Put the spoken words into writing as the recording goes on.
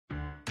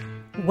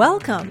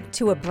Welcome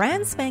to a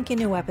brand spanking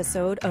new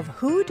episode of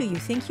Who Do You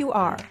Think You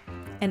Are?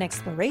 An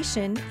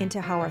exploration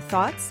into how our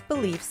thoughts,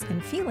 beliefs,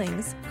 and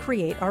feelings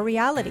create our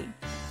reality.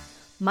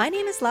 My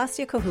name is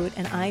Lastia Cahoot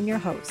and I'm your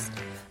host.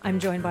 I'm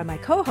joined by my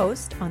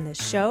co-host on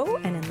this show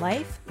and in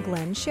life,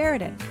 Glenn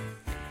Sheridan.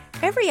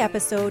 Every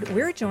episode,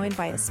 we're joined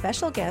by a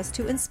special guest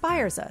who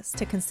inspires us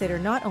to consider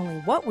not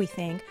only what we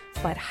think,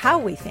 but how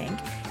we think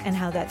and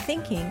how that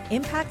thinking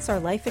impacts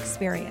our life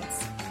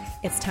experience.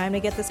 It's time to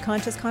get this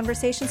conscious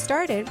conversation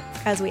started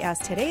as we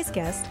ask today's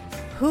guest,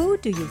 who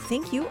do you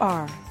think you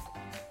are?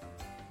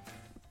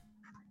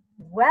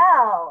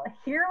 Well,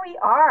 here we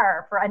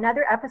are for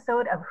another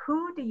episode of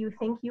Who Do You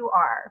Think You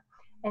Are?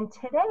 And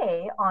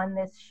today on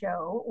this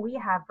show, we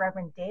have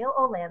Reverend Dale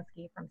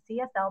Olansky from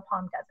CSL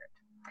Palm Desert.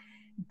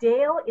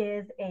 Dale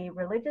is a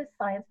religious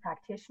science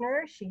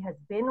practitioner. She has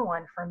been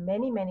one for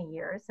many, many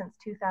years, since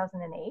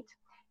 2008.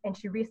 And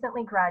she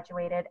recently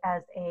graduated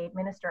as a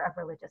Minister of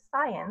Religious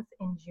Science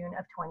in June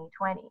of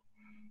 2020.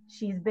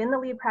 She's been the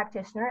lead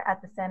practitioner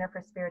at the Center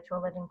for Spiritual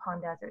Living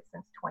Palm Desert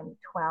since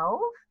 2012,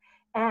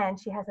 and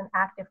she has an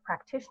active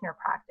practitioner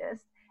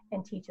practice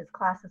and teaches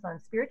classes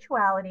on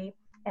spirituality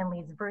and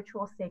leads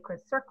virtual sacred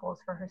circles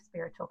for her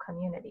spiritual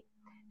community.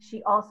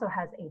 She also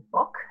has a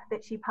book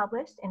that she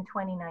published in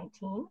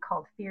 2019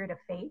 called Fear to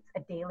Faith,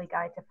 A Daily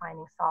Guide to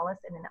Finding Solace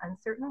in an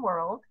Uncertain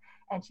World,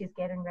 and she's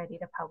getting ready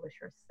to publish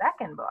her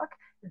second book,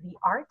 The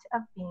Art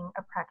of Being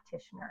a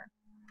Practitioner.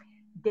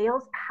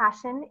 Dale's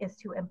passion is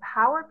to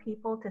empower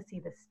people to see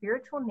the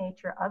spiritual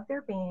nature of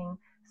their being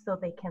so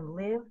they can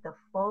live the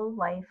full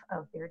life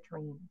of their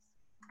dreams.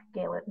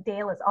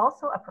 Dale is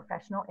also a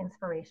professional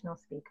inspirational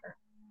speaker.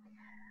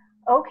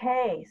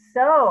 Okay,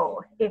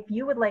 so if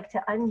you would like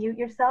to unmute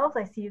yourselves,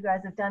 I see you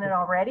guys have done it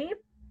already.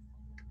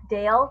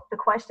 Dale, the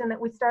question that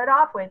we start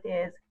off with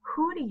is,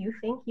 who do you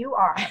think you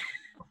are?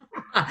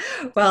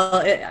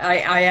 Well,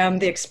 I am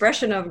the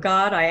expression of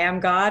God. I am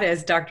God,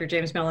 as Dr.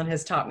 James Mellon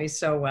has taught me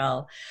so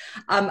well.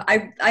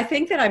 I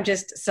think that I'm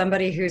just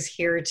somebody who's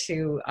here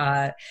to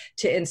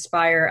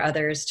inspire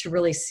others to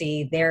really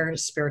see their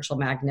spiritual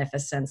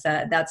magnificence.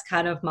 That's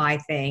kind of my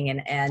thing.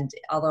 And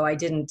although I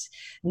didn't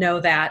know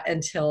that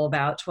until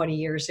about 20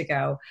 years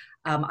ago,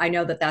 I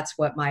know that that's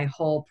what my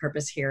whole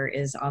purpose here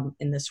is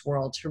in this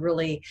world, to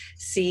really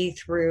see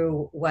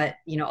through what,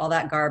 all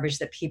that garbage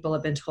that people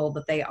have been told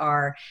that they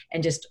are,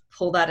 and just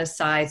pull that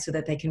aside so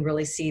that they can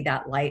really see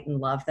that light and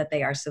love that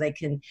they are, so they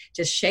can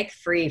just shake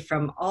free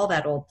from all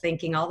that old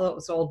thinking, all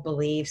those old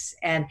beliefs,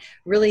 and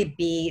really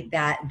be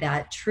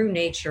that true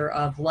nature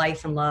of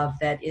life and love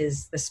that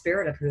is the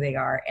spirit of who they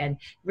are, and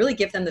really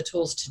give them the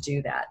tools to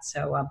do that.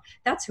 So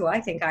that's who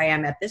I think I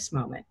am at this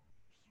moment.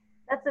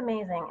 That's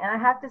amazing. And I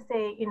have to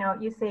say,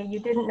 you say you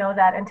didn't know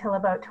that until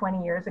about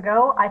 20 years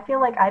ago. I feel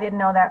like I didn't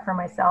know that for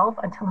myself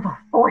until about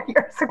 4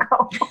 years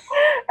ago.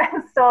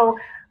 And so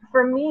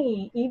for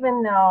me,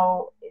 even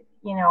though,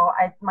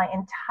 my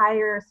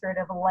entire sort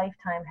of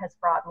lifetime has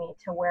brought me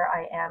to where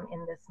I am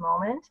in this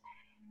moment,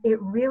 it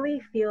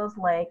really feels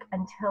like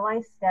until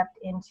I stepped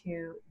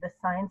into the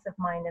Science of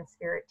Mind and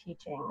Spirit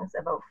teachings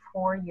about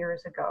 4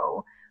 years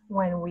ago,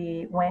 when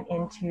we went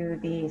into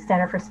the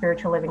Center for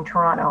Spiritual Living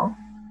Toronto,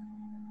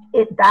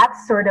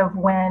 that's sort of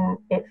when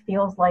it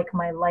feels like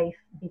my life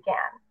began.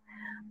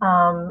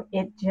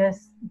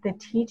 The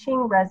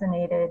teaching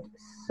resonated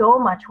so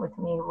much with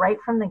me right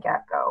from the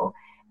get-go.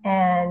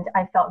 And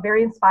I felt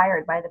very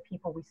inspired by the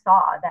people we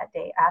saw that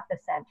day at the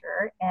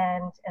center.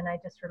 And I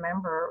just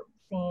remember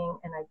seeing,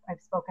 and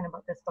I've spoken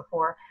about this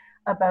before,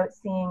 about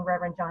seeing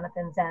Reverend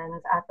Jonathan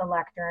Zenz at the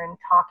lectern,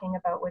 talking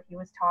about what he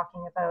was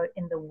talking about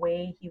in the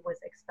way he was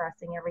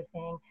expressing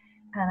everything.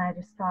 And I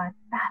just thought,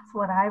 that's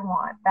what I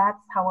want.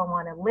 That's how I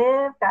want to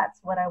live.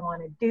 That's what I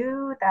want to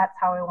do. That's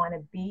how I want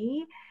to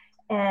be.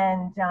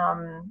 And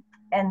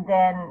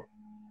then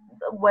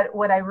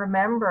what I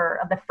remember,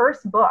 the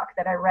first book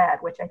that I read,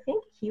 which I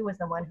think he was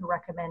the one who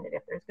recommended,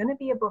 if there's going to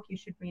be a book you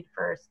should read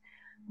first,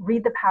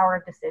 read The Power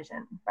of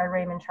Decision by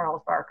Raymond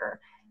Charles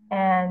Barker.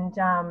 And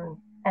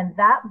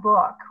that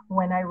book,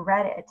 when I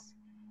read it,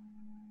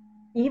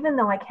 even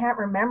though I can't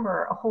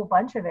remember a whole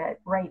bunch of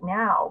it right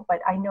now, but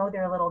I know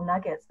there are little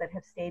nuggets that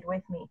have stayed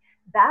with me.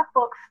 That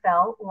book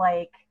felt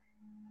like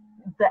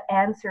the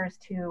answers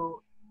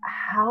to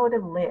how to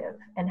live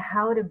and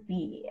how to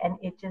be. And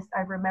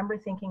I remember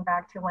thinking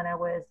back to when I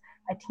was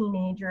a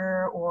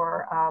teenager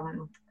or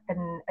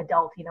an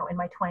adult, in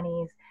my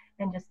 20s,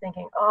 and just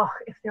thinking, oh,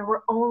 if there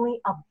were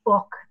only a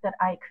book that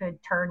I could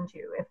turn to,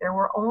 if there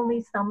were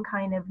only some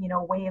kind of,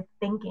 way of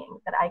thinking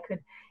that I could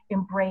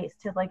embrace,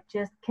 to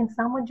can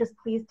someone just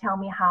please tell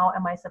me how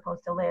am I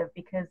supposed to live?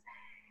 Because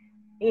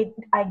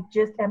I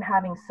just am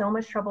having so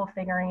much trouble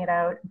figuring it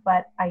out,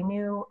 but I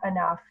knew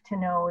enough to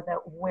know that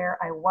where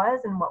I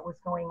was and what was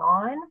going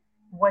on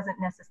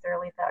wasn't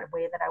necessarily the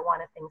way that I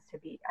wanted things to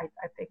be. I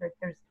figured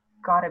there's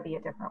got to be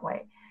a different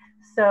way.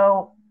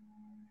 So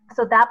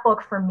that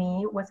book for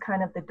me was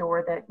kind of the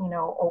door that,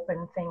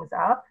 opened things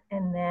up,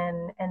 and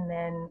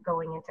then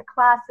going into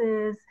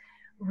classes,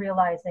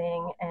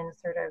 realizing and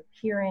sort of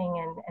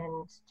hearing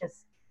and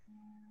just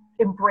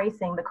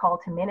embracing the call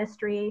to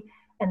ministry,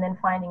 and then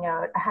finding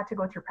out I had to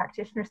go through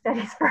practitioner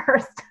studies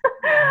first.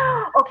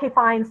 Okay,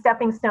 fine,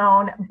 stepping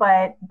stone,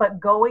 but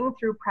going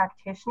through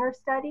practitioner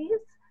studies,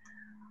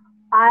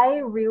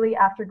 I really,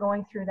 after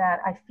going through that,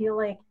 I feel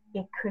like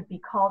it could be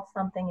called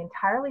something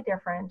entirely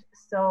different.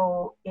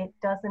 So it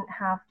doesn't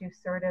have to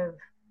sort of,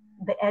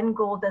 the end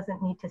goal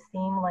doesn't need to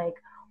seem like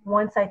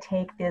once I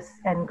take this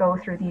and go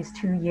through these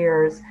 2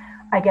 years,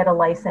 I get a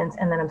license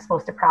and then I'm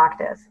supposed to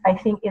practice. I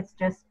think it's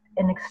just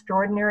an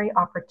extraordinary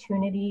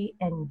opportunity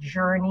and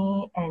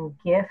journey and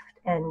gift,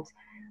 and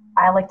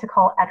I like to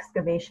call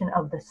excavation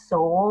of the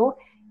soul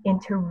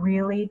into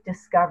really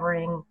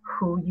discovering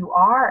who you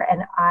are.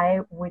 And I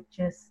would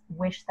just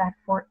wish that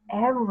for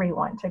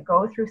everyone to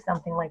go through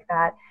something like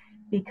that,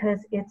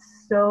 because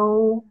it's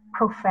so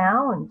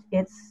profound.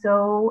 It's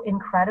so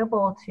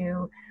incredible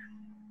to,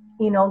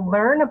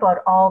 learn about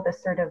all the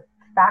sort of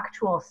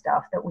factual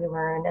stuff that we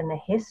learned and the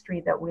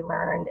history that we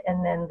learned,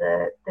 and then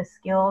the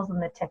skills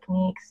and the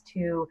techniques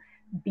to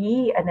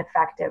be an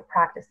effective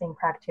practicing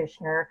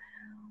practitioner.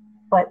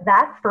 But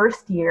that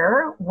first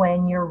year,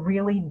 when you're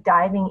really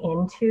diving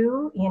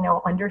into,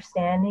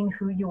 understanding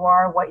who you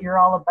are, what you're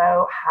all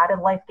about, how did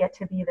life get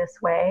to be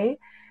this way,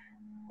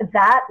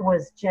 that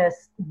was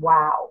just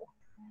wow.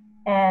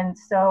 And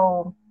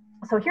so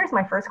here's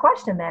my first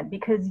question then,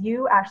 because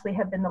you actually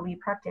have been the lead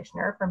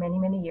practitioner for many,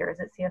 many years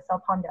at CSL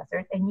Palm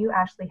Desert, and you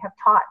actually have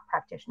taught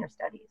practitioner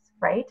studies,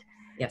 right?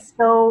 Yes.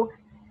 So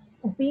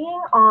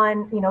being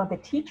on, the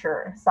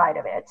teacher side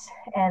of it,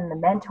 and the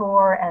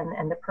mentor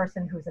and the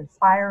person who's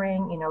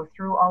inspiring,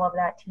 through all of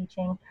that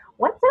teaching,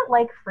 what's it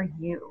like for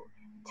you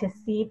to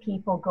see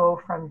people go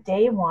from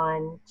day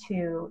one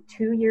to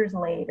 2 years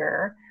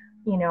later,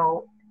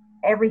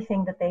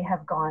 everything that they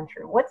have gone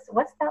through?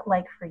 What's that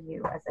like for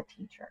you as a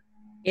teacher?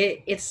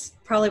 It's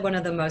probably one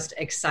of the most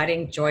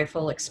exciting,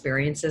 joyful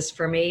experiences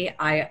for me.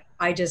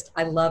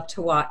 I love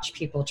to watch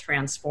people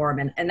transform.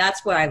 And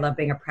that's why I love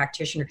being a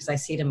practitioner, because I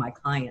see it in my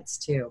clients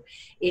too.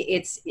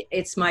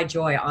 It's my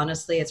joy.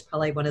 Honestly, it's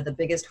probably one of the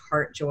biggest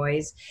heart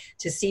joys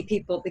to see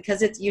people,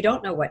 because you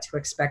don't know what to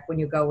expect when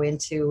you go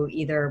into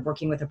either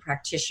working with a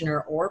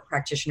practitioner or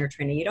practitioner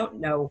training. You don't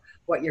know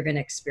what you're going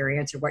to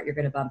experience or what you're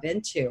going to bump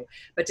into.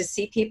 But to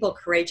see people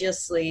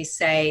courageously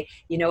say,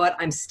 you know what,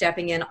 I'm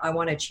stepping in, I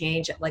want to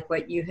change, like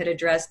what you had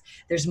addressed.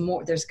 There's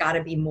got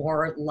to be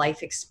more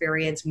life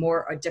experience,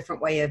 a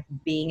different way of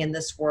being in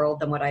this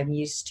world than what I'm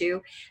used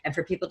to. And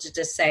for people to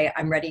just say,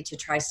 I'm ready to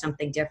try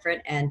something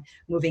different, and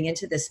moving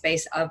into this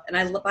space of,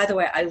 and by the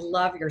way, I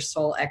love your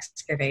soul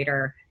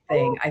excavator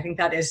thing. I think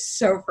that is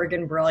so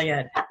friggin'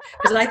 brilliant,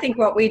 because I think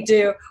what we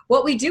do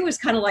is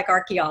kind of like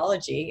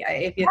archaeology,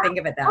 if you think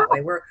of it that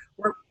way.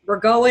 We're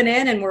going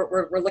in and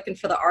we're looking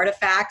for the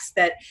artifacts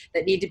that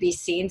need to be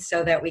seen,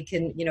 so that we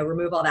can,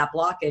 remove all that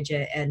blockage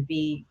and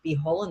be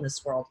whole in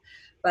this world.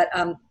 But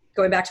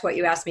going back to what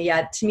you asked me,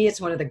 yeah, to me,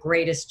 it's one of the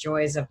greatest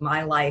joys of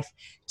my life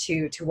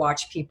to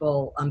watch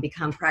people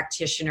become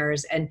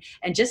practitioners, and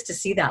just to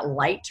see that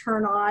light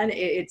turn on.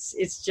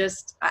 It's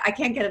just, I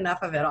can't get enough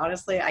of it.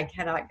 Honestly, I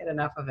cannot get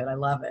enough of it. I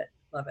love it.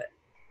 Love it.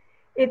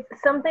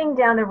 It's something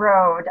down the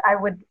road. I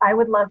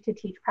would love to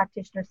teach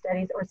practitioner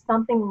studies, or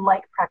something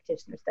like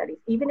practitioner studies,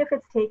 even if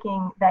it's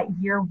taking that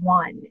year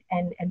one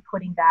and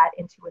putting that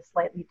into a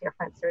slightly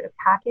different sort of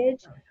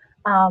package.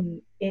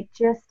 It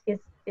just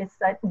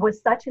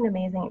was such an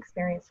amazing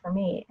experience for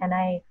me. And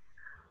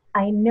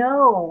I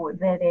know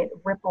that it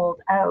rippled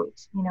out,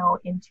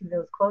 into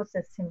those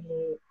closest to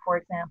me, for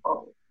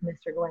example,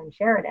 Mr. Glenn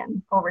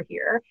Sheridan over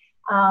here,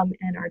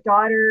 and our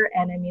daughter.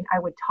 And I mean, I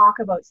would talk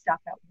about stuff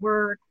at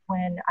work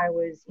when I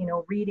was,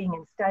 reading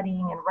and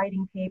studying and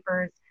writing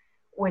papers,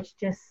 which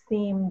just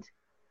seemed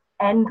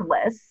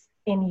endless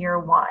in year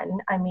one.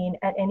 I mean,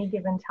 at any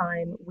given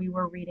time, we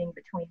were reading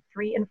between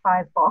 3 and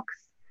 5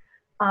 books.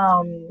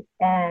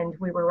 And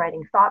we were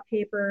writing thought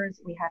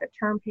papers. We had a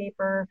term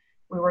paper.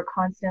 We were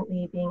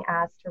constantly being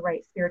asked to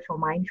write spiritual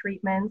mind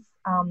treatments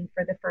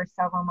for the first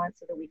several months,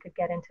 so that we could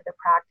get into the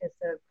practice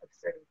of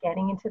sort of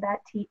getting into that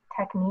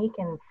technique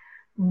and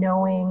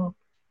knowing.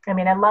 I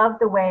mean, I love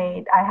the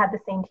way I had the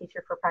same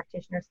teacher for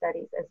practitioner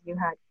studies as you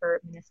had for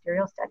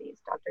ministerial studies,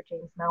 Dr.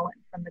 James Mellon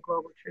from the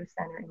Global Truth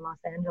Center in Los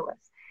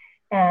Angeles.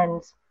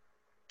 And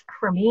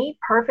for me,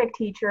 perfect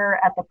teacher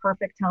at the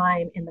perfect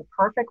time in the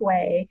perfect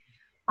way,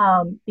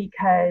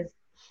 because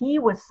he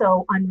was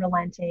so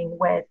unrelenting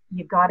with,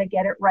 you got to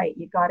get it right.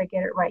 You got to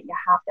get it right. You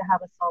have to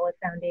have a solid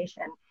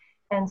foundation.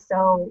 And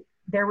so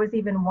there was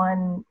even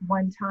one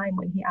time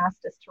when he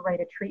asked us to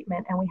write a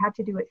treatment, and we had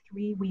to do it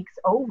 3 weeks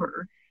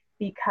over,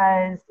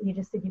 because he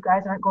just said, you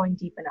guys aren't going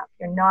deep enough.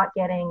 You're not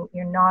getting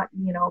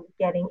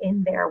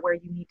in there where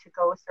you need to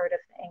go, sort of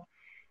thing.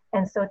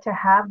 And so to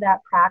have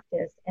that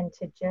practice and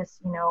to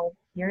just,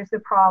 here's the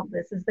problem,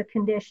 this is the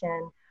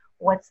condition.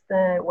 What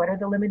are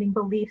the limiting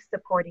beliefs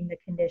supporting the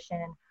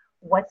condition?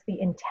 What's the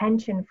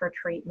intention for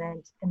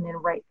treatment? And then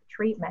write the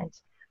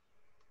treatment.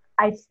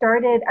 I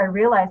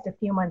realized a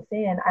few months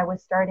in, I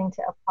was starting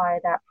to apply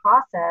that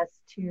process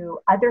to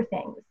other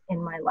things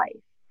in my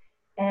life.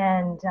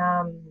 And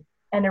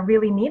And a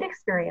really neat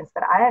experience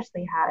that I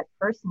actually had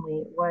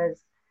personally was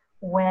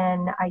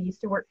when I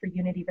used to work for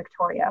Unity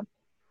Victoria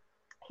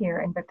here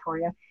in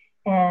Victoria,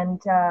 and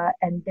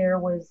there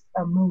was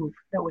a move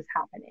that was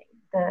happening.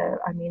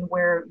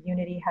 Where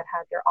Unity had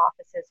their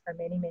offices for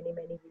many, many,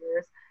 many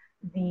years,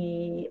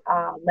 the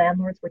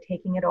landlords were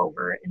taking it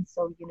over, and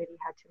so Unity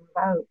had to move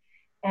out.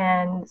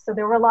 And so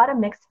there were a lot of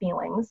mixed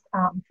feelings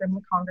from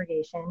the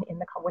congregation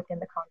within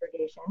the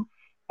congregation,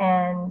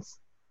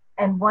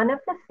 and one of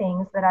the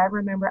things that I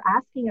remember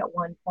asking at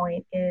one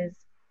point is,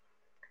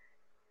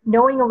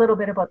 knowing a little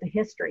bit about the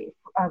history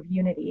of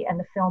Unity and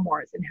the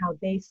Fillmores and how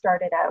they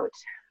started out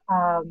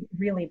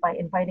really by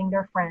inviting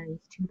their friends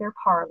to their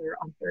parlor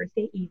on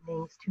Thursday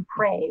evenings to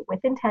pray with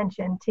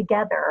intention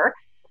together,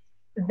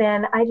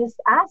 then I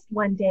just asked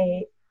one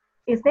day,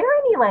 is there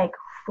any like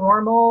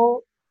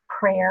formal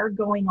prayer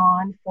going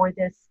on for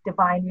this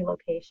divine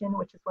relocation,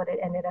 which is what it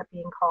ended up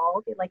being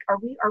called? Like, are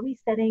we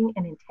setting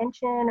an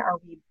intention? Are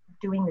we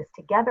doing this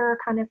together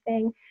kind of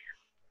thing?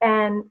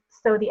 And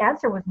so the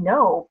answer was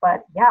no,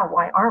 but yeah,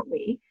 why aren't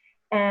we?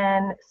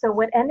 And so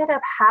what ended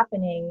up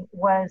happening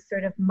was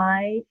sort of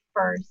my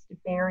first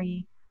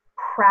very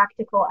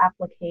practical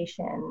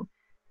application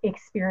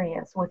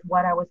experience with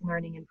what I was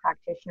learning in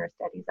practitioner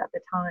studies at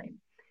the time.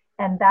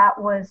 And that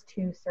was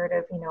to sort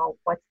of,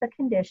 what's the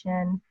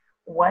condition?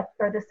 What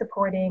are the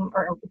supporting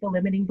or the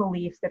limiting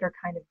beliefs that are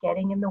kind of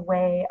getting in the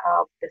way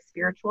of the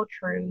spiritual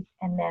truth?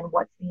 And then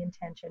what's the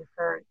intention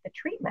for the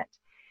treatment?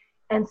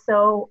 And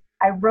so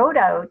I wrote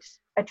out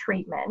a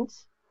treatment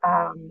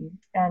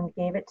and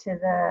gave it to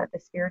the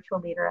spiritual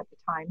leader at the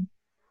time.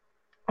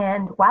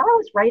 And while I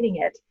was writing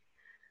it,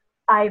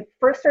 I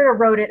first sort of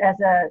wrote it as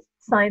a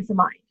science of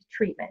mind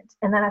treatment.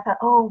 And then I thought,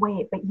 oh,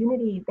 wait, but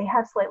Unity, they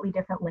have slightly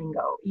different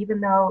lingo, even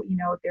though,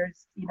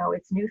 there's,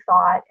 it's new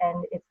thought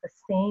and it's the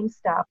same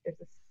stuff. There's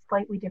a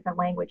slightly different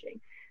languaging.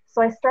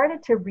 So I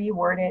started to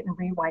reword it and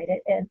rewrite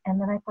it. And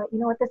then I thought, you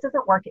know what, this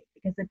isn't working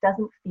because it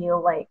doesn't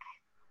feel like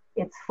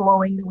it's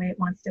flowing the way it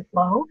wants to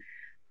flow.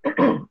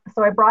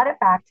 So I brought it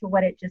back to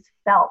what it just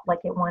felt like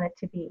it wanted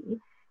to be.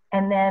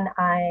 And then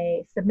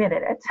I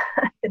submitted it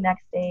the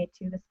next day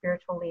to the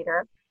spiritual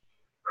leader,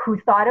 who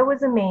thought it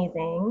was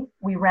amazing.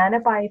 We ran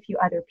it by a few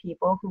other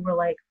people who were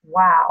like,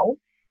 wow.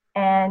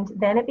 And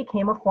then it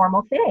became a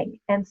formal thing.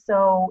 And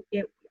so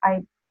I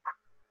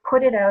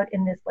put it out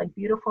in this like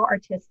beautiful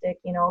artistic,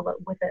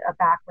 with a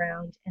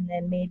background, and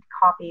then made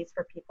copies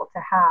for people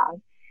to have.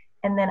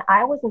 And then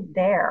I wasn't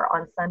there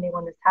on Sunday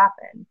when this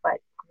happened, but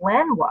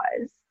Glenn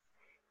was.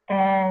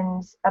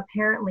 And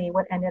apparently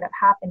what ended up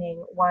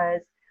happening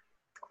was,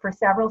 for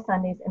several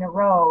Sundays in a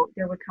row,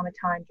 there would come a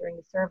time during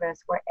the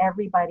service where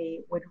everybody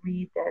would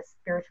read this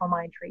spiritual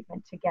mind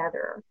treatment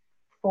together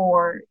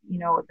for,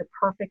 the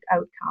perfect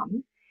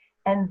outcome.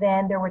 And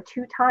then there were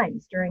 2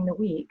 times during the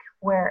week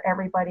where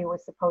everybody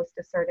was supposed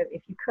to sort of,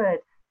 if you could,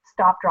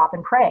 stop, drop,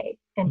 and pray,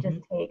 and just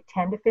take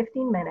 10 to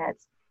 15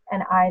 minutes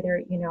and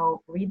either,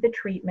 read the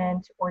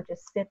treatment or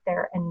just sit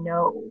there and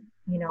know,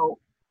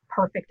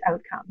 perfect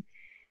outcome.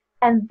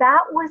 And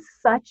that was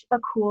such a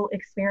cool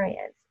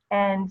experience.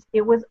 And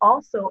it was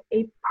also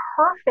a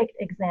perfect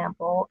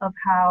example of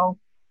how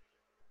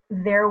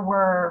there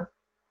were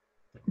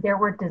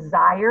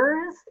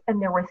desires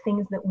and there were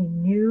things that we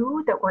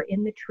knew that were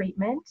in the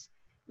treatment,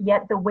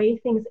 yet the way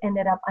things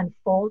ended up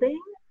unfolding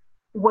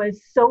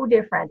was so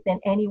different than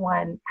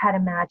anyone had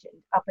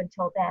imagined up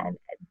until then.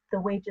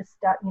 The way just,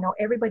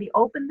 everybody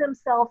opened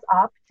themselves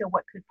up to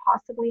what could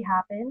possibly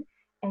happen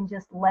and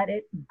just let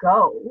it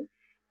go.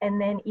 And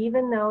then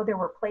even though there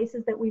were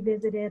places that we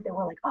visited that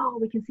were like, oh,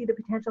 we can see the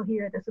potential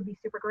here, this would be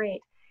super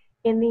great,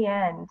 in the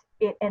end,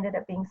 it ended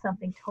up being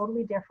something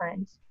totally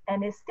different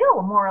and is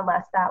still more or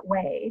less that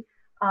way,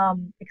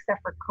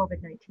 except for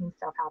COVID-19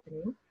 stuff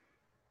happening.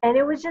 And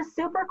it was just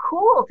super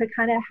cool to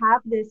kind of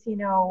have this,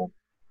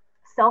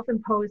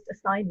 self-imposed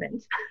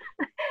assignment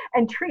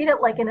and treat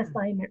it like an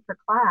assignment for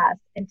class,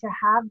 and to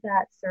have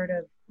that sort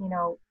of,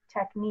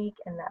 technique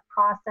and that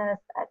process,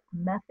 that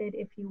method,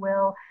 if you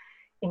will,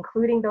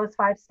 including those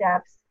 5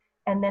 steps,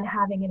 and then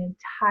having an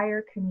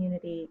entire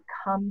community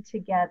come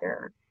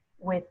together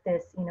with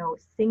this,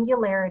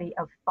 singularity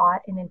of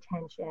thought and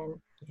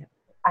intention. Yeah.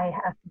 I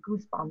have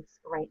goosebumps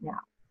right now.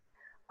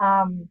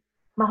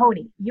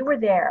 Mahoney, you were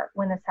there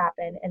when this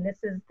happened, and this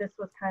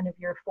was kind of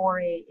your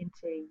foray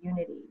into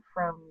Unity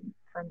from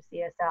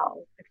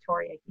CSL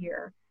Victoria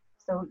here.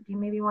 So do you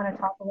maybe want to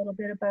talk a little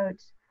bit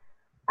about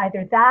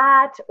either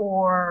that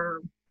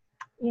or,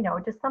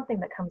 just something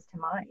that comes to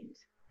mind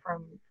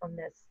from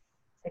this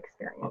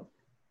experience?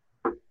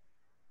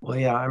 Well,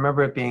 yeah, I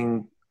remember it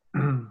being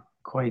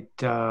quite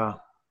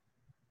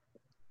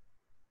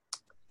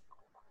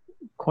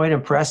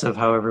impressive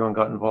how everyone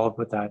got involved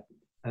with that.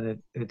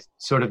 And it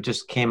sort of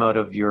just came out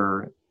of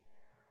your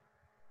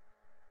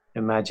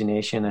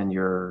imagination and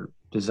your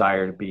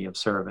desire to be of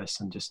service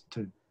and just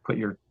to put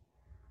your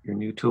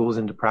new tools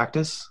into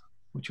practice,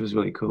 which was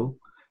really cool.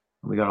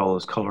 We got all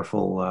those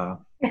colorful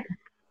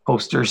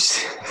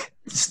posters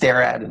to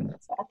stare at and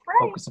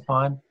focus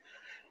upon.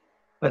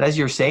 But as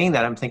you're saying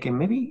that, I'm thinking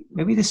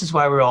maybe this is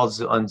why we're all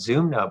on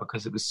Zoom now,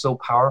 because it was so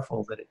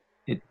powerful that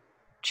it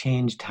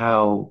changed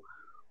how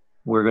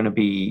we're going to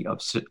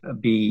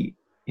be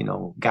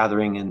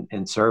gathering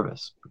in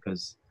service,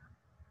 because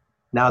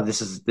now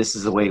this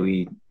is the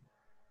way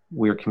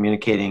we're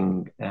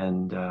communicating,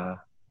 and I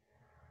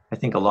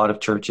think a lot of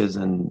churches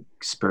and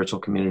spiritual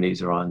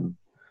communities are on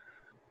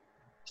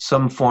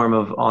some form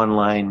of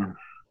online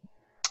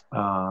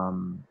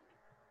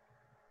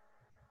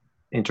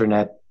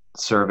internet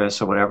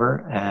service or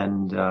whatever,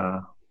 and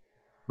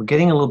we're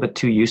getting a little bit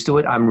too used to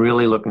it. I'm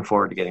really looking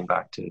forward to getting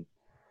back to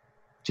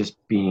just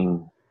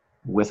being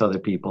with other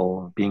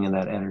people, being in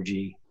that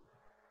energy.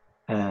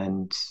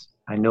 And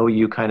I know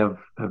you kind of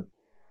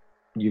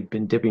you've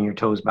been dipping your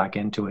toes back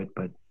into it,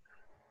 but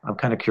I'm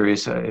kind of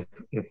curious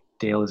if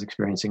Dale is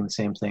experiencing the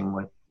same thing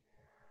with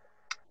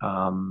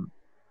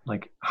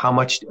like how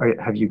much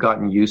have you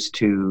gotten used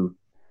to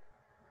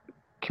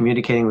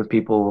communicating with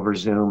people over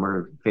Zoom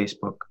or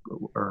Facebook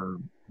or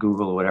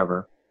Google or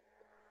whatever,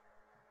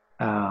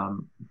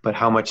 but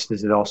how much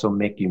does it also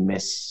make you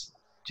miss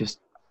just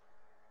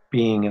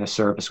being in a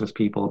service with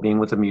people, being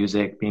with the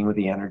music, being with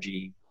the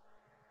energy?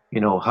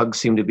 Hugs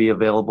seem to be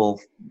available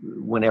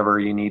whenever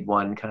you need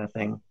one, kind of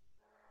thing.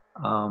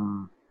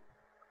 And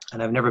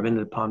I've never been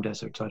to the Palm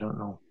Desert, so I don't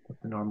know what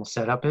the normal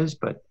setup is,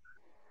 but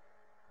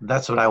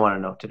that's what I want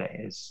to know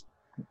today, is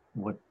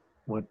what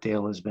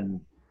Dale has been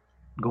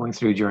going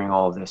through during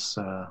all of this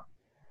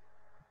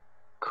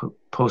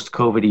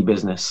post-COVID-y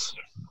business.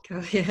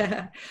 Oh,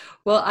 yeah.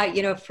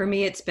 Well, for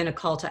me, it's been a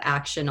call to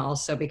action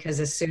also, because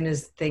as soon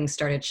as things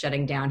started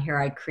shutting down here,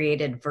 I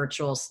created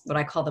virtual, what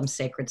I call them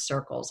sacred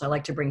circles. I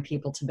like to bring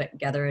people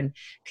together in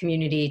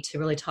community to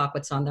really talk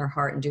what's on their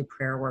heart and do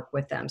prayer work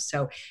with them.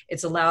 So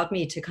it's allowed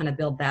me to kind of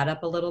build that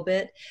up a little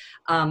bit.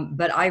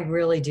 But I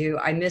really do.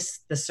 I miss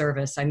the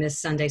service. I miss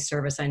Sunday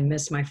service. I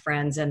miss my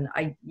friends. And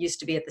I used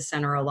to be at the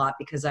center a lot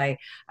because I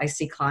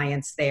see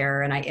clients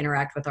there and I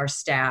interact with our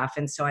staff.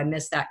 And so I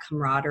miss that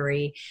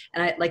camaraderie.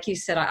 And like you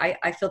said,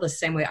 I feel the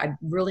same way. I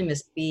really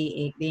miss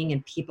being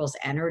in people's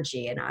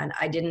energy. And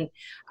I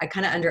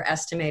kind of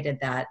underestimated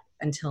that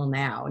until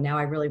now. Now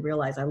I really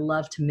realize I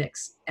love to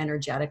mix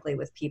energetically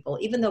with people,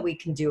 even though we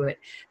can do it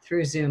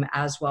through Zoom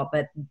as well.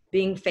 But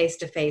being face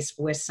to face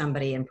with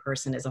somebody in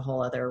person is a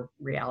whole other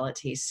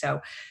reality. So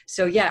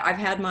yeah, I've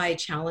had my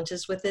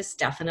challenges with this,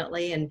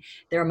 definitely. And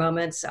there are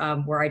moments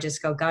where I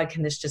just go, God,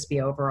 can this just be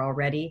over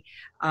already?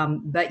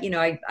 But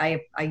I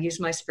use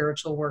my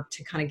spiritual work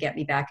to kind of get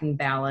me back in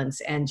balance,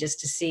 and just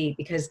to see,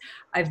 because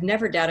I've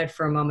never doubted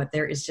for a moment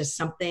there is just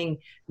something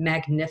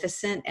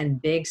magnificent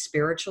and big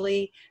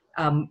spiritually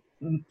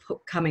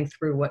coming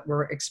through what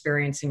we're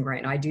experiencing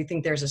right now. I do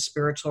think there's a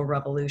spiritual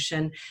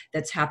revolution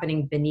that's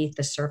happening beneath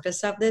the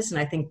surface of this. And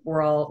I think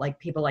we're all, like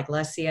people like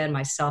Lesia and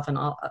myself and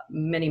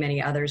many,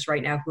 many others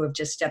right now who have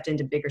just stepped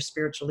into bigger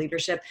spiritual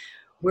leadership.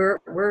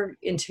 We're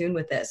in tune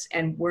with this,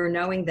 and we're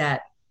knowing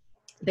that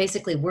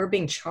basically we're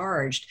being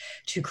charged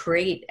to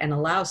create and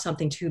allow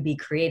something to be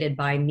created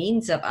by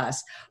means of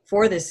us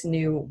for this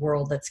new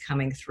world that's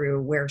coming through,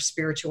 where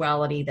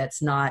spirituality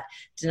that's not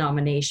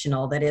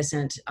denominational, that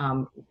isn't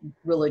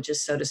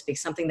religious, so to speak,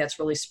 something that's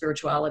really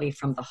spirituality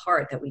from the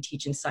heart that we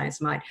teach in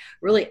Science Mind,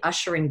 really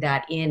ushering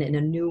that in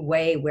a new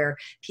way where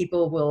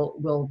people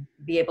will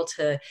be able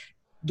to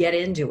get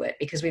into it,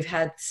 because we've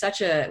had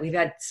such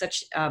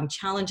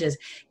challenges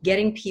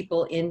getting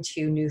people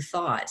into new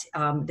thought.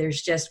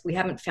 We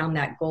haven't found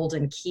that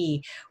golden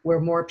key where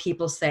more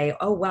people say,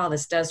 oh wow,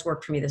 this does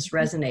work for me, this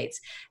resonates.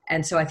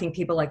 And so I think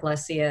people like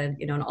Lesia,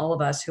 and all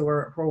of us who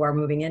are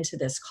moving into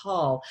this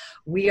call,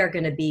 we are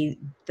going to be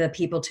the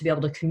people to be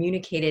able to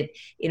communicate it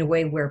in a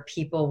way where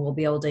people will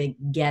be able to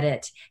get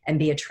it and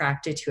be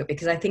attracted to it,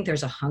 because I think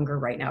there's a hunger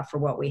right now for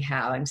what we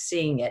have. I'm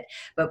seeing it,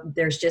 but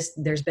there's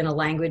been a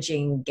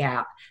languaging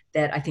gap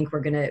that I think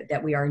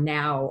we are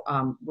now,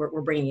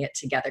 we're bringing it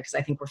together, because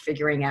I think we're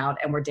figuring out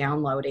and we're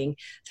downloading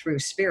through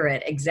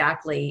spirit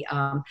exactly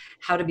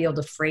how to be able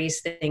to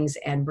phrase things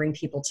and bring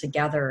people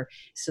together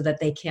so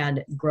that they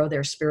can grow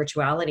their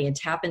spirituality and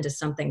tap into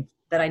something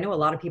that I know a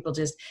lot of people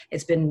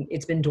it's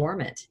been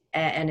dormant,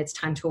 and it's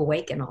time to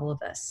awaken all of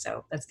us.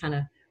 So that's kind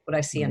of what I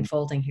see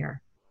unfolding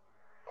here.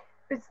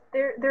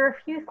 There are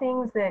a few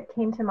things that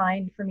came to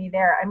mind for me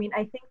there. I mean,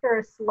 I think there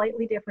are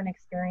slightly different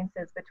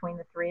experiences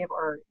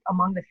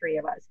among the three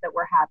of us that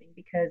we're having,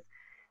 because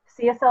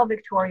CSL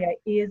Victoria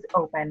is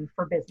open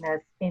for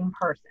business in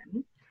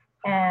person.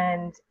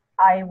 And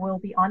I will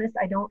be honest,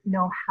 I don't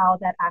know how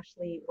that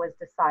actually was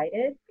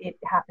decided. It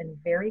happened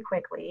very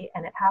quickly,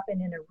 and it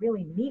happened in a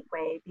really neat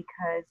way,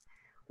 because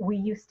we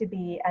used to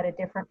be at a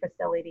different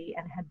facility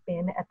and had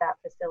been at that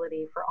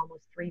facility for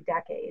almost 3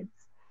 decades.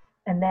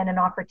 And then an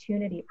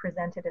opportunity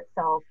presented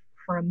itself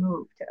for a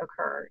move to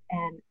occur,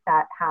 and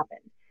that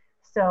happened.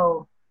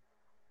 So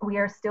we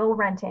are still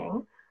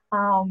renting.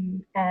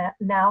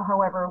 Now,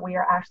 however, we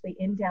are actually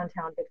in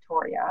downtown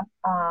Victoria,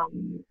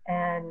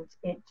 and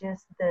it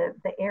just,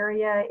 the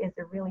area is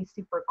a really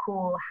super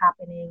cool,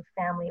 happening,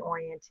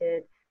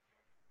 family-oriented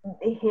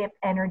hip,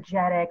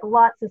 energetic,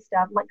 lots of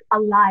stuff, like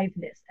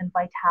aliveness and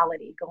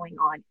vitality going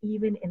on,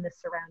 even in the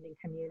surrounding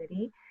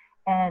community.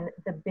 And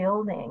the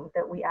building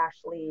that we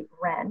actually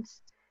rent,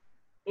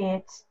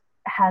 it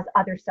has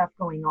other stuff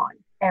going on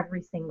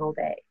every single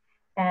day.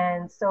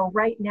 And so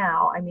right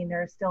now, I mean,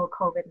 there are still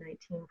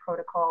COVID-19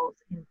 protocols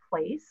in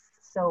place.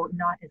 So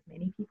not as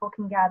many people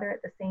can gather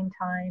at the same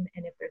time.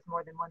 And if there's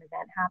more than one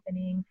event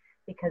happening,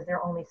 because there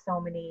are only so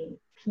many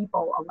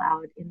people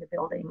allowed in the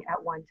building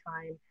at one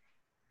time,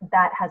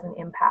 that has an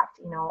impact,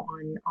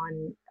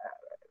 on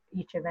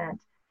each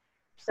event.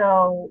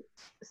 So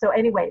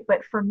anyway,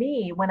 but for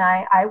me, when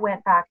I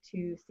went back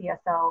to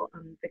CSL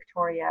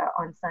Victoria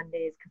on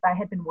Sundays, because I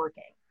had been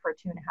working for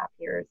 2.5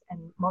 years,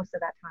 and most of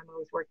that time I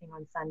was working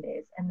on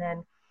Sundays. And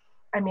then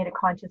I made a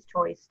conscious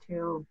choice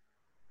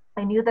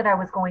I knew that I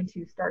was going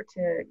to start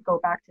to go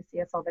back to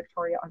CSL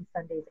Victoria on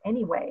Sundays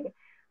anyway.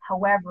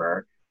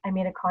 However, I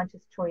made a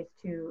conscious choice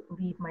to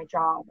leave my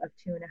job of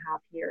 2.5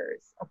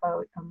 years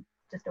about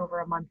just over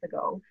a month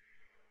ago.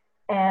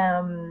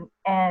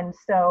 And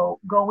so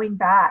going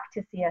back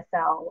to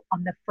CSL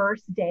on the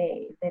first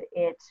day that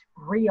it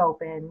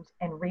reopened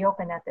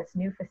at this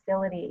new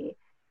facility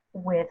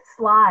with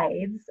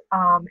slides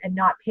and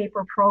not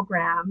paper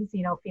programs,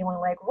 feeling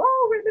like,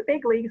 whoa, we're in the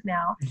big leagues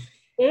now.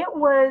 It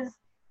was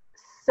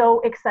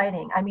so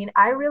exciting. I mean,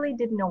 I really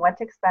didn't know what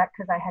to expect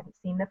because I hadn't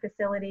seen the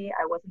facility.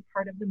 I wasn't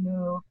part of the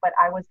move, but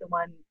I was the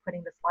one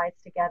putting the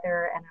slides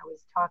together, and I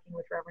was talking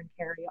with Reverend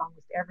Carey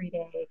almost every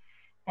day.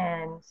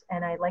 And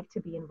I like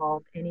to be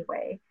involved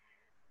anyway.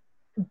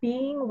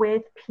 Being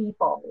with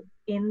people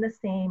in the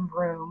same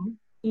room,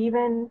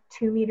 even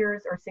 2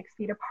 meters or 6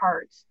 feet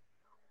apart,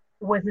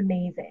 was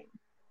amazing.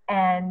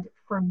 And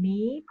for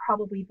me,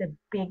 probably the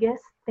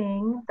biggest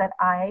thing that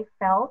I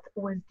felt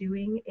was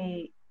doing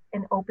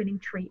an opening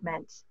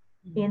treatment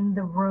in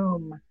the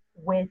room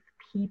with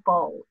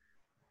people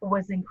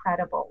was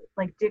incredible.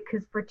 Like,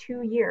 because for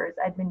 2 years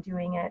I'd been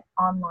doing it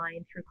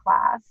online through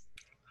class,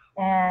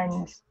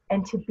 and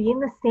to be in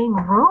the same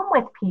room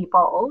with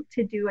people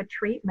to do a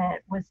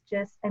treatment was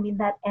just, I mean,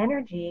 that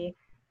energy.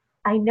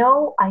 I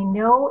know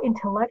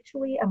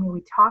intellectually, I mean,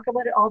 we talk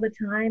about it all the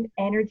time.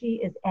 Energy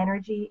is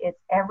energy.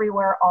 It's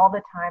everywhere all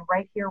the time,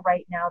 right here,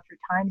 right now, through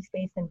time,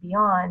 space, and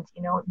beyond,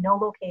 no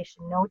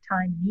location, no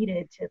time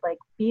needed to like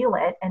feel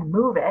it and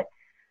move it.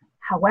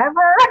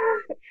 However,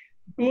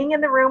 being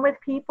in the room with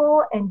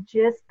people and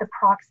just the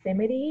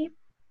proximity,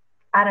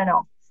 I don't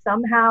know,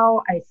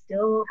 somehow I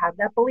still have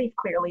that belief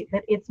clearly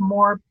that it's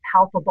more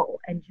palpable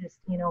and just,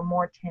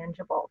 more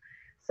tangible.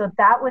 So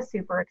that was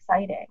super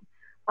exciting.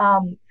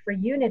 For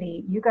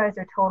Unity, you guys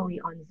are totally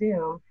on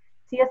Zoom.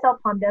 CSL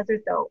Palm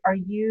Desert, though,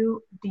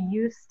 do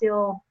you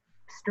still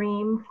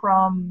stream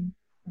from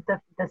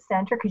the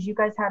center? Because you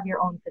guys have your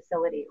own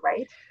facility,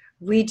 right?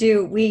 We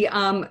do.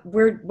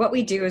 What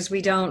we do is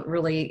we don't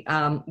really,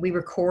 we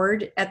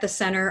record at the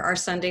center our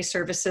Sunday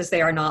services.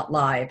 They are not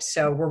live.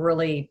 So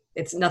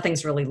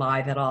nothing's really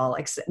live at all.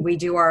 We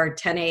do our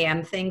 10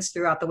 a.m. things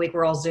throughout the week.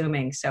 We're all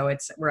Zooming. So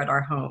we're at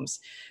our homes.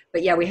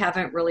 But yeah, we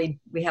haven't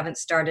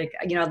started,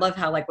 I love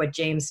how like what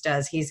James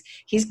does.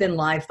 He's been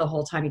live the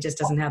whole time. He just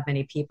doesn't have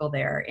many people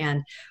there.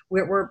 And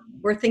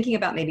we're thinking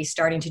about maybe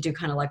starting to do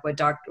kind of like what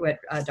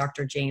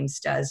Dr. James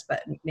does,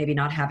 but maybe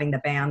not having the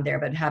band there,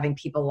 but having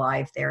people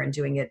live there and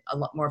doing it a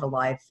lot more of a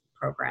live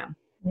program.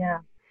 Yeah.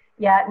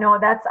 Yeah, no,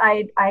 that's,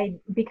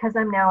 because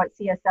I'm now at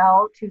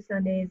CSL 2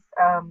 Sundays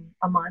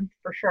a month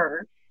for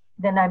sure,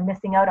 then I'm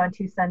missing out on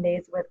 2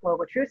 Sundays with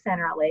Global Truth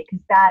Center LA,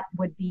 because that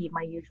would be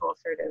my usual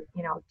sort of,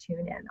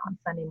 tune in on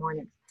Sunday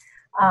mornings.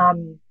 What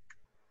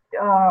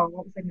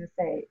was I going to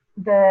say?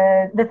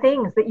 The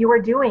things that you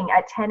were doing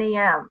at 10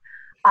 a.m.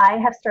 I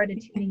have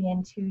started tuning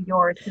into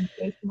your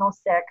Sensational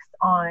Six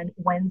on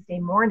Wednesday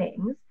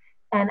mornings,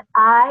 and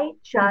I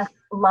just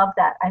love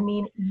that. I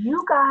mean,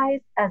 you guys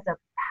as a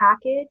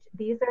package,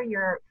 these are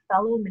your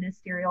fellow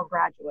ministerial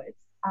graduates.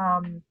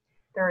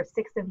 There are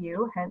 6 of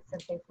you, hence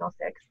Sensational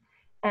Six.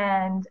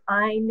 And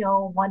I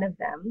know one of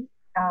them,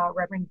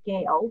 Reverend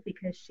Gail,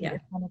 because she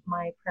is one of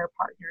my prayer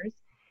partners.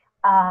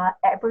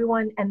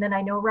 Everyone, and then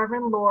I know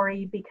Reverend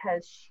Lori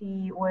because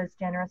she was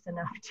generous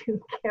enough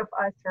to give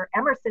us her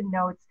Emerson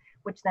notes,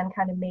 which then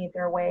kind of made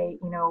their way,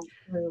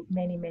 through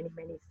many, many,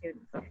 many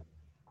students.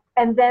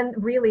 And then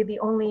really the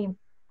only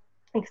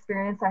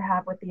experience I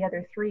have with the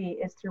other 3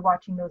 is through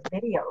watching those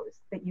videos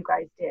that you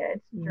guys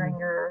did during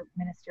your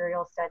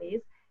ministerial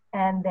studies.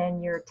 And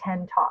then your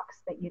 10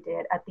 talks that you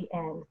did at the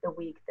end, the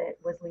week that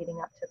was leading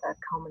up to the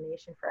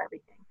culmination for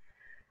everything.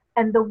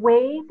 And the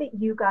way that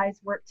you guys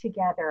work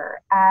together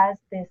as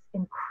this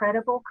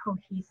incredible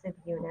cohesive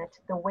unit,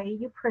 the way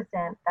you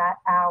present that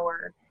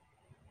hour,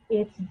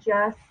 it's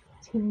just,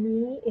 to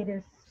me, it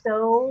is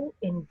so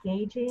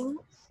engaging,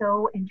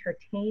 so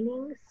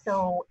entertaining,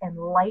 so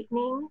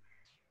enlightening,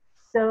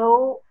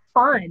 so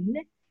fun.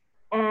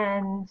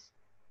 And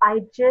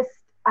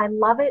I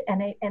love it,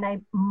 and I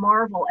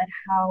marvel at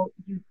how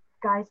you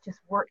guys just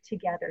work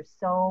together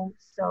so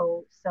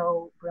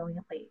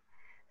brilliantly.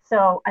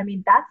 So, I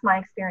mean, that's my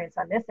experience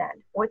on this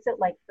end. What's it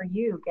like for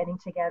you getting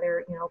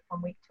together,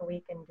 from week to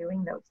week and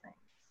doing those things?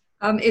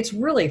 It's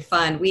really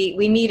fun.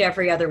 We meet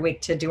every other week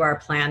to do our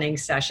planning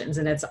sessions,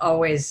 and it's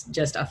always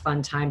just a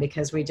fun time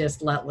because we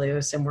just let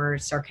loose and we're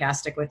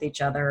sarcastic with each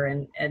other,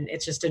 and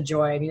it's just a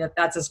joy. I mean,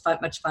 that's as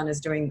much fun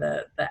as doing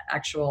the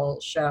actual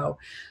show.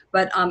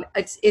 But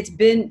it's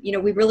been,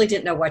 we really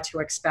didn't know what to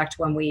expect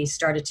when we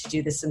started to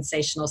do the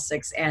Sensational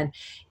Six, and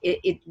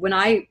when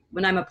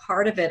I'm a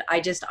part of it,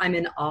 I'm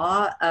in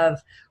awe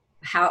of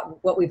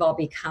what we've all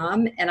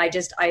become, and I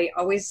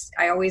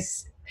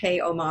always pay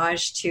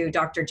homage to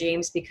Dr.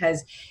 James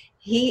because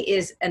he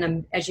is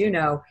as you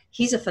know,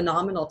 he's a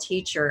phenomenal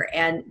teacher,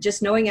 and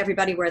just knowing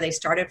everybody where they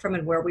started from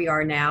and where we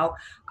are now,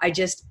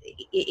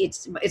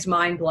 it's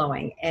mind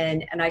blowing,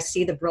 and I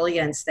see the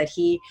brilliance that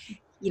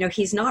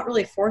he's not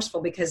really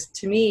forceful, because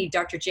to me,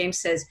 Dr. James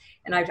says,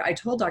 and I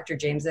told Dr.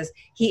 James this,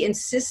 he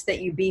insists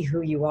that you be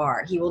who you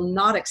are. He will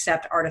not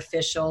accept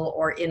artificial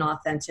or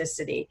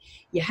inauthenticity.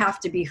 You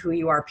have to be who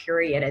you are,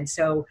 period. And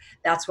so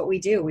that's what we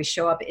do. We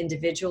show up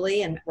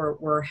individually, and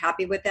we're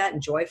happy with that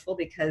and joyful,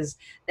 because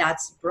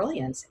that's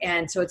brilliance.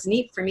 And so it's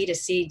neat for me to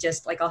see,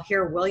 just like I'll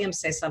hear William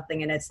say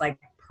something and it's like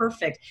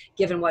perfect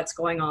given what's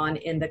going on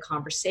in the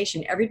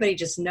conversation. Everybody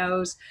just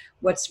knows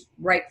what's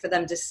right for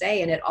them to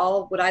say, and it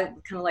all, what I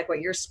kind of like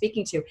what you're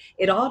speaking to,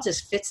 it all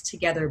just fits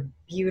together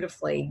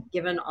beautifully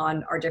given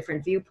on our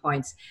different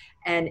viewpoints,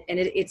 and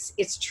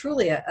it's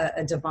truly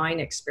a divine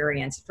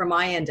experience from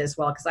my end as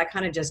well, because I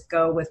kind of just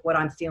go with what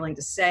I'm feeling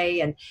to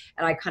say, and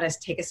I kind of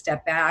take a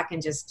step back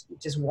and just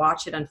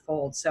watch it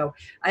unfold. So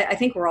I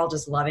think we're all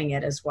just loving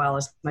it as well,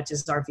 as much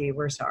as our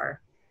viewers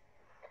are.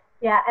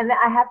 Yeah, and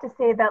I have to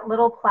say that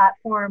little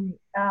platform,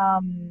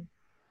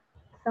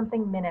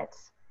 something Minute,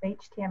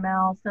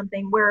 HTML,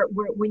 something where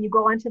when you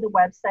go onto the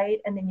website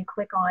and then you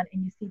click on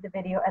and you see the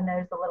video and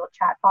there's a little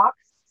chat box.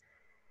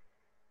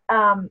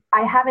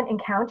 I haven't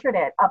encountered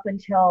it up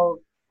until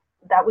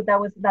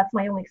that's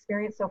my only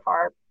experience so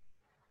far,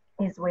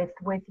 is with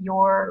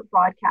your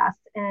broadcast,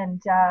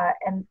 and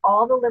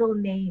all the little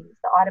names,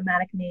 the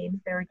automatic names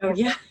they're given. Oh,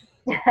 yeah.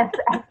 As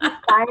you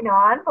sign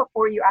on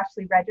before you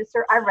actually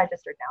register. I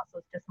registered now, so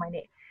it's just my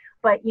name.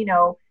 But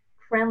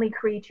friendly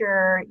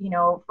creature,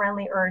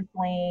 friendly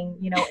earthling,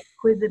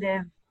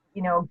 inquisitive,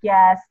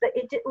 guest.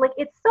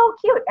 It's so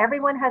cute.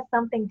 Everyone has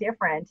something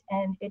different,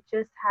 and it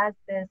just has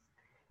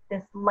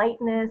this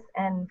lightness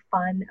and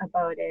fun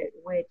about it,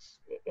 which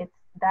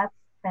that's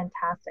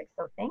fantastic.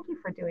 So thank you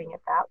for doing it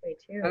that way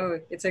too. Oh,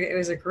 it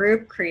was a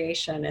group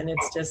creation, and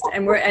it's just,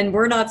 and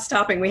we're not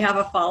stopping. We have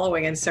a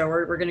following, and so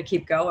we're going to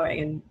keep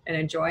going and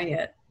enjoying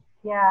it.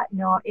 Yeah,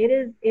 no, it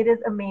is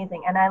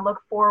amazing, and I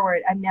look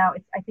forward. I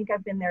think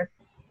I've been there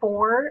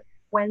 4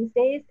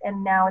 Wednesdays,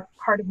 and now it's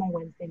part of my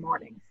Wednesday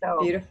morning. So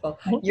beautiful.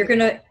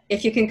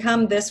 If you can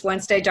come this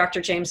Wednesday,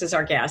 Dr. James is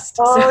our guest.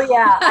 Oh, so.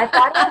 Yeah. I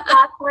thought it was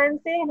last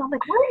Wednesday, and I'm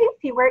like, where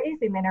is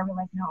he? And then I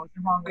realized, no, it's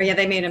the wrong. Oh, yeah,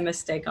 they made a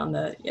mistake on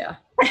yeah.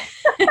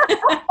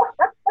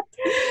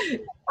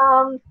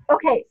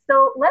 Okay,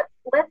 so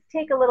let's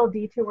take a little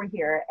detour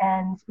here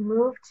and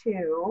move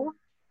to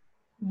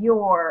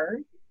your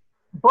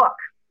book,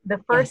 the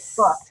first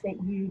book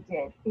that you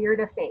did, Fear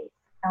to Faith,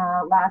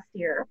 last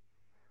year.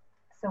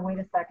 So wait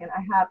a second,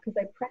 because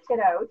I printed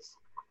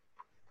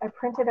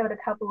out a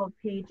couple of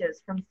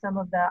pages from some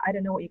of the, I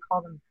don't know what you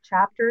call them,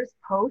 chapters,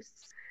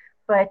 posts,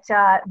 but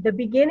the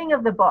beginning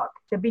of the book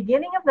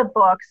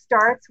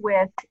starts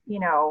with,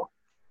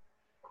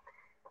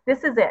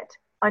 this is it.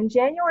 On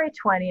January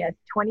 20th,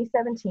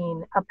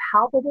 2017, a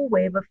palpable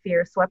wave of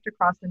fear swept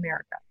across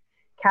America,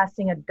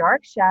 casting a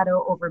dark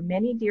shadow over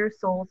many dear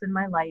souls in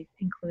my life,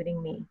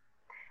 including me.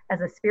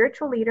 As a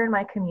spiritual leader in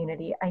my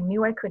community, I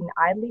knew I couldn't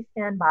idly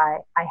stand by.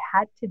 I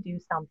had to do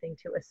something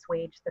to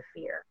assuage the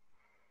fear.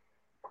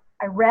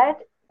 I read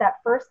that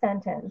first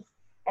sentence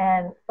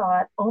and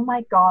thought, oh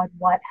my God,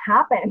 what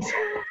happened?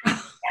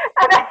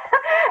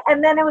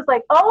 And then it was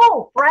like,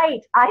 oh,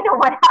 right, I know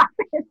what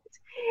happened.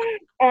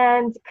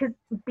 And because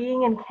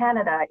being in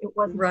Canada, it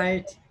wasn't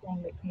right. the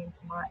thing that came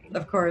to mind.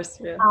 Of course,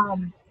 yeah.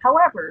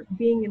 However,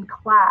 being in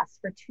class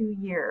for 2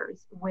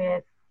 years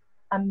with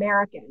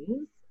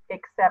Americans,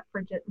 except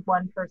for just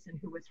one person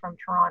who was from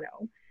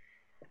Toronto,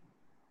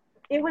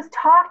 it was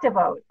talked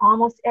about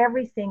almost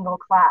every single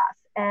class,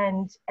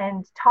 and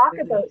talk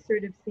about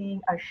sort of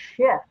seeing a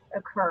shift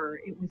occur.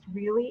 It was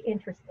really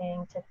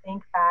interesting to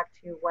think back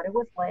to what it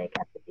was like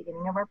at the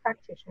beginning of our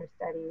practitioner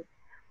studies,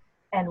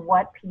 and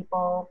what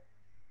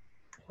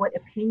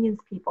opinions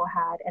people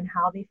had, and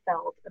how they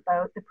felt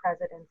about the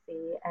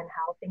presidency and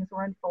how things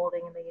were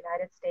unfolding in the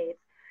United States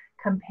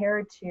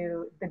compared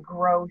to the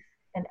growth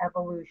and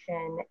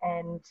evolution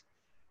and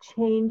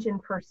change in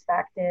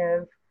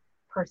perspective,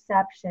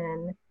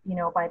 perception,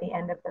 by the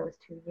end of those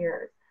 2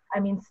 years. I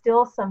mean,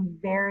 still some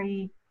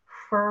very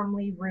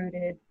firmly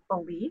rooted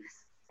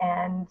beliefs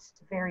and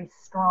very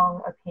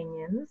strong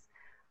opinions,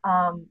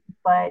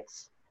 but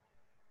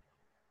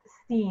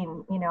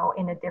seen,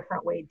 in a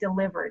different way,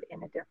 delivered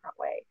in a different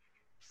way.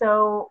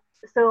 So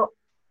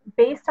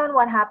based on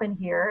what happened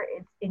here,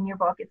 in your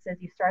book, it says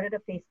you started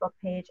a Facebook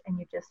page and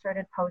you just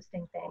started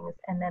posting things.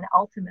 And then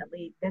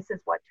ultimately, this is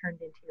what turned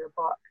into your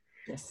book.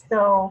 Yes.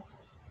 So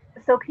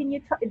can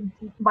you,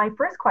 my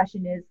first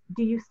question is,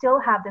 do you still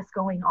have this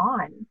going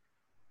on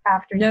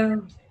after?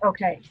 No.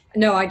 Okay.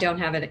 No, I don't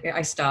have it.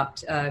 I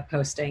stopped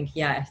posting.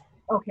 Yeah.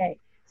 Okay.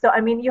 So, I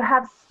mean, you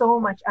have so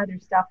much other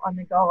stuff on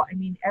the go. I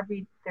mean,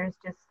 there's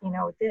just,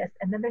 this,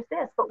 and then there's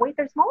this, but wait,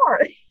 there's more.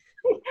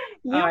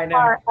 You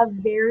are a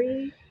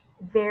very,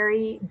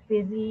 very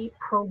busy,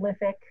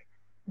 prolific,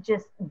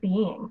 just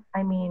being.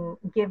 I mean,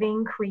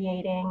 giving,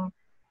 creating,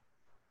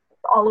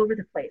 all over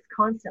the place,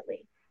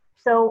 constantly.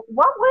 So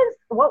what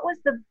was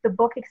the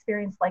book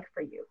experience like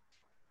for you?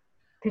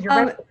 Because you're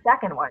writing the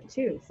second one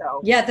too. So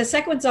yeah, the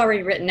second one's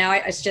already written now.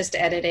 It's just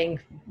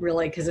editing,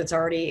 really, because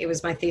it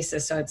was my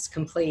thesis, so it's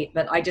complete.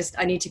 But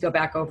I need to go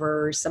back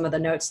over some of the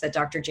notes that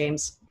Dr.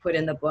 James put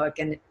in the book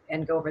and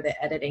go over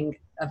the editing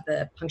of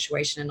the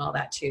punctuation and all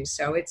that too.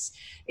 So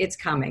it's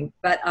coming.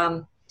 But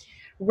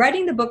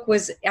writing the book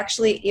was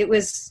actually, it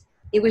was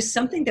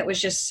something that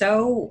was just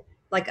so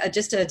like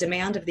just a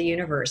demand of the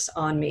universe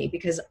on me,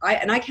 because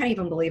I can't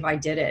even believe I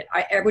did it.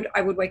 I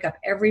would wake up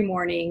every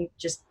morning,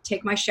 just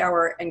take my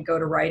shower and go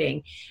to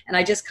writing. And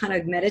I just kind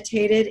of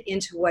meditated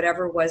into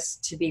whatever was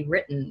to be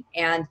written.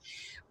 And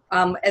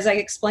as I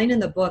explained in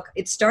the book,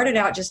 it started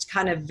out just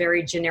kind of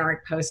very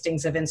generic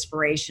postings of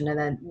inspiration. And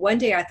then one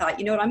day I thought,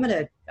 you know what, I'm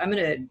going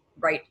to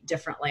write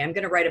differently. I'm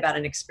going to write about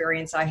an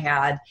experience I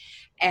had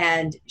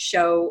and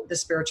show the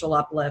spiritual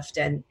uplift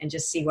and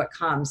just see what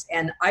comes.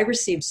 And I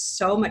received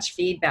so much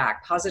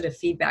feedback, positive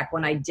feedback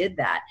when I did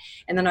that.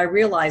 And then I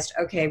realized,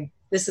 okay,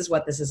 this is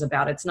what this is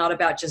about. It's not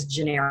about just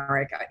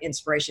generic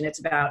inspiration. It's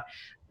about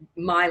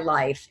my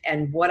life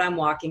and what I'm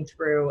walking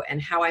through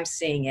and how I'm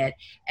seeing it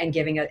and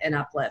giving it an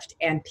uplift.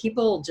 And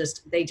people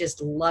they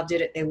just loved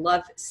it. They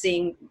love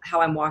seeing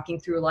how I'm walking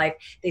through life.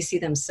 They see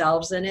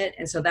themselves in it.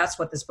 And so that's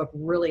what this book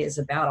really is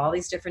about, all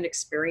these different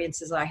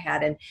experiences I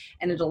had. And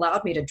it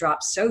allowed me to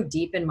drop so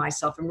deep in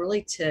myself and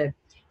really to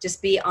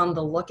just be on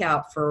the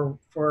lookout for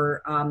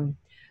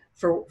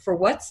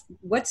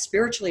what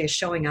spiritually is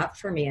showing up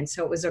for me. And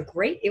so it was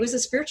a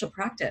spiritual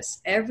practice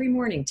every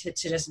morning to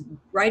just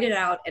write it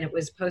out. And it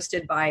was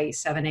posted by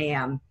 7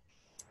 a.m.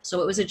 So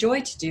it was a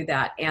joy to do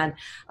that. And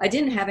I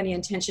didn't have any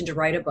intention to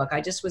write a book. I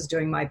just was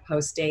doing my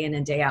post day in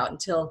and day out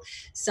until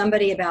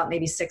somebody about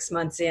maybe 6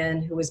 months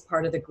in, who was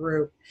part of the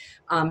group,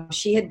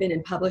 she had been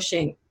in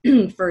publishing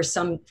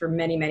for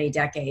many, many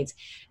decades.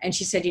 And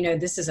she said,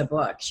 this is a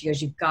book. She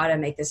goes, you've got to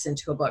make this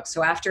into a book.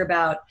 So after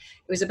it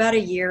was about a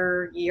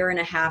year and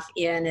a half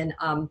in.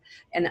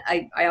 And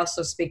I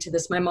also speak to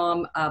this. My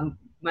mom,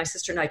 my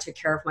sister and I took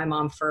care of my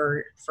mom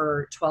for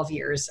 12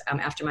 years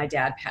after my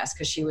dad passed,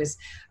 because she was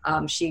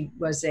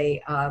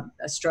a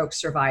stroke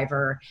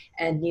survivor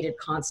and needed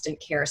constant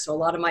care. So a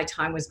lot of my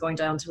time was going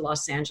down to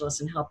Los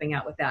Angeles and helping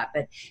out with that.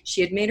 But she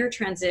had made her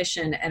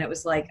transition, and it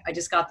was like, I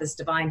just got this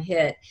divine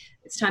hit.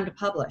 It's time to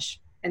publish.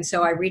 And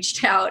so I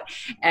reached out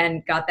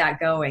and got that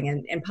going.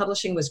 And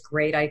publishing was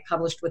great. I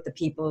published with the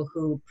people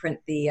who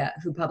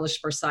who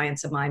publish for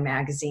Science of Mind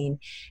magazine.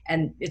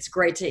 And it's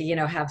great to,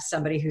 have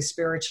somebody who's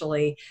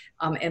spiritually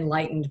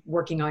enlightened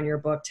working on your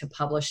book to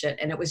publish it.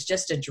 And it was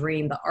just a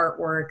dream. The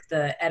artwork,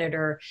 the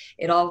editor,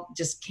 it all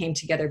just came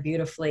together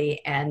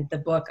beautifully. And the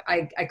book,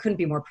 I couldn't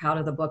be more proud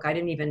of the book. I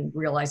didn't even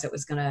realize it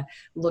was going to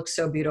look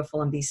so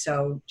beautiful and be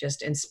so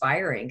just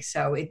inspiring.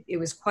 So it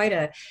was quite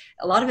a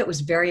lot of it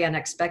was very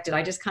unexpected.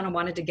 I just kind of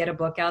wanted to get a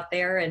book out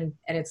there, and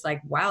it's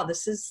like, wow,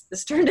 this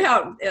turned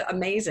out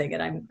amazing,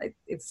 and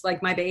it's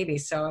like my baby.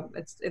 So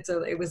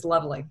it was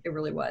lovely. It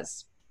really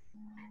was.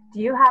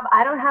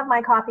 I don't have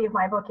my copy of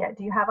my book yet.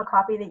 Do you have a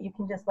copy that you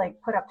can just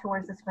put up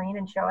towards the screen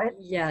and show it?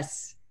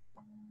 Yes.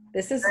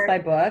 This is my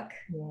book,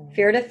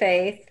 Fear to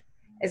Faith.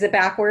 Is it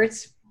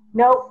backwards?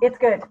 No, it's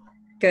good.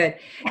 Good.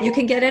 You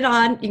can get it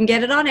on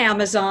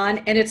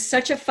Amazon, and it's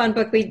such a fun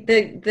book.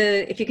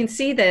 If you can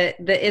see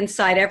the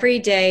inside every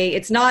day,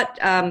 it's not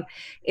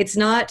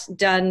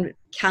done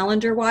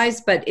calendar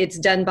wise, but it's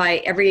done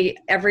by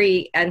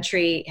every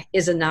entry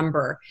is a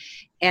number.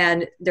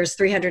 And there's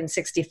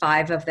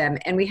 365 of them.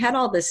 And we had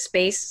all this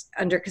space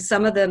under, because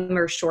some of them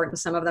are short and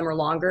some of them are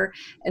longer.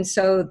 And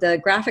so the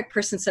graphic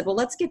person said, well,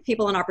 let's give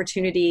people an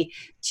opportunity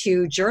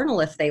to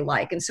journal if they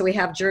like. And so we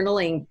have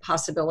journaling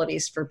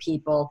possibilities for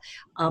people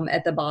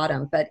at the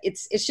bottom. But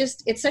it's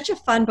such a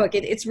fun book.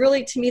 It's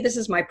really, to me, this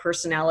is my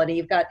personality.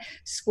 You've got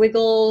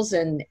squiggles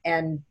and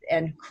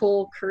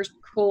cool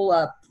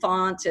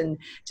font and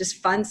just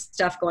fun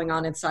stuff going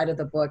on inside of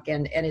the book.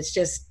 And it's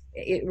just,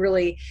 it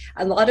really,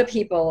 a lot of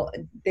people,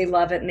 they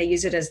love it and they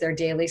use it as their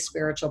daily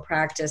spiritual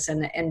practice.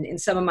 And in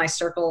some of my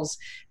circles,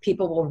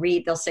 people will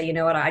read, they'll say, you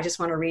know what, I just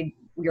want to read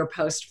your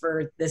post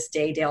for this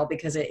day, Dale,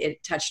 because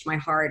it touched my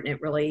heart and it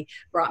really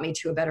brought me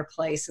to a better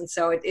place. And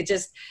so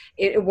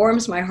it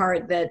warms my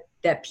heart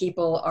that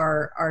people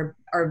are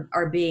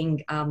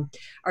being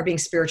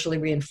spiritually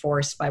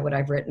reinforced by what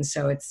I've written.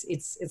 So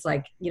it's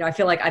like, I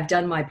feel like I've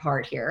done my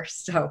part here.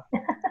 So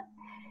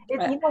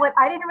You know what?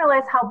 I didn't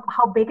realize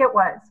how big it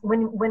was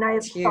when I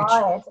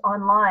saw it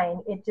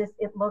online.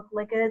 It looked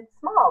like a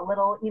small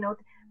little,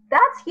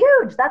 that's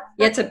huge. That's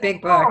it's a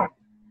big book.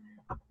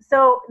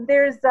 So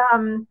there's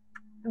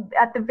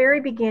at the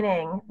very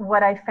beginning,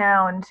 what I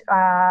found,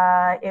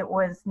 it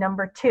was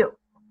number 2.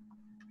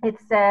 It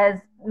says,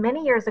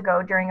 many years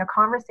ago, during a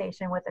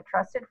conversation with a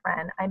trusted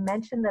friend, I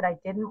mentioned that I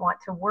didn't want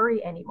to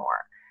worry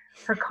anymore.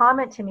 Her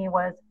comment to me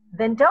was,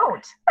 then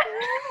don't.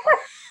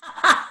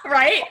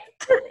 Right?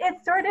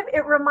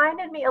 It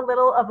reminded me a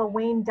little of a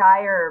Wayne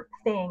Dyer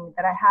thing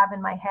that I have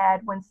in my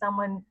head when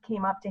someone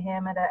came up to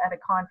him at a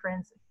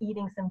conference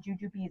eating some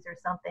jujubes or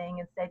something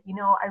and said,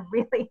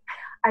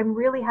 I'm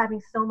really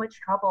having so much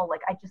trouble.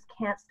 Like, I just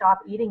can't stop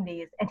eating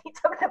these. And he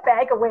took the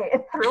bag away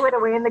and threw it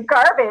away in the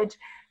garbage.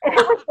 And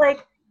it was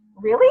like,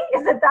 really?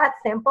 Is it that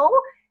simple?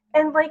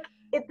 And like,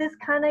 this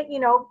kind of,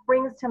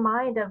 brings to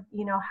mind of,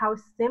 how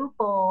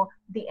simple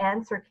the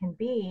answer can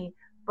be,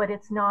 but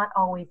it's not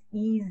always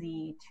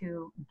easy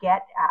to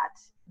get at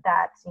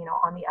that,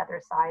 on the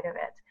other side of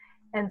it.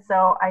 And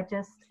so I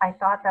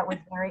thought that was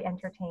very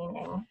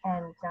entertaining,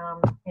 and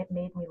it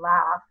made me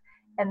laugh.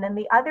 And then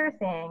the other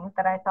thing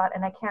that I thought,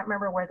 and I can't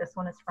remember where this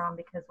one is from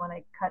because when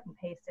I cut and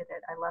pasted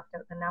it, I left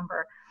out the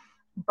number,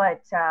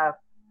 but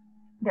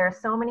there are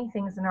so many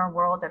things in our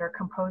world that are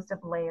composed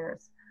of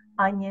layers: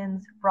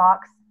 onions,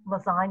 rocks,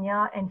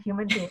 lasagna, and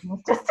human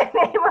beings, just to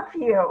name a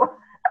few.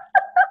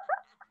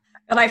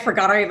 And I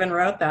forgot I even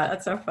wrote that.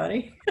 That's so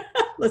funny.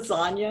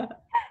 Lasagna.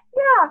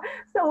 Yeah.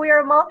 So we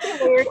are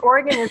multi-layered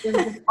organisms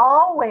in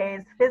all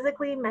ways,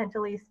 physically,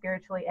 mentally,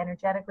 spiritually,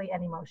 energetically,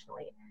 and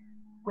emotionally,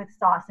 with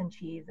sauce and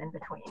cheese in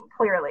between,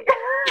 clearly.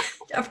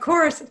 Of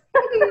course.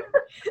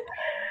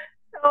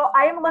 So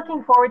I am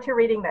looking forward to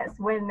reading this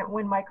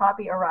when my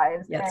copy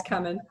arrives. Yeah, it's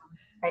coming.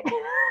 Right.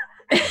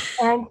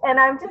 And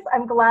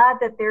I'm glad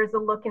that there's a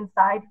look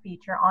inside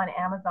feature on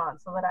Amazon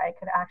so that I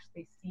could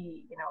actually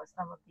see,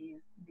 some of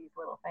these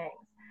little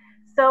things.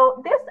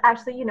 So this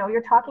actually,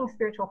 you're talking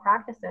spiritual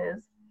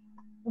practices.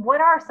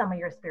 What are some of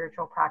your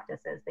spiritual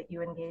practices that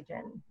you engage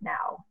in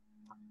now?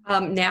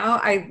 Now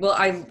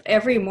I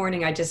every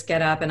morning I just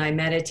get up and I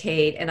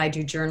meditate and I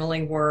do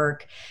journaling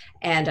work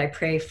and I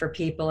pray for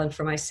people and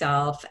for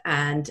myself,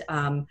 and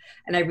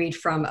I read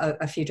from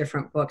a few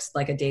different books,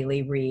 like a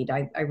daily read.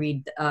 I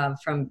read I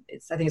think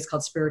it's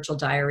called Spiritual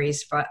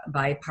Diaries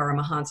by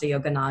Paramahansa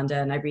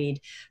Yogananda, and I read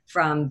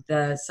from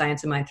the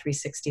Science of Mind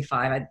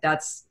 365.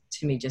 That's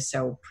to me just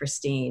so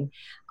pristine.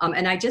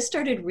 And I just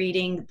started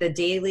reading the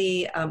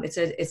daily,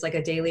 it's like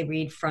a daily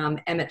read from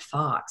Emmett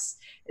Fox.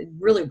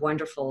 Really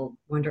wonderful.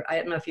 I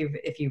don't know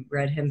if you've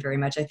read him very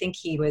much. I think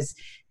he was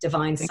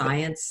Divine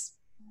Science.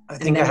 I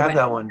think I have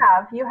that one.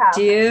 You have.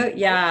 Do you?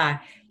 Yeah,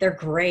 they're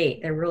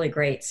great. They're really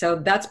great. So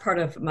that's part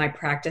of my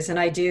practice. And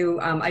I do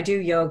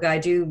yoga. I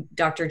do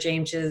Dr.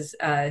 James's,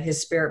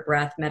 his spirit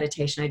breath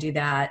meditation. I do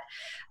that.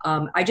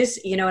 I just,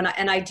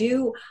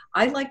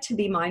 I like to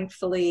be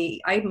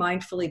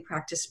mindfully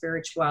practice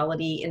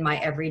spirituality in my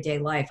everyday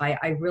life.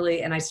 I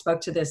really, and I spoke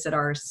to this at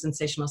our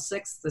Sensational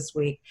Six this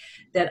week,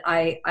 that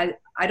I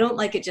don't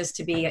like it just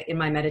to be in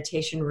my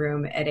meditation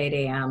room at 8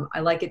 a.m. I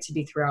like it to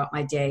be throughout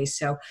my day.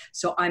 So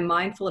I'm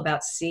mindful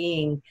about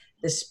seeing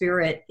the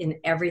spirit in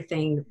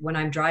everything when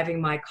I'm driving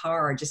my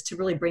car, just to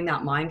really bring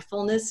that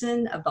mindfulness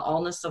in of the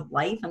allness of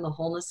life and the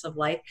wholeness of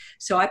life.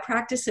 So I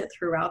practice it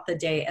throughout the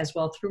day as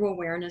well, through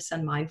awareness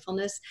and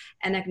mindfulness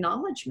and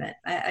acknowledgement.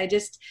 I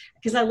just,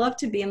 because I love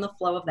to be in the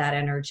flow of that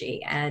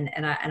energy, and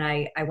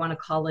I want to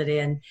call it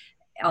in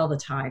all the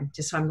time.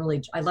 Just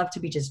I love to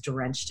be just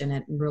drenched in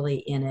it and really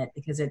in it,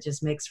 because it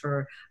just makes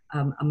for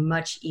a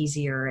much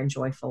easier and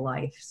joyful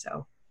life.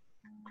 So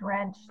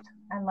drenched.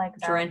 I like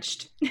that.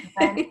 Drenched.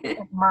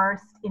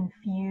 Immersed,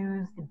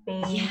 infused,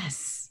 bathed.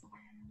 Yes.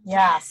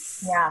 Yeah.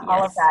 Yes. Yeah.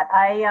 All of that.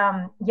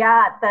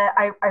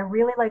 I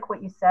really like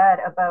what you said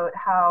about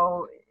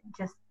how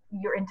just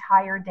your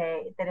entire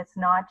day, that it's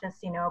not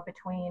just,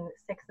 between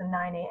 6 and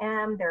 9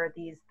 a.m. There are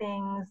these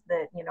things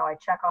that, I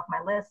check off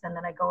my list and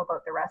then I go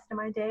about the rest of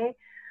my day.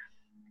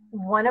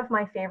 One of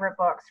my favorite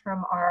books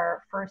from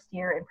our first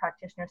year in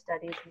practitioner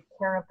studies is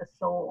Care of the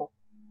Soul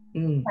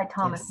by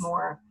Thomas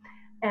More.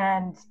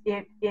 And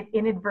it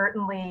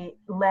inadvertently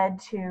led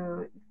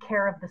to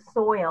Care of the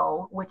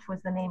Soil, which was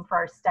the name for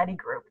our study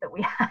group that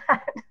we had.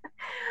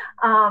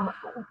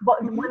 But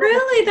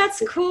really,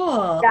 that's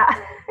cool. Yeah,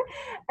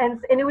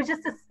 and it was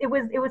just it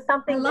was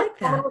something. I like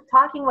that. Someone was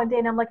talking one day,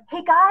 and I'm like,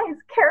 "Hey guys,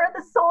 Care of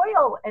the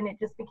Soil," and it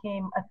just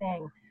became a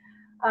thing.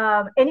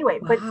 Anyway,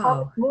 wow. But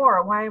Thomas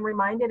More, why I'm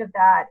reminded of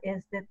that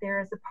is that there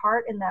is a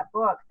part in that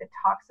book that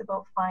talks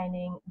about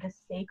finding the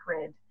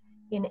sacred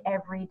in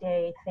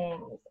everyday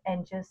things,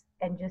 and just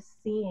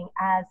seeing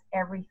as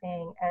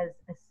everything as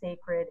a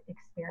sacred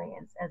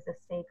experience, as a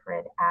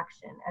sacred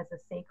action, as a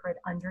sacred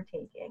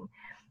undertaking.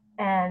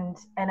 And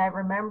I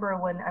remember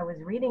when I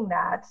was reading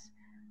that,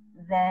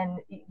 then,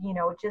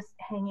 just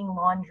hanging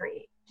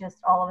laundry, just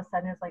all of a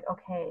sudden it's like,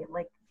 okay,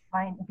 like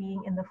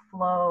being in the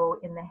flow,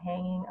 in the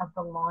hanging of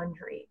the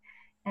laundry.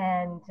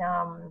 And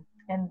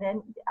and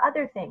then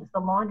other things. The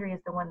laundry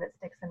is the one that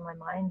sticks in my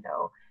mind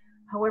though.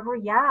 However,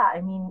 yeah,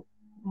 I mean,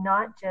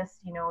 not just,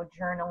 you know,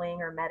 journaling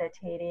or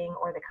meditating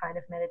or the kind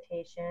of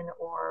meditation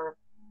or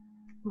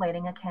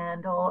lighting a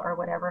candle or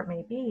whatever it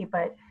may be,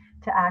 but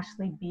to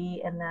actually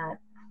be in that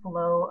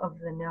flow of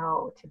the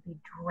know, to be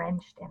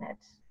drenched in it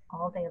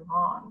all day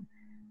long.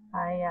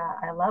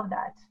 I love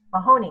that.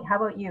 Mahoney, how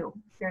about you?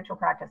 Spiritual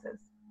practices?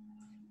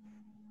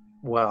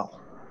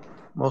 Well,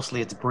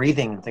 mostly it's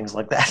breathing and things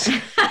like that.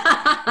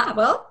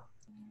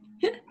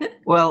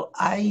 Well,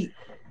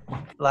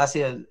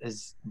 Lassia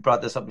has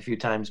brought this up a few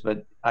times,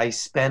 but I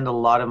spend a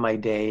lot of my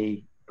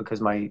day,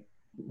 because my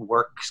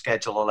work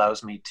schedule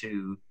allows me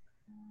to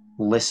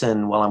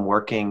listen while I'm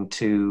working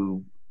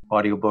to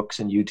audiobooks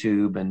and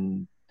YouTube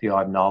and the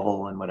odd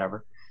novel and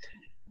whatever.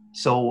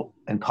 So,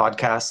 and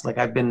podcasts, like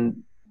I've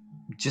been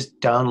just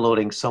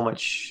downloading so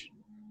much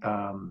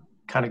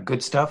kind of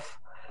good stuff.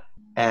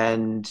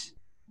 And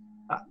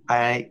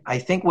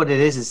I think what it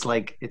is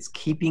like, it's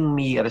keeping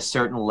me at a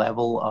certain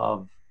level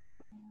of,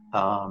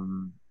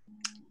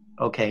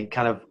 okay,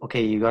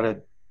 you got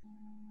to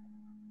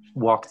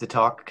walk the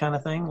talk kind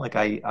of thing. Like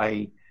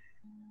I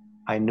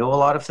know a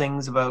lot of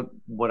things about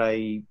what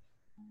I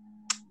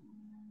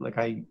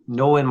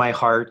know in my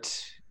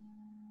heart,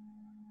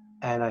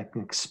 and I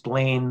can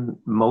explain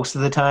most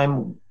of the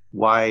time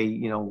why,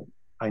 you know,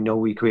 I know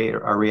we create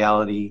our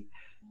reality,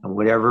 and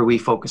whatever we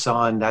focus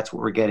on, that's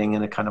what we're getting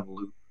in a kind of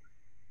loop.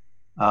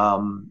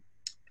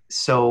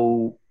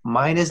 So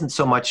mine isn't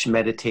so much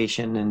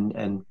meditation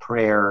and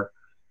prayer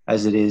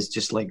as it is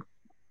just like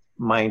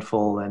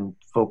mindful and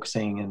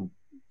focusing and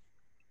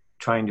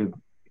trying to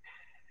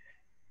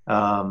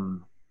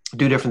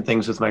do different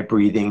things with my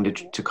breathing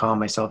to calm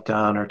myself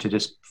down, or to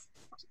just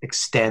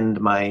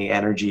extend my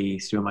energy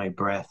through my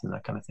breath and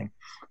that kind of thing.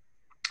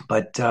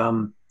 But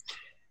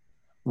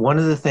one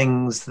of the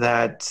things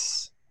that,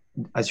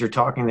 as you're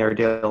talking there,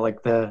 Dale,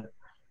 like the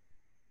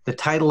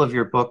title of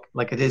your book,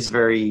 like it is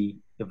very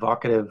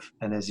evocative,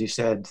 and as you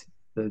said,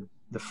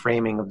 the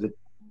framing of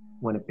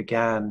when it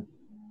began,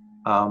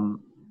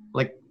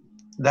 like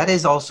that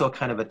is also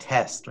kind of a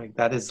test, right?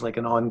 That is like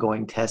an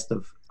ongoing test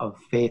of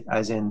faith,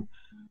 as in,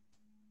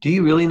 do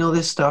you really know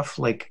this stuff?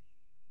 Like,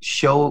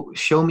 show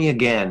me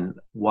again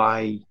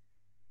why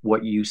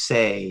what you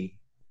say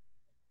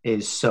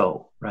is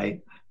so,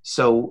 right?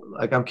 So,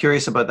 like, I'm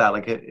curious about that.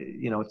 Like,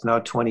 you know, it's now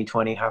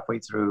 2020, halfway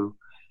through.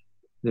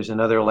 There's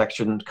another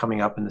election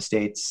coming up in the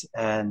States,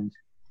 and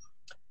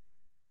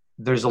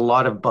there's a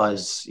lot of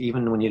buzz,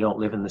 even when you don't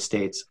live in the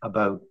States,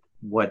 about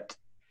what,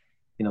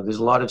 you know, there's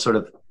a lot of sort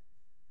of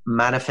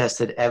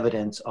manifested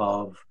evidence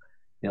of,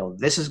 you know,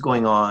 this is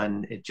going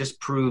on. It just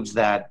proves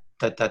that,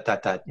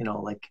 you know,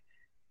 like,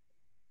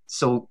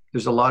 so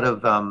there's a lot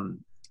of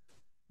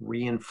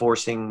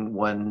reinforcing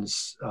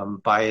one's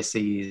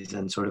biases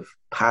and sort of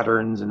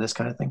patterns and this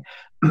kind of thing.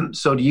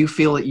 So do you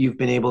feel that you've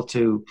been able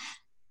to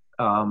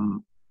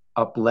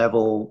up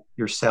level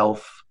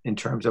yourself in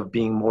terms of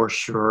being more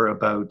sure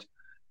about,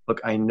 look,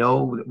 I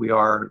know that we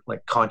are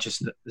like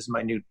consciousness, this is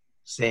my new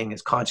saying,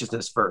 is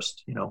consciousness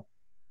first, you know,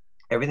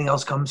 everything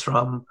else comes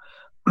from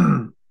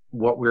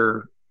what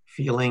we're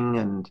feeling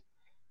and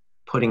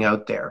putting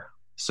out there.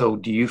 So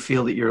do you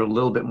feel that you're a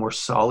little bit more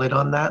solid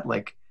on that?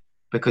 Like,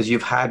 because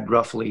you've had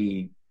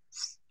roughly,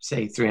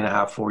 say,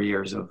 3.5, 4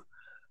 years of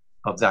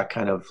that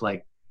kind of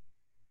like,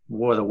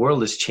 well, the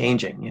world is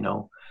changing, you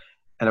know?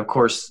 And of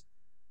course,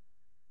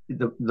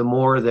 the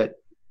more that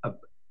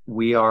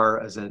we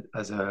are as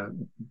a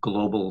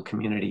global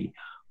community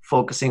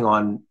focusing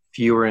on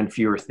fewer and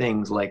fewer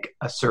things, like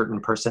a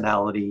certain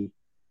personality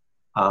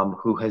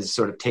who has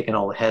sort of taken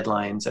all the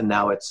headlines, and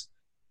now it's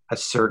a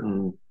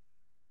certain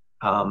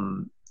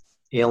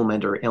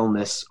ailment or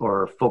illness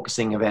or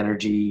focusing of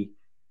energy.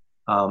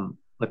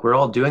 Like we're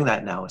all doing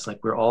that now. It's like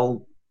I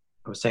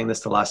was saying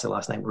this to Lassie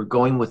last night, we're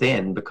going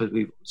within because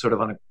we've sort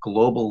of on a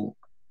global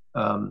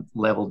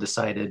level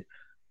decided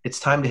it's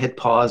time to hit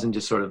pause and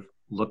just sort of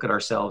look at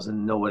ourselves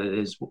and know what it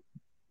is. You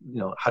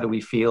know, how do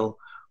we feel?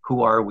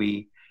 Who are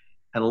we?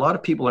 And a lot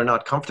of people are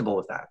not comfortable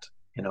with that,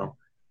 you know.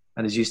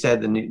 And as you said,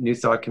 the New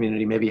Thought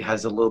community maybe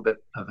has a little bit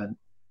of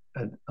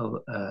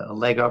a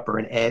leg up or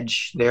an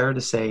edge there to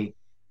say,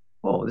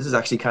 oh, this is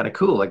actually kind of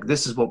cool. Like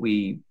this is what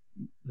we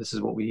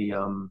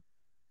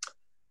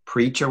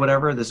preach or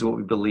whatever. This is what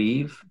we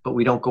believe, but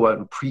we don't go out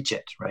and preach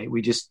it, right?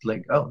 We just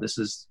like, oh, this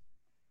is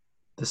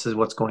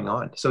what's going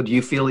on. So do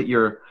you feel that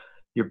you're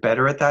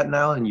better at that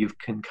now, and you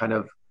can kind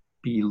of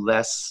be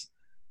less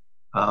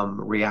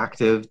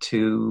reactive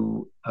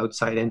to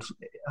outside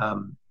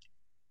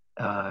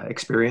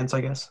experience,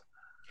 I guess?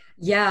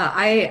 Yeah,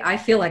 I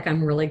feel like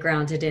I'm really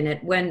grounded in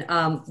it. When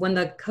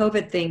the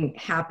COVID thing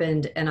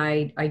happened, and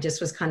I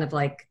just was kind of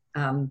like,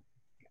 I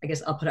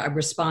guess I'm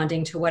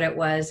responding to what it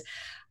was.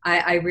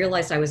 I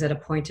realized I was at a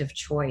point of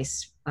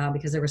choice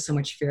because there was so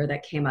much fear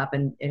that came up,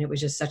 and it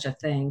was just such a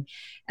thing.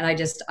 And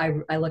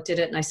I looked at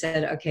it and I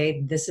said,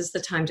 okay, this is the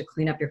time to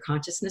clean up your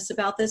consciousness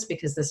about this,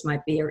 because this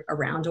might be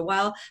around a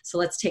while. So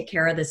let's take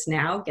care of this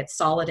now, get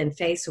solid in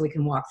faith so we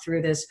can walk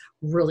through this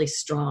really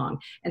strong.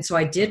 And so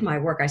I did my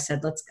work. I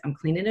said, I'm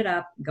cleaning it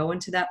up, go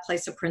into that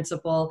place of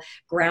principle,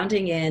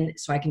 grounding in,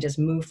 so I can just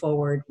move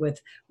forward with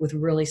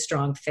really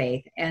strong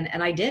faith. And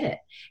I did it.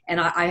 And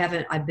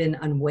I've been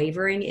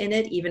unwavering in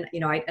it, even,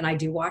 I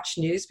do watch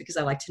news because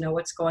I like to know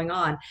what's going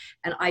on.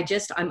 And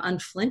I'm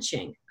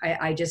unflinching.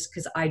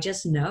 Because I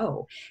just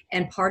know.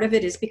 And part of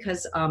it is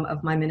because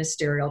of my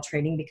ministerial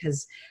training,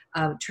 because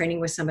training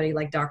with somebody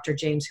like Dr.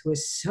 James, who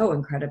is so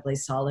incredibly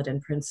solid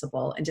in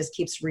principle and just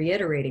keeps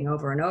reiterating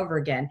over and over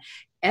again,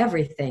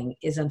 everything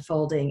is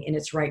unfolding in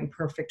its right and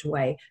perfect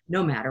way,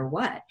 no matter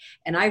what.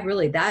 And I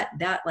really,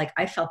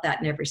 I felt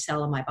that in every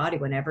cell of my body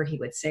whenever he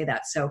would say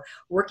that. So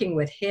working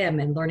with him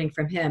and learning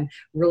from him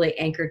really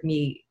anchored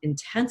me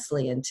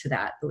intensely into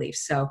that belief.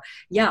 So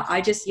yeah,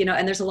 I just,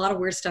 and there's a lot of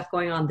weird stuff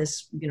going on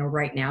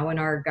right now in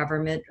our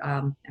government.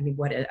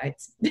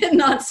 It's been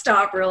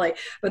nonstop really,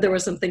 but there were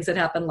some things that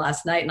happened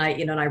last night, and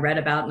I read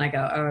about, and I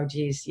go, oh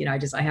geez,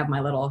 I have my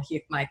little,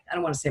 I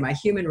don't want to say my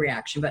human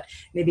reaction, but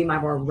maybe my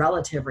more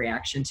relative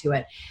reaction to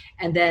it.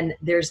 And then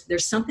there's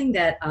something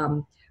that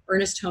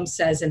Ernest Holmes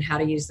says in How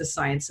to Use the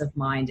Science of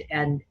Mind.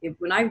 And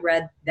when I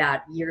read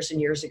that years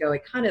and years ago,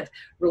 it kind of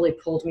really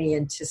pulled me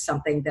into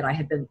something that I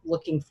had been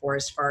looking for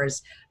as far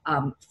as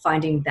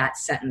finding that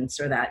sentence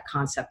or that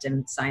concept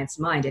in Science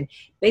of Mind. And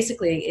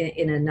basically,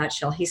 in a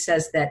nutshell, he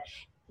says that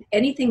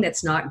anything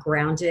that's not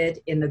grounded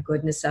in the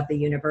goodness of the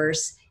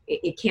universe,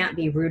 it can't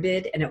be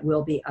rooted, and it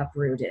will be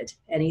uprooted.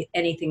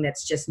 Anything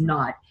that's just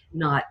not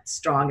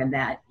strong in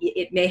that,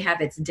 it may have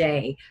its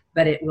day,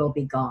 but it will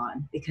be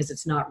gone because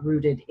it's not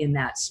rooted in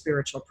that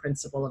spiritual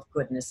principle of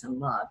goodness and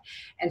love.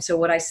 And so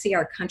what I see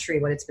our country,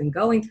 what it's been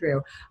going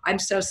through, I'm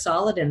so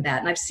solid in that.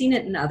 And I've seen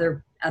it in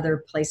other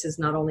places,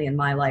 not only in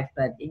my life,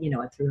 but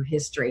through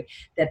history,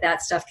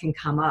 that stuff can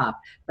come up,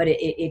 but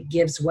it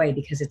gives way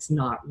because it's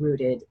not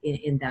rooted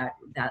in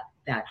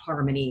that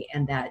harmony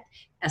and that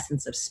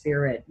essence of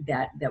spirit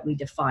that we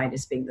define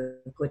as being the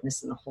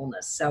goodness and the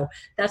wholeness. So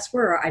that's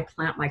where I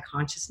plant my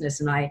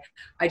consciousness, and I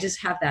just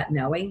have that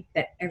knowing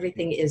that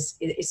everything is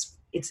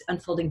it's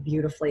unfolding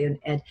beautifully,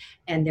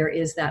 and there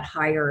is that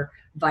higher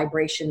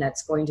vibration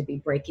that's going to be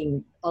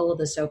breaking all of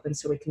this open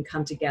so we can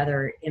come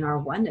together in our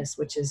oneness,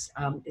 which is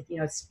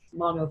it's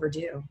long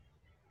overdue.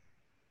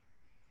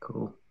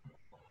 Cool.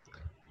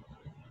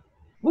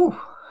 Woo.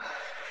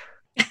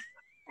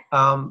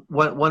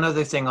 One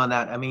other thing on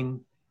that.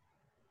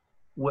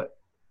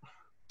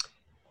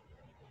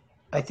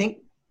 I think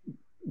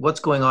what's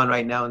going on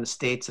right now in the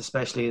States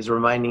especially is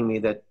reminding me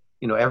that,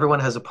 everyone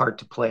has a part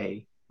to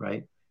play,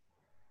 right?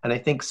 And I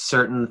think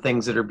certain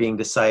things that are being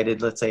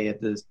decided, let's say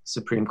at the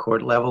Supreme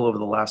Court level over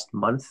the last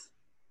month,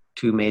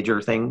 two major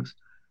things,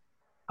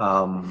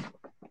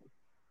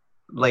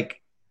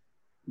 like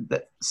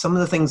that, some of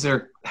the things that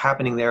are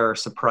happening there are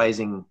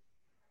surprising,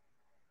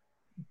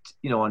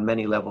 on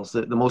many levels.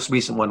 The most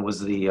recent one was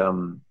the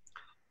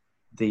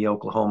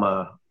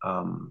Oklahoma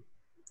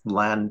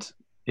land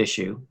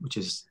issue, which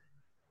is,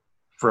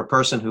 for a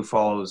person who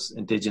follows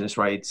Indigenous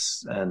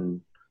rights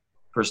and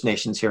First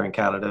Nations here in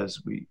Canada,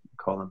 as we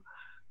call them,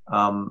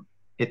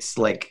 it's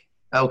like,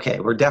 okay,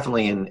 we're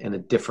definitely in a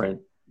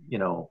different,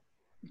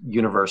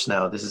 universe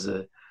now. This is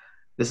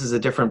a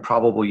different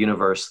probable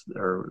universe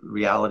or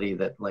reality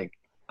that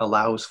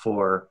allows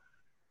for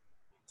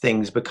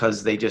things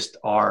because they just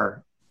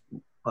are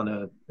on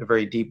a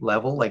very deep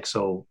level.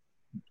 So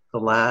the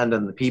land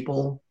and the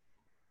people,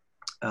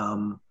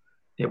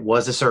 it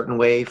was a certain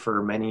way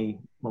for many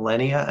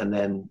millennia, and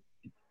then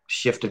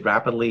shifted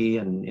rapidly,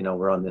 and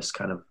we're on this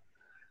kind of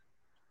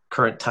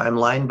current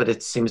timeline, but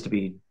it seems to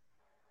be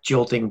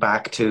jolting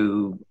back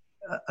to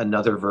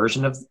another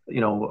version of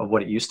of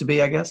what it used to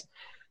be, I guess.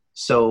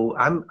 So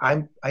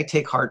I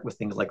take heart with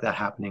things like that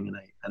happening,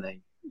 and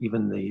I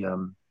even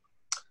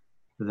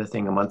the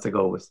thing a month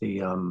ago with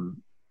the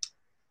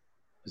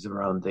was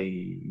around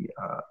the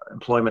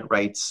employment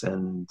rights,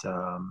 and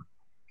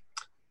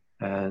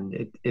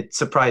it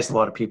surprised a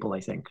lot of people,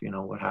 I think,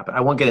 what happened.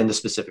 I won't get into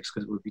specifics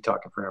because we'd be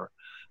talking forever.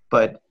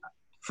 But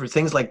for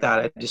things like that,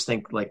 I just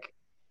think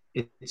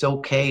it's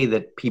okay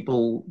that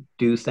people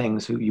do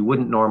things who you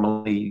wouldn't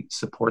normally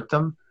support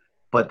them,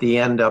 but they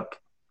end up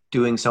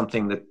doing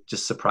something that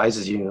just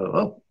surprises you.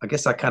 Oh, I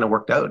guess that kind of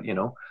worked out,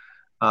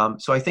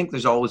 So I think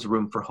there's always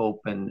room for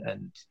hope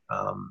and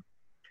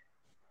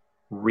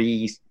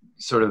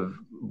sort of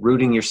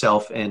rooting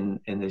yourself in,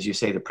 as you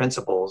say, the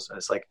principles. And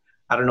it's like,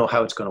 I don't know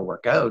how it's going to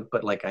work out,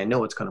 but I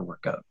know it's going to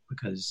work out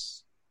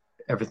because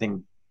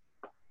everything's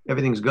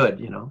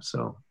good,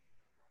 so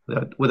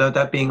without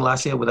that being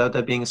Lassia, without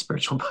that being a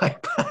spiritual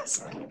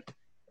bypass.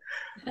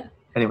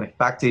 Anyway,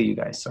 back to you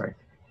guys. Sorry.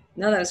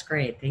 No, that was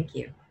great. Thank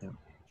you. Yeah.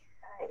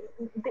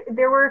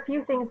 There were a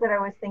few things that I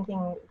was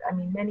thinking,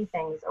 many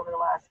things over the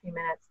last few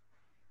minutes.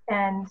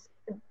 And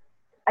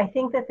I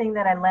think the thing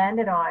that I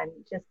landed on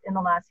just in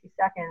the last few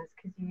seconds,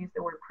 because you used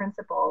the word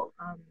principle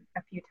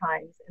a few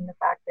times, and the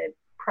fact that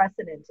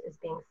precedent is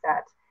being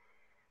set.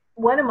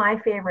 One of my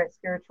favorite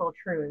spiritual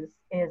truths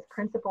is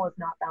principle is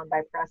not bound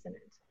by precedent.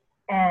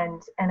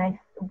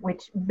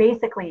 Which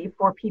basically,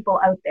 for people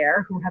out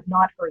there who have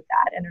not heard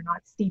that and are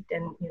not steeped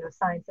in,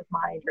 Science of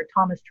Mind or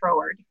Thomas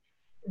Troward,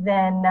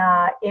 then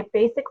it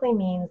basically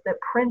means that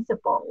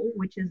principle,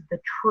 which is the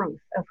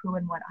truth of who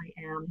and what I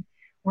am,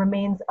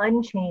 remains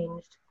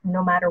unchanged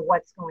no matter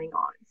what's going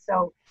on.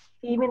 So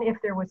even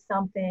if there was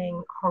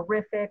something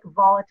horrific,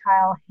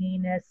 volatile,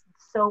 heinous,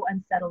 so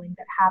unsettling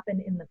that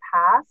happened in the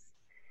past,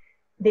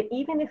 that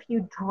even if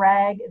you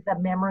drag the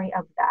memory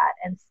of that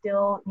and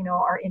still,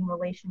 are in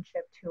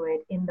relationship to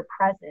it in the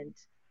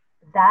present,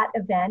 that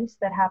event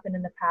that happened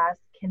in the past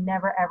can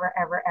never, ever,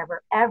 ever,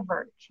 ever,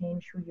 ever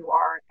change who you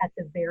are at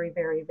the very,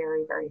 very,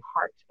 very, very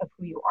heart of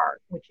who you are,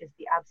 which is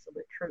the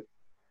absolute truth.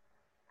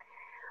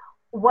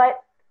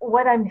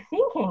 What I'm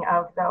thinking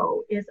of,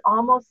 though, is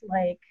almost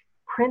like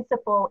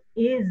principle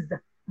is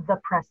the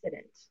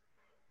precedent.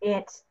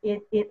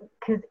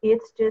 Because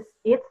it's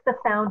the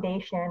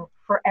foundation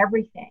for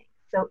everything.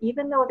 So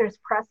even though there's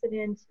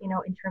precedent,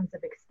 in terms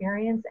of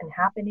experience and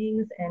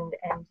happenings, and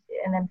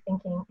I'm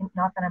thinking,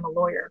 not that I'm a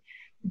lawyer,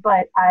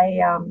 but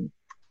I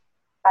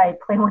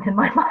play one in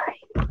my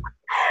mind.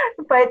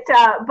 but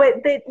that,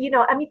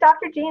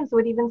 Dr. James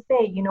would even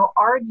say,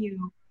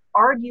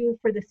 argue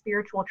for the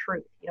spiritual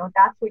truth.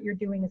 That's what you're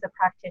doing as a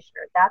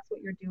practitioner. That's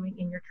what you're doing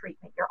in your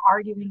treatment. You're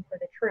arguing for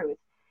the truth.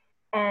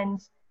 And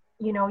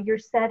you're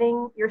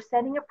setting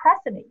a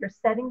precedent. You're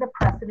setting the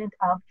precedent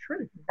of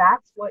truth.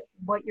 That's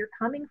what you're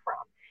coming from.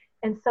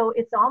 And so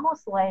it's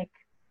almost like,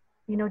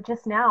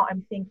 just now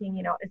I'm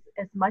thinking,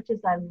 as much as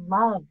I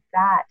love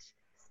that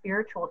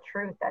spiritual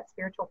truth, that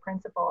spiritual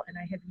principle, and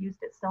I have used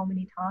it so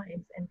many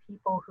times, and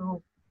people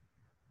who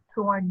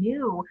are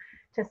new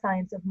to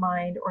Science of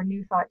Mind or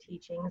New Thought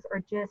teachings, or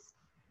just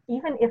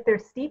even if they're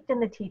steeped in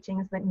the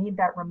teachings but need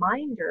that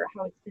reminder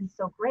how it's been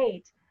so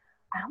great,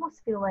 I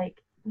almost feel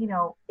like,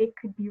 it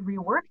could be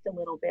reworked a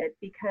little bit,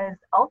 because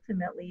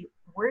ultimately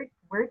we're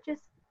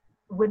just,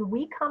 when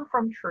we come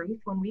from truth,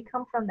 when we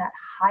come from that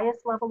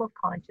highest level of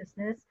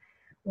consciousness,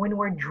 when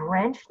we're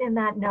drenched in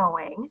that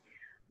knowing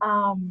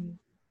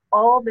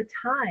all the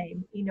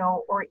time,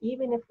 or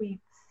even if we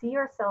see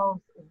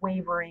ourselves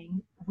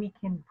wavering, we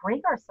can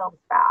bring ourselves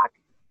back,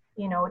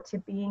 to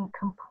being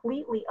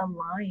completely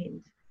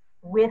aligned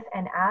with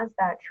and as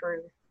that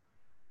truth.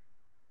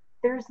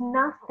 There's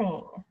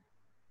nothing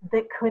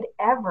that could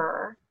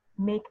ever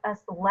make us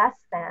less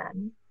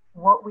than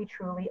what we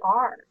truly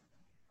are.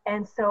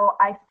 And so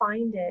I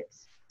find it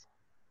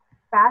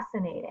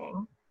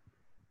fascinating,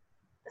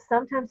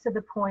 sometimes to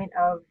the point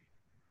of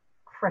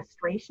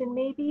frustration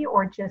maybe,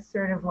 or just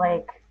sort of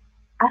like,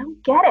 I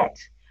don't get it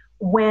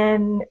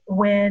when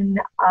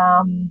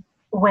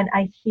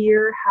I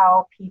hear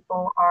how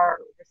people are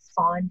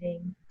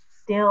responding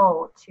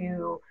still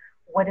to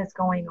what is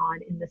going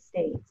on in the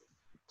States,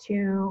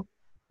 to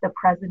the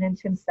president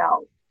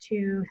himself,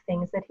 to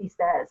things that he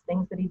says,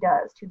 things that he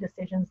does, to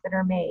decisions that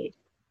are made.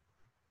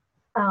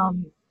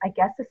 I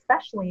guess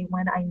especially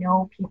when I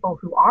know people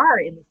who are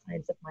in the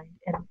Science of Mind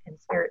and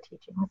spirit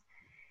teachings,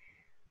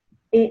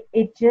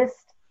 it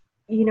just,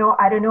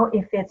 I don't know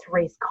if it's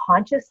race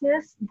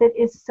consciousness that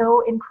is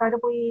so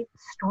incredibly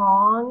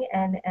strong,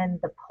 and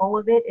the pull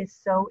of it is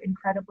so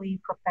incredibly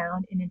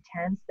profound and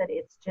intense that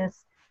it's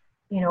just,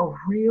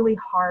 really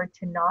hard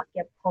to not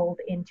get pulled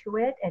into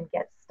it and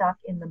get stuck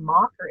in the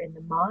muck or in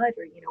the mud,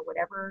 or,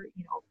 whatever,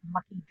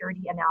 mucky,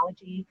 dirty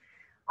analogy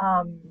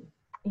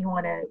you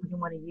want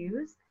to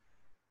use.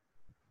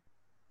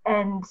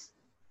 And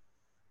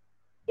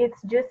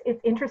it's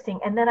interesting.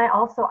 And then I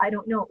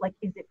don't know, like,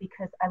 is it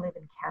because I live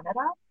in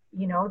Canada,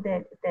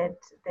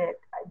 that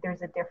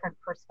there's a different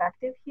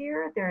perspective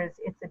here,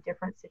 it's a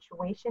different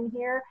situation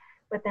here.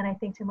 But then I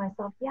think to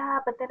myself, yeah,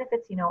 but then if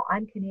it's,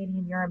 I'm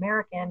Canadian, you're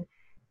American,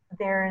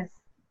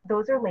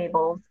 those are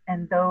labels,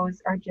 and those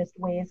are just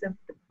ways that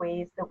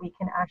we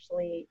can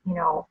actually,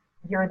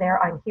 you're there,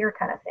 I'm here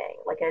kind of thing,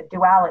 like a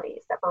duality,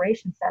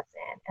 separation sets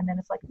in. And then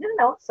it's like,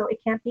 no, so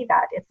it can't be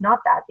that. It's not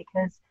that,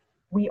 because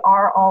we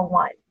are all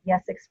one.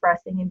 Yes,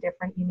 expressing in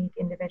different, unique,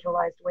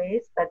 individualized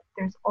ways, but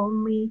there's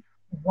only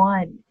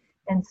one.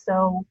 And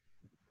so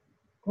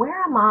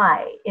where am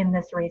I in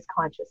this race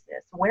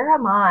consciousness? Where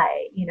am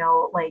I,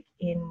 like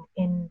in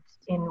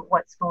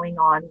what's going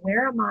on?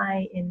 Where am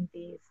I in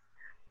these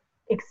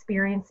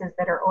experiences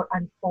that are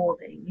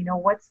unfolding?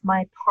 What's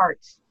my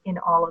part in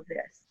all of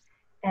this?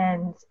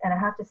 And I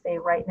have to say,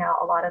 right now,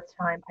 a lot of the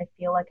time, I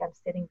feel like I'm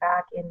sitting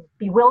back in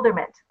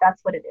bewilderment.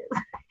 That's what it is.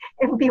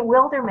 In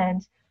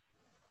bewilderment,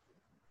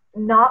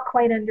 not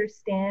quite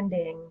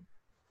understanding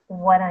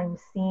what I'm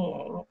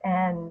seeing.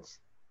 And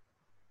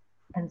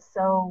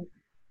so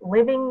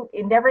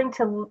endeavoring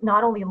to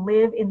not only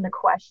live in the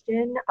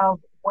question of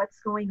what's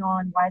going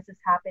on, why is this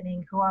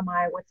happening, who am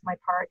I, what's my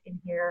part in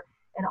here,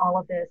 and all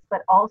of this,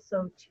 but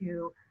also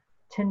to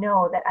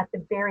know that at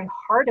the very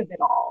heart of it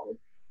all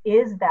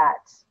is that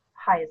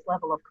highest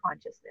level of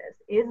consciousness,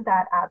 is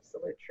that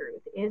absolute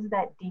truth, is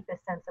that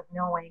deepest sense of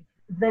knowing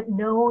that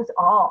knows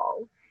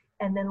all.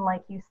 And then,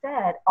 like you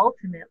said,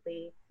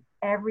 ultimately,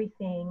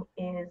 everything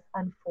is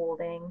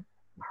unfolding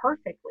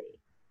perfectly.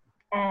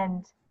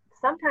 And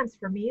sometimes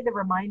for me, the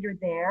reminder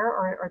there,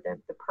 or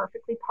the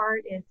perfectly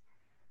part is,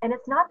 and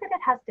it's not that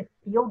it has to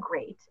feel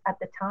great at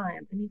the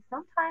time. I mean,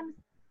 sometimes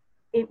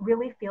it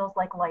really feels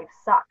like life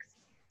sucks,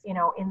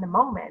 in the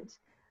moment.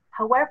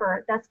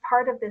 However, that's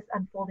part of this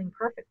unfolding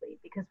perfectly,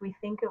 because we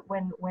think of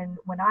when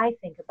I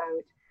think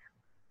about,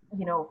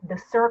 the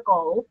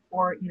circle,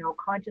 or,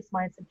 conscious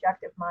mind,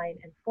 subjective mind,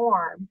 and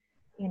form,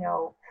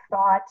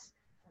 thought,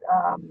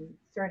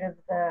 sort of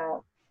the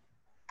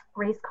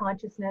race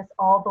consciousness,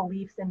 all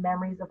beliefs and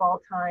memories of all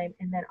time,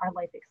 and then our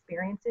life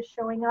experiences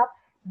showing up.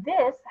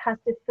 This has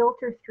to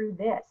filter through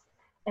this.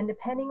 And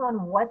depending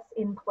on what's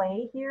in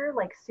play here,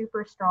 like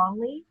super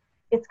strongly,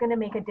 it's going to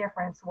make a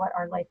difference what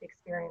our life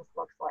experience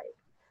looks like.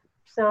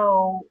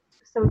 So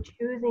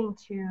choosing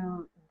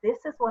to, this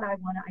is what I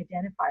want to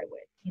identify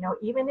with,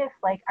 even if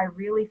like I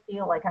really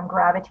feel like I'm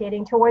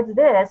gravitating towards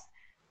this,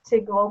 to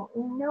go,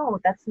 no,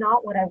 that's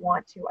not what I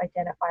want to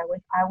identify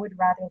with. I would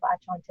rather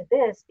latch onto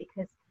this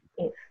because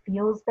it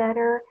feels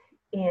better,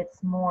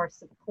 it's more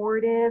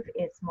supportive,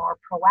 it's more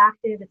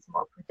proactive, it's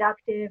more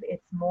productive,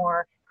 it's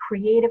more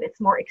creative,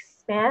 it's more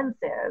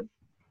expansive,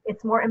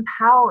 it's more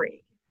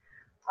empowering.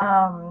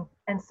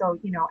 And so,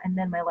 and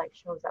then my life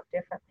shows up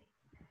differently.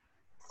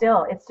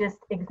 Still, it's just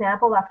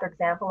example after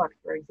example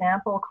after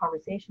example,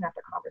 conversation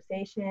after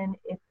conversation.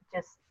 It's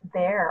just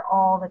there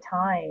all the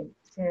time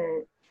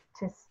to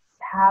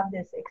have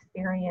this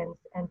experience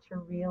and to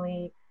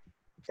really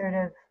sort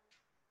of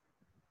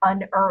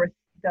unearth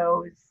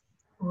those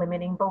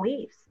limiting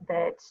beliefs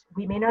that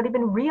we may not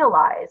even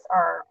realize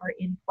are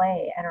in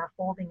play and are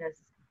holding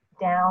us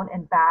down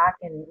and back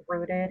and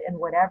rooted and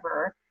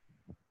whatever.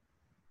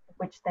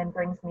 Which then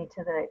brings me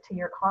to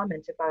your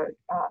comment about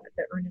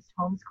the Ernest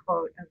Holmes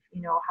quote of,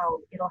 how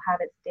it'll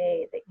have its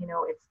day, that,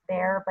 it's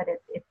there, but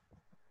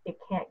it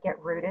can't get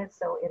rooted,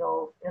 so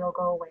it'll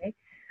go away.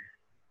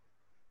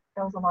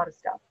 That was a lot of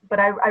stuff,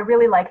 but I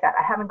really like that.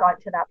 I haven't gotten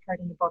to that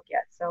part in the book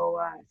yet, so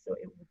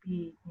it will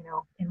be,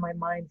 in my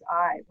mind's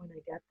eye when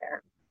I get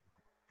there.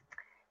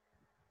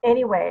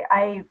 Anyway,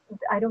 I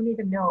don't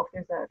even know if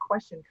there's a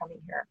question coming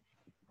here.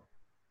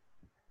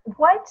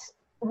 What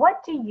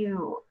do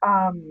you,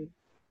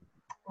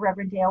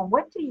 Reverend Dale,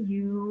 what do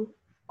you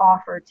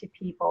offer to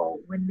people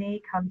when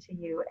they come to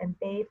you and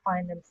they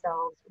find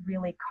themselves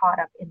really caught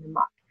up in the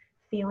muck,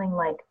 feeling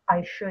like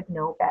I should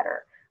know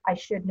better? I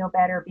should know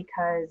better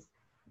because,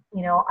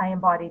 I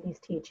embody these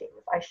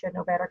teachings. I should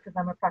know better because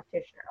I'm a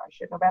practitioner. I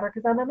should know better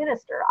because I'm a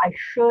minister. I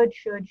should.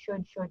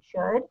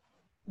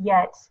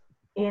 Yet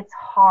it's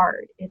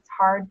hard. It's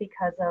hard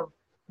because of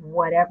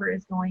whatever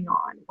is going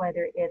on,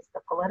 whether it's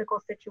the political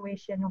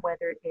situation,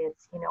 whether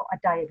it's, a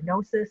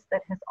diagnosis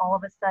that has all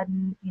of a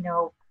sudden,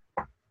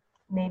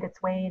 made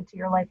its way into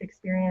your life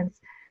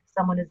experience.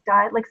 Someone has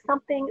died, like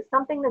something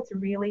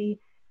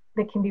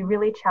that can be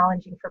really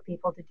challenging for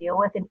people to deal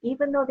with. And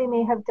even though they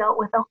may have dealt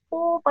with a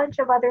whole bunch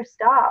of other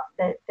stuff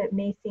that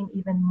may seem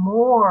even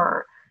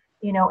more,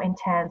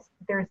 intense,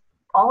 there's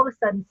all of a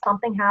sudden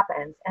something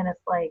happens and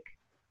it's like,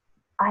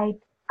 I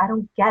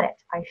don't get it.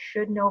 I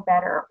should know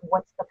better.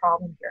 What's the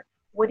problem here?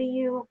 What do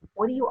you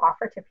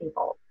offer to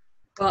people?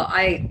 Well,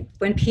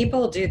 when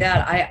people do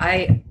that,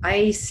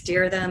 I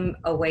steer them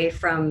away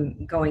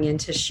from going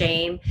into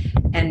shame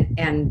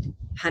and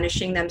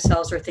punishing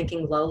themselves or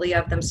thinking lowly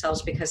of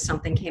themselves because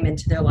something came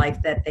into their life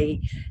that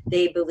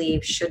they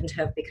believe shouldn't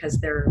have because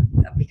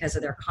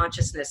of their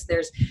consciousness.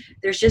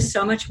 There's just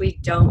so much we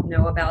don't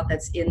know about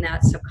that's in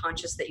that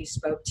subconscious that you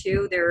spoke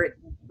to.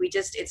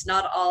 It's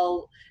not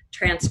all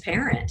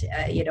transparent.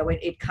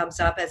 It comes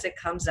up as it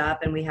comes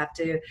up, and we have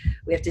to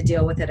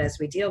deal with it as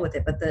we deal with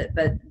it.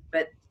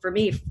 But for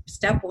me,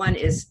 step one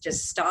is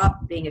just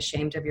stop being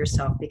ashamed of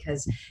yourself,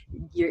 because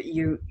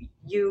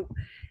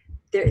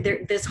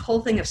this whole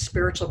thing of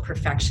spiritual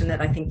perfection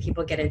that I think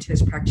people get into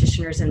as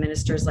practitioners and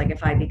ministers, like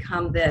if I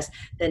become this,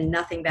 then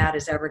nothing bad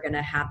is ever going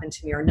to happen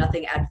to me, or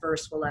nothing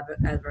adverse will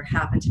ever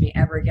happen to me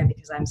ever again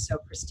because I'm so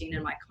pristine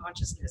in my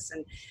consciousness.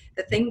 And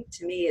the thing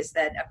to me is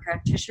that a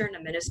practitioner and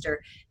a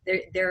minister,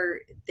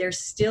 they're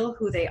still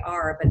who they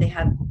are, but they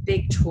have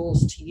big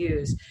tools to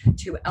use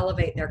to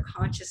elevate their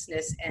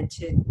consciousness and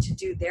to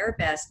do their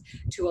best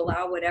to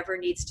allow whatever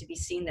needs to be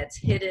seen that's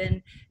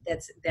hidden,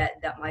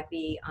 that might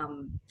be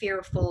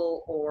fearful,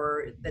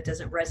 or that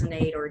doesn't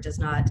resonate or does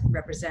not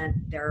represent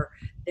their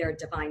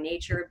divine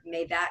nature.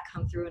 May that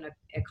come through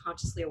a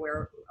consciously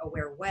aware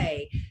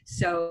way,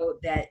 so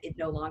that it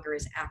no longer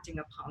is acting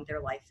upon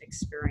their life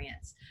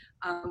experience.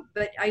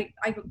 But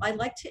I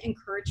like to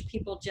encourage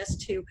people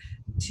just to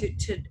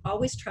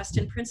always trust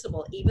in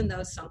principle, even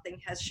though something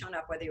has shown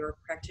up, whether you're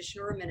a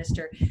practitioner or a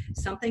minister,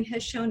 something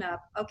has shown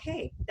up.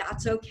 Okay,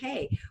 that's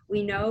okay.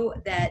 We know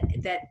that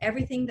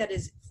everything that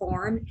is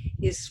form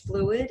is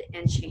fluid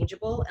and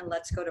changeable, and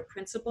let's go to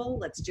principle.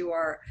 Let's do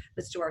our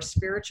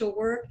spiritual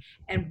work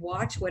and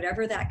watch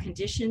whatever that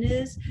condition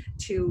is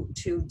to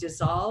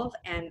dissolve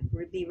and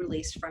be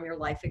released from your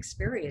life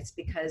experience.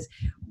 Because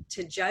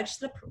to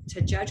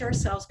judge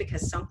ourselves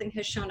because something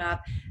has shown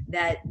up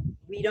that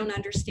we don't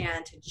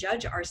understand, to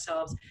judge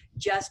ourselves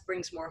just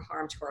brings more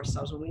harm to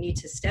ourselves. And we need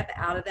to step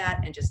out of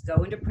that and just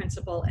go into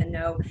principle and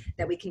know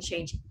that we can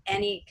change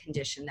any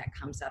condition that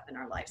comes up in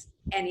our lives,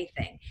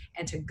 anything,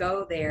 and to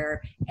go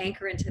there,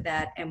 anchor into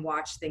that, and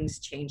watch things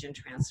change and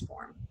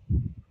transform.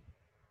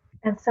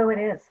 And so it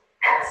is.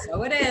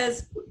 So it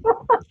is.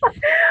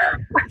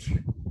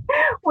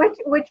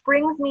 Which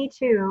brings me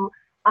to,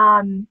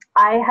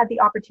 I had the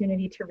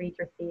opportunity to read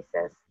your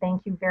thesis.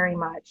 Thank you very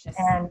much. Yes.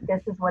 And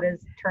this is what is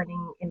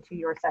turning into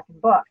your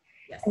second book.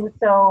 Yes. And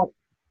so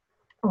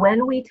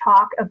when we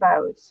talk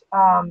about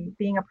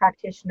being a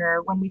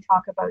practitioner, when we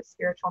talk about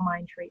spiritual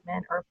mind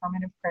treatment or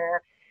affirmative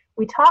prayer,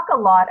 we talk a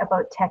lot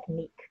about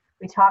technique.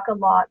 We talk a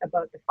lot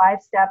about the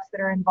 5 steps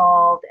that are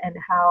involved, and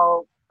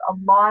how a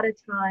lot of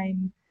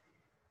time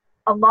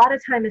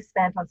is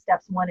spent on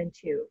steps 1 and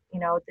 2. You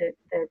know,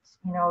 that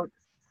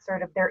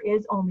sort of there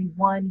is only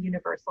one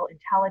universal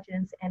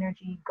intelligence,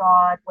 energy,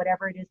 God,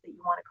 whatever it is that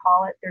you want to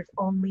call it. There's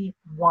only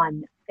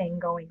one thing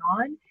going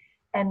on.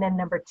 And then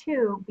number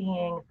 2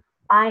 being,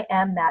 I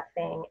am that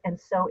thing, and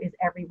so is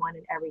everyone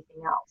and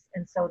everything else.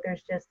 And so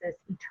there's just this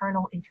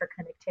eternal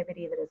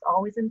interconnectivity that is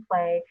always in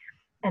play.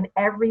 And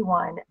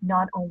everyone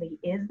not only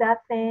is that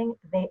thing,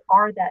 they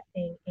are that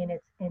thing in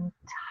its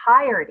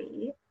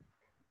entirety,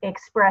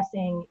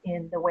 expressing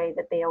in the way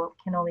that they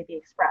can only be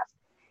expressed.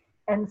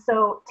 And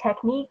so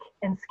technique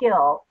and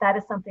skill, that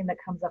is something that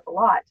comes up a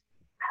lot.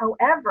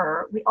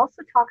 However, we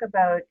also talk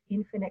about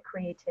infinite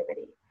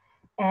creativity.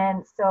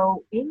 And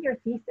so in your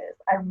thesis,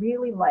 I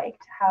really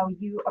liked how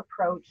you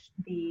approached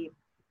it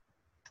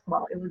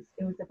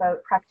was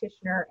about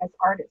practitioner as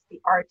artist,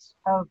 the art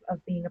of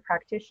being a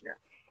practitioner.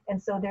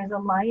 And so there's a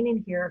line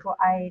in here who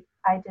I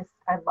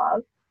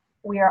love.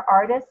 We are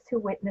artists who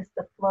witness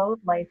the flow of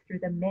life through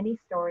the many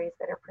stories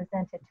that are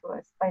presented to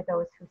us by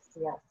those who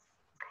see us.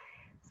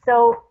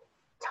 So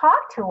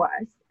talk to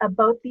us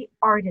about the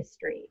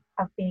artistry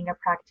of being a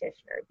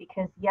practitioner,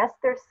 because yes,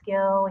 there's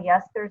skill,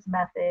 yes, there's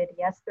method,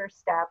 yes, there's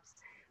steps,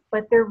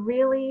 but they're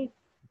really,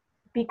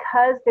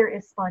 because there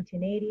is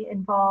spontaneity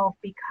involved,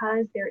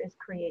 because there is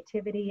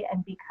creativity,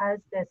 and because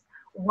this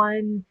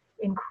one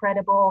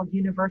incredible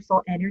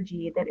universal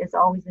energy that is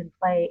always in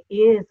play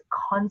is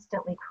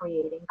constantly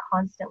creating,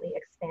 constantly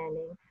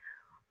expanding.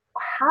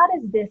 How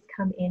does this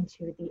come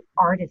into the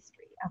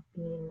artistry of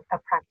being a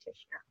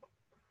practitioner?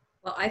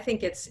 Well, I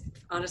think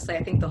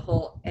the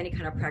whole, any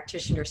kind of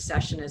practitioner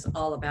session is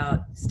all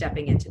about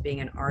stepping into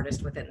being an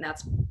artist with it. And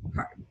that's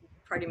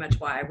pretty much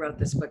why I wrote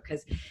this book,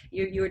 because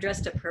you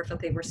addressed it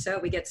perfectly. We're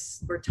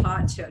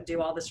taught to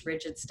do all this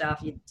rigid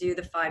stuff. You do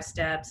the 5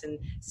 steps and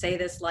say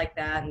this like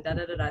that and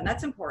da-da-da-da. And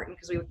that's important,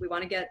 because we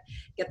want to get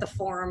the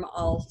form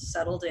all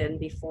settled in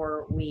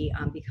before we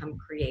become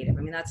creative. I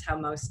mean, that's how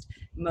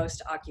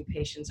most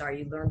occupations are.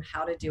 You learn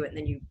how to do it, and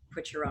then you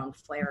put your own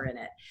flair in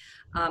it.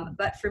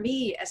 But for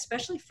me,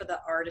 especially for the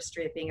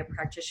artistry of being a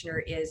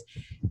practitioner,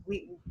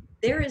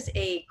 there is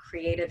a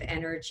creative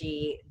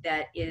energy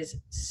that is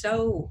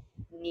so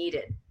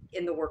needed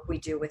in the work we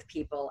do with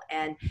people.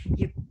 And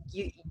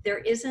there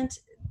isn't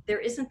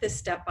this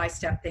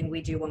step-by-step thing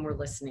we do when we're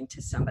listening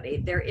to somebody.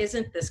 There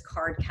isn't this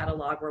card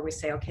catalog where we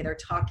say, okay, they're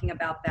talking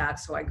about that,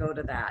 so I go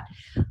to that.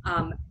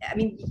 I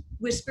mean,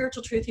 with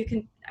spiritual truth, you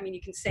can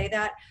say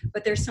that,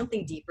 but there's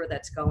something deeper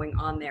that's going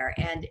on there.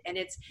 And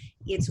it's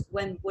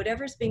when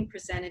whatever's being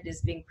presented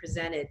is being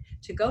presented,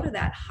 to go to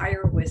that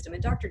higher wisdom.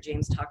 And Dr.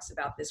 James talks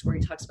about this, where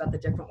he talks about the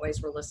different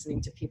ways we're listening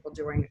to people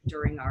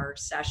during our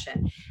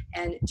session,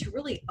 and to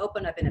really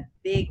open up in a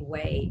big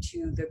way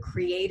to the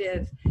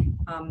creative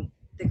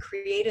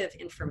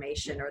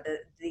information, or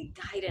the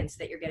guidance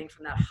that you're getting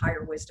from that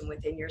higher wisdom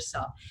within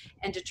yourself,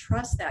 and to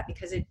trust that,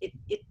 because it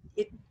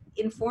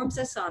informs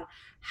us on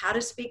how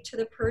to speak to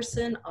the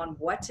person, on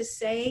what to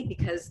say,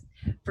 because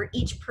for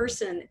each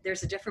person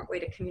there's a different way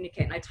to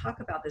communicate. And I talk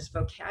about this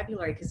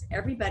vocabulary, because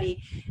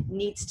everybody's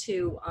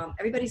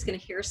going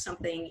to hear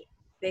something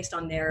based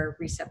on their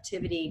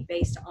receptivity,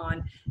 based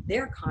on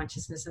their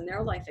consciousness and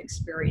their life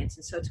experience.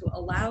 And so to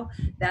allow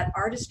that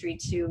artistry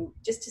to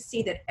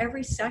see that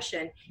every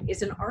session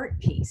is an art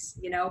piece.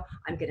 You know,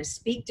 I'm going to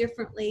speak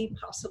differently,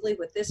 possibly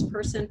with this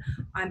person.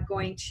 I'm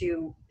going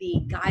to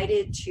be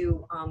guided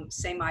to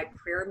say my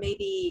prayer,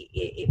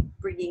 maybe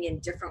bringing in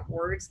different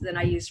words than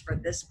I use for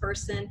this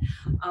person,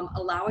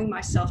 allowing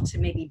myself to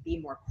maybe be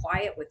more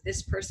quiet with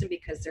this person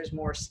because there's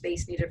more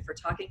space needed for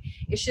talking.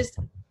 It's just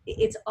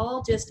it's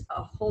all just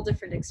a whole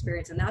different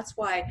experience. And that's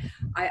why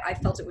I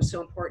felt it was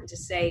so important to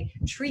say,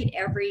 treat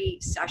every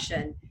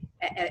session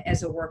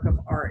as a work of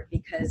art,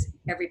 because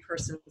every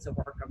person is a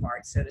work of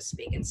art, so to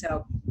speak. And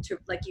so, to,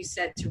 like you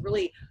said, to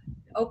really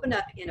open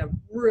up in a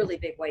really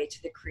big way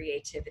to the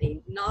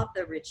creativity, not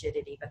the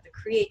rigidity, but the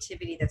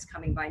creativity that's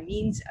coming by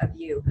means of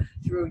you,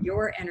 through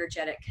your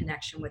energetic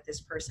connection with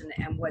this person,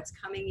 and what's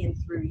coming in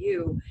through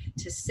you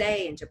to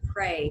say and to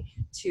pray,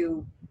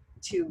 to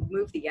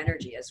move the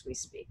energy as we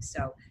speak.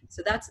 So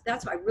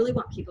that's why I really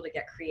want people to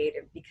get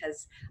creative,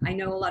 because I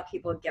know a lot of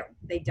people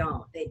they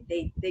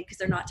because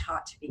they're not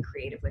taught to be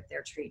creative with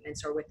their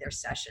treatments or with their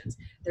sessions.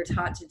 They're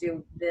taught to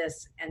do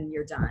this and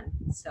you're done.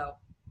 So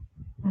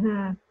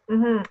Mm-hmm.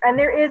 Mm-hmm.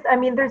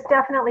 And there's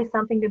definitely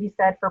something to be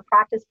said for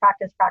practice,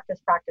 practice, practice,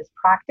 practice,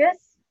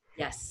 practice.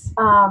 Yes.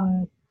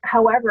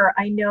 However,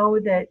 I know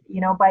that,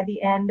 by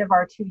the end of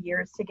our 2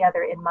 years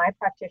together in my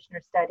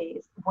practitioner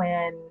studies,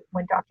 when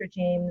Dr.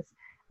 James,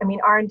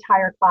 our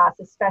entire class,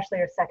 especially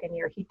our second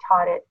year, he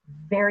taught it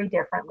very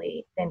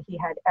differently than he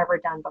had ever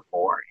done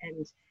before.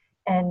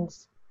 And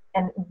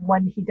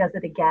when he does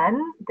it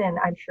again, then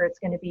I'm sure it's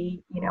going to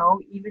be,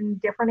 even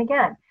different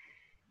again.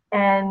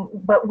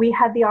 But we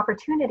had the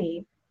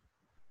opportunity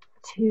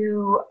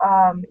to,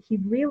 he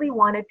really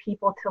wanted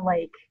people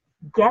to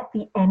get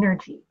the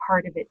energy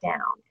part of it down.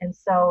 And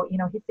so,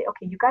 he'd say,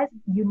 okay, you guys,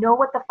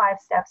 what the 5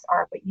 steps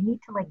are, but you need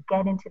to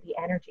get into the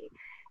energy.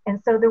 And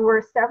so there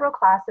were several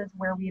classes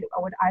where we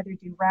would either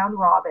do round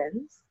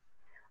robins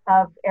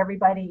of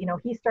everybody,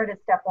 he started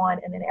step 1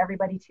 and then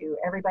everybody 2,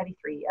 everybody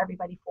 3,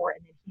 everybody 4,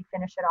 and then he'd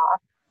finish it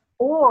off.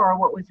 Or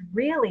what was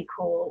really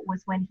cool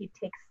was when he'd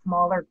take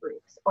smaller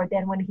groups, or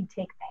then when he'd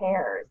take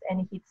pairs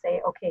and he'd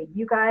say, okay,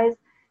 you guys,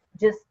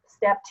 just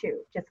step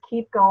 2, just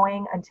keep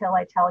going until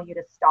I tell you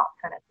to stop,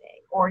 kind of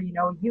thing. Or, you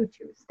 2,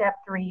 step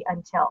 3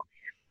 until.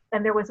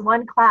 And there was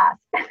one class,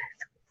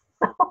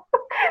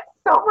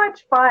 so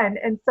much fun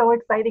and so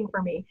exciting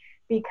for me,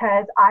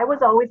 because I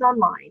was always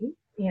online.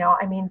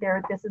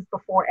 This is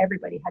before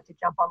everybody had to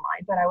jump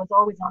online, but I was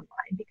always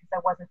online because I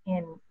wasn't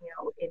in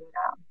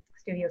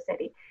Studio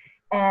City.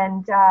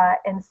 And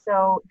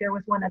so there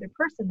was one other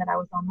person that I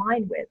was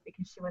online with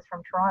because she was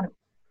from Toronto.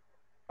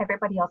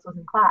 Everybody else was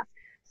in class.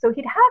 So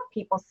he'd have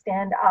people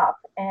stand up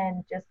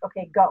and just,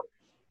 okay, go.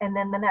 And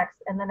then the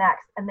next and the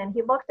next. And then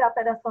he looked up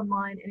at us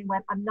online and he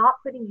went, I'm not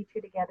putting you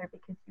 2 together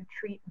because you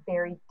treat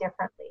very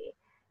differently.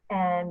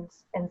 And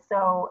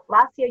so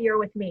Lassia, you're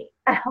with me.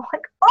 And I'm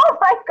like, oh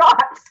my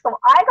gosh. So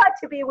I got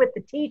to be with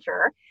the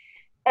teacher.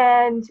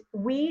 And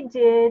we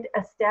did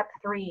a step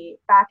 3,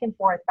 back and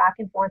forth, back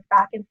and forth,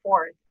 back and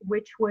forth,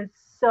 which was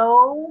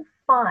so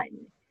fun,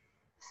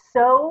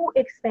 so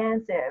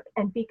expansive.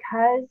 And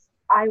because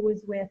I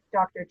was with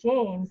Dr.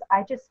 James,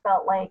 I just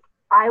felt like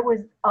I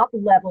was up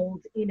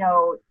leveled,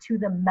 to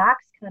the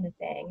max kind of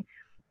thing.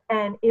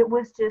 And it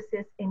was just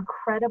this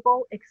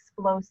incredible,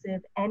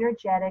 explosive,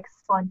 energetic,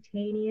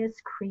 spontaneous,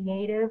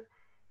 creative,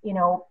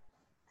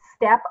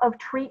 step of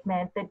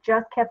treatment that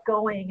just kept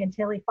going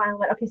until he finally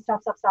went, okay,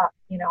 stop,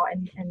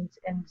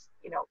 and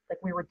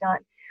we were done.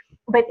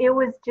 But it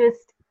was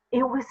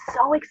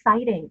so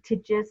exciting to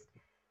just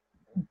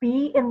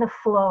be in the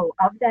flow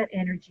of that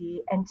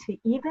energy, and to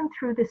even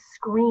through the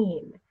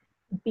screen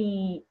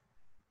be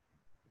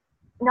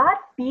not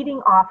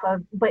feeding off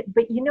of, but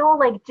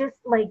just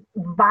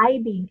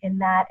vibing in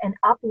that and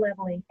up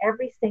leveling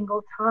every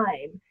single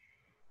time.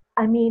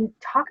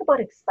 Talk about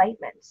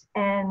excitement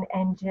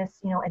and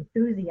just,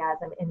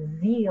 enthusiasm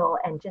and zeal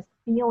and just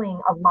feeling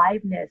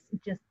aliveness,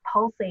 just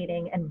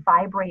pulsating and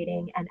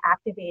vibrating and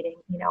activating,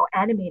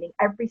 animating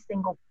every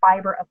single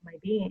fiber of my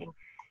being.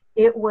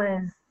 It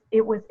was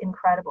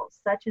incredible,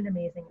 such an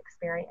amazing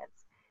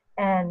experience.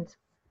 And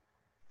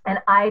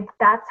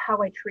that's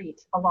how I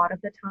treat a lot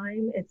of the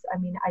time.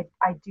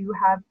 I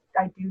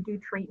do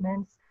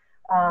treatments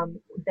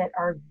that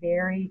are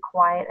very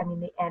quiet.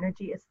 The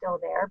energy is still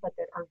there, but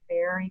that are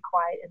very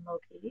quiet and low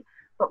key.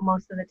 But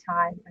most of the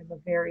time, I'm a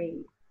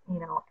very,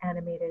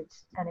 animated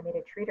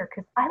treater,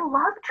 because I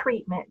love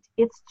treatment.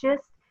 It's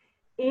just,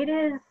 it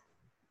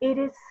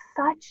is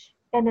such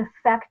an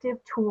effective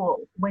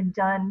tool when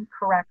done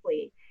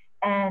correctly.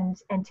 And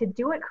to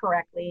do it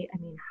correctly,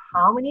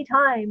 how many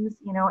times,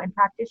 in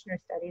practitioner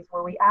studies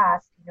where we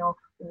asked,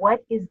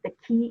 what is the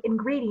key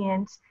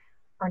ingredient?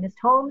 Ernest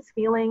Holmes,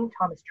 feeling,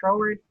 Thomas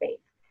Troward,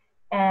 faith.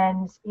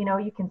 And,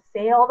 you can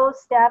say all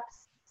those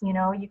steps,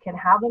 you can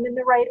have them in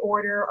the right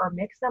order or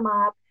mix them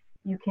up.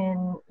 You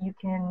can,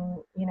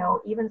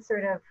 even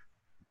sort of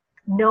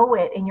know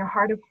it in your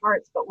heart of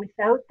hearts, but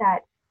without that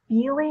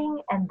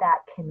feeling and that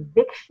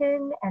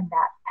conviction and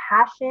that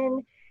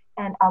passion,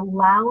 and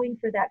allowing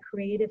for that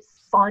creative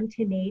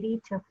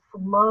spontaneity to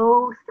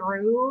flow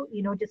through,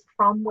 just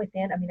from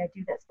within. I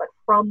do this, but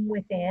from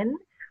within.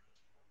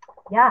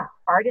 Yeah,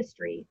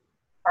 artistry.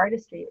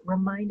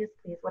 Remind us,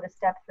 please, what is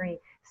step 3?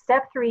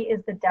 Step 3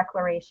 is the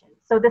declaration.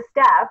 So the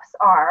steps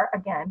are,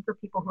 again, for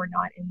people who are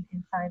not in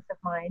Science of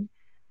Mind,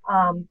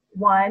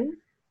 1,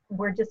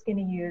 we're just going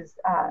to use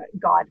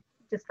God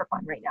just for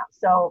fun right now.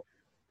 So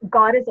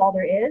God is all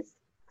there is.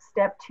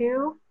 Step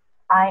 2,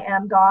 I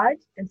am God,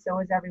 and so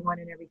is everyone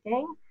and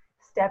everything.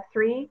 Step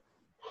 3,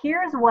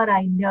 here's what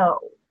I know.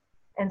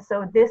 And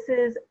so this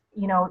is,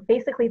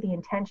 basically the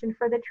intention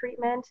for the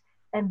treatment.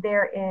 And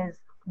there is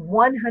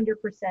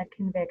 100%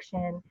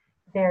 conviction.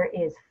 There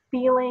is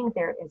feeling,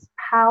 there is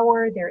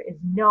power, there is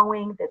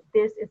knowing that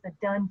this is a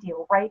done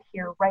deal right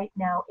here, right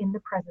now, in the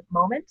present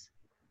moment.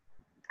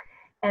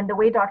 And the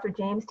way Dr.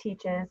 James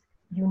teaches,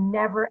 you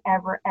never,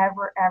 ever,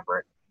 ever,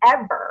 ever,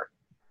 ever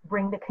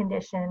bring the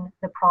condition,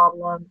 the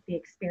problem, the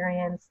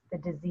experience, the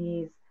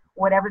disease,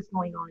 whatever's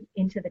going on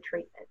into the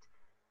treatment.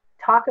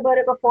 Talk about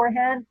it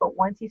beforehand, but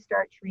once you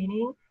start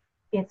treating,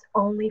 it's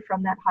only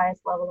from that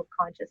highest level of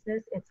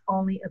consciousness. It's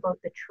only about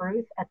the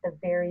truth at the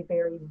very,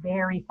 very,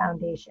 very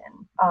foundation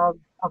of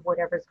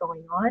whatever's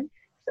going on.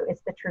 So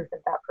it's the truth of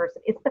that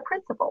person. It's the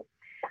principle.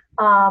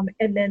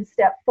 And then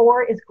step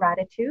 4 is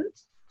gratitude,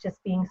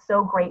 just being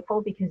so grateful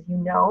because you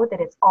know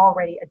that it's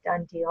already a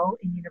done deal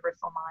in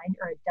universal mind,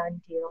 or a done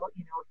deal,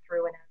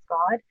 through and as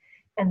God.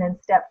 And then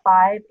step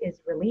 5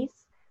 is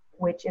release,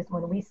 which is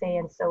when we say,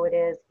 and so it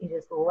is, you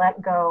just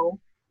let go.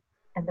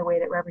 And the way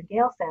that Reverend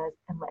Gail says,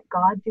 and let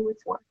God do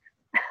its work.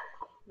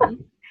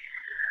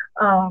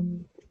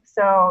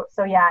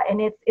 So yeah, and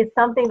it's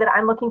something that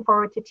I'm looking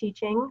forward to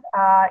teaching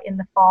in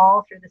the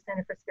fall through the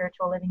Center for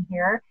Spiritual Living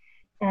here.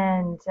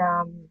 And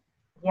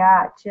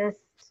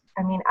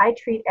I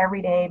treat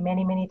every day,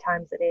 many, many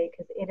times a day,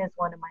 because it is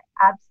one of my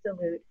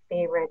absolute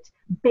favorite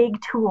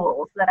big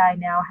tools that I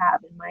now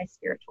have in my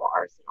spiritual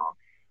arsenal.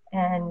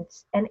 And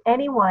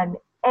anyone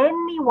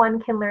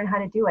can learn how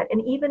to do it.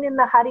 And even in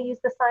the how to use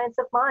the science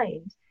of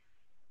mind,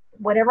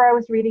 whatever I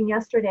was reading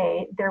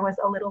yesterday, there was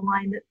a little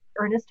line that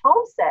Ernest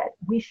Holmes said,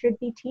 we should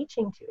be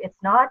teaching to.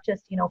 It's not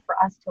just, for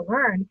us to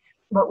learn,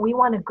 but we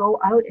want to go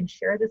out and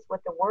share this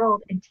with the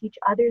world and teach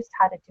others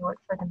how to do it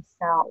for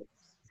themselves.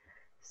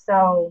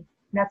 So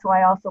that's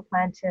why I also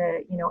plan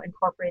to,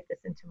 incorporate this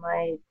into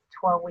my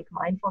 12-week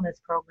mindfulness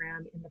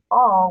program in the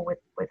fall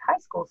with high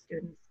school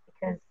students,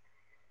 because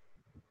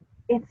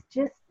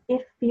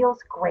it feels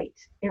great.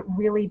 It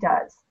really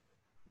does.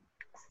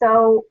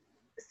 So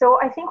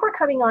I think we're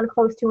coming on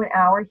close to an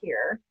hour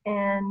here,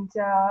 and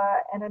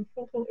I'm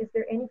thinking, is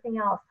there anything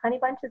else? Honey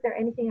Bunch, is there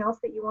anything else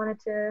that you wanted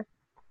to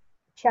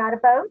chat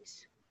about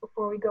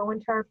before we go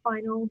into our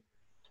final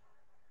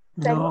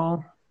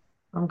segment?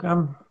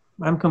 No,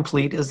 I'm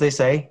complete, as they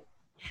say.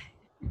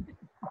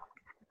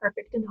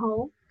 Perfect and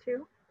whole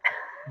too.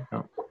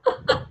 No.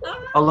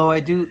 Although I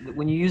do,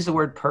 when you use the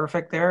word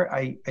perfect there,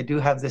 I do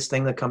have this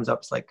thing that comes up.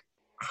 It's like,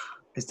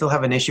 I still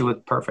have an issue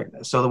with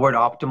perfectness. So the word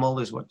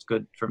optimal is what's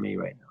good for me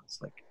right now.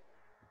 It's like,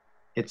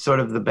 it's sort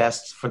of the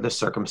best for the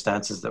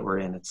circumstances that we're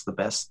in. It's the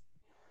best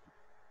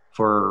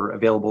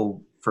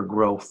available for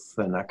growth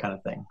and that kind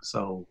of thing.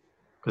 So,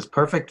 because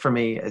perfect for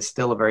me is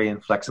still a very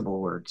inflexible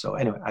word. So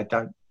anyway, I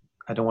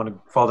don't want to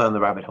fall down the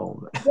rabbit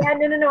hole. Yeah,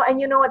 no. And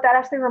you know what? That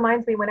actually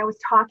reminds me, when I was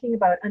talking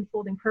about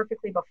unfolding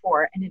perfectly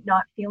before and it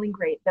not feeling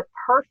great, the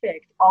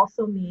perfect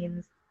also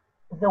means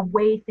the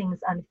way things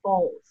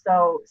unfold.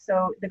 So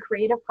the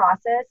creative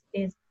process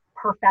is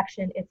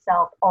perfection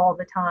itself all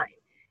the time.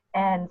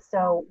 And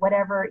so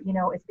whatever,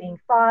 is being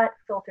thought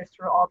filters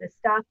through all this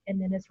stuff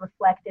and then is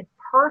reflected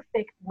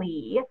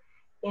perfectly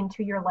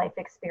into your life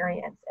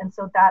experience. And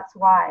so that's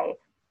why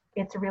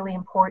it's really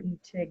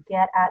important to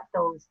get at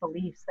those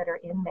beliefs that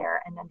are in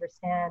there and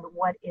understand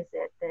what is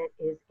it that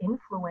is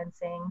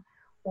influencing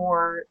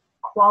or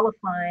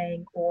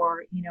qualifying,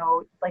 or,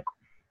 like,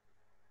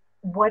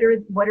 what are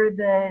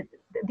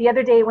the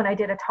other day when I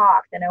did a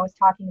talk, then I was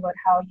talking about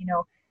how,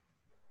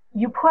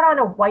 you put on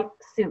a white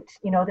suit,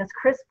 this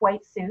crisp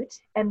white suit,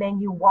 and then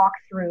you walk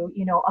through,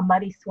 a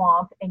muddy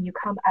swamp, and you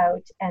come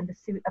out and the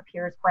suit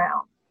appears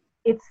brown.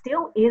 It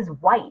still is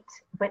white,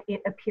 but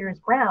it appears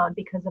brown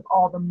because of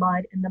all the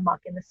mud and the muck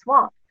in the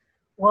swamp.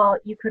 Well,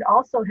 you could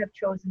also have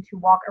chosen to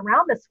walk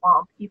around the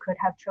swamp. You could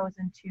have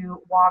chosen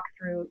to walk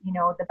through,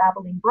 the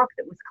babbling brook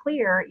that was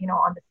clear,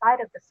 on the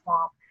side of the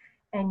swamp,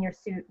 and your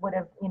suit would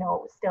have,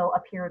 still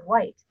appeared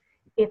white.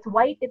 It's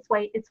white, it's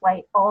white, it's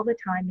white all the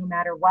time, no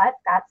matter what.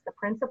 That's the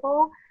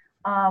principle.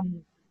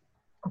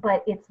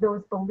 But it's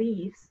those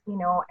beliefs,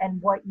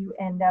 and what you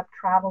end up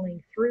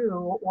traveling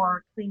through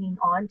or clinging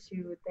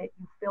onto, that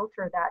you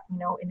filter that,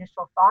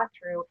 initial thought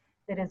through,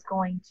 that is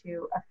going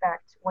to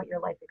affect what your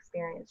life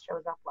experience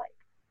shows up like.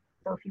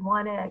 So if you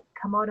want to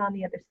come out on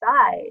the other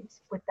side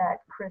with that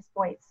crisp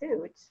white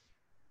suit,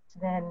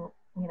 then,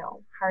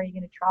 how are you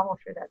going to travel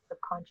through that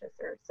subconscious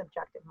or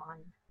subjective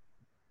mind?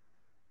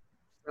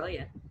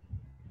 Brilliant.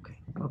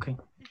 Okay.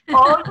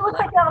 Oh, you look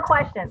like you have a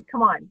question.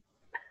 Come on.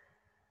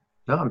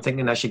 No, I'm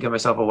thinking I should get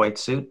myself a white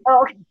suit.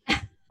 Oh, okay.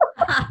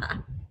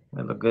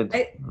 I look good.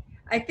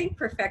 I think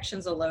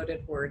perfection's a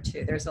loaded word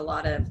too. There's a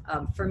lot of,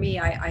 for me,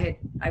 I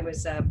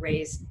was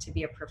raised to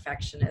be a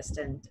perfectionist,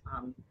 and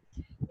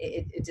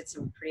it did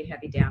some pretty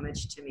heavy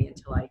damage to me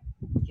until I,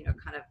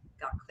 kind of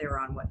got clear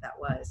on what that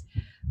was.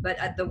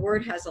 But the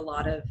word has a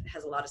lot of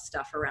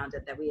stuff around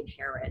it that we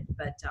inherit.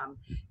 But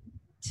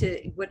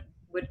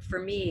for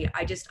me,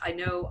 I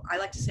know I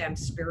like to say I'm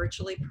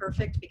spiritually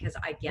perfect because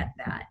I get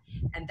that.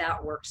 And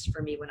that works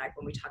for me when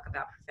we talk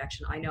about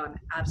perfection. I know I'm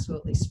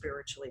absolutely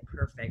spiritually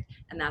perfect,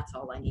 and that's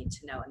all I need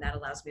to know. And that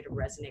allows me to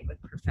resonate with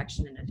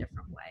perfection in a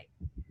different way,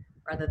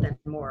 rather than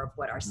more of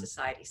what our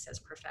society says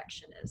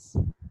perfection is.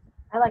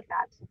 I like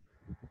that.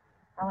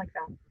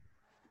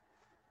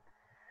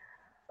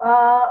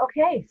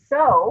 Okay,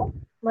 so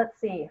let's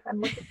see.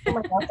 I'm looking for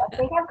my notes. I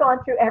think I've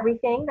gone through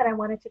everything that I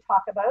wanted to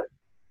talk about.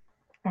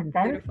 And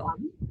then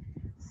some.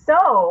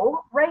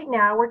 So right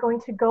now we're going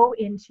to go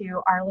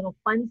into our little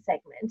fun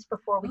segment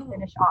before we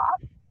finish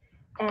off.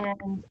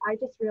 And I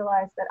just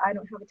realized that I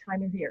don't have a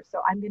timer here.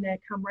 So I'm going to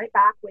come right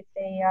back with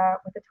a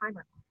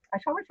timer. I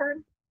shall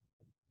return.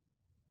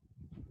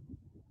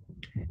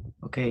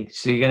 Okay,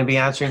 so you're going to be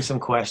answering some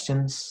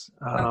questions.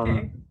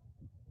 Okay.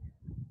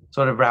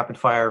 Sort of rapid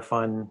fire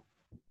fun.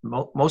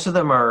 Most of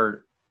them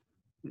are,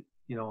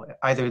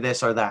 either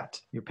this or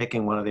that. You're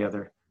picking one or the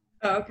other.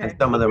 Oh, okay. And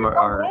some of them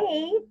are.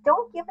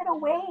 Don't give it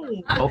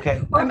away.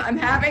 Okay. I'm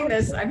having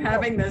this.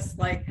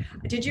 Like,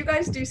 did you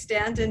guys do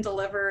stand and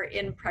deliver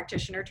in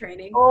practitioner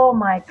training? Oh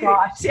my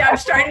gosh. See, I'm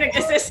starting to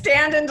is this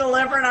stand and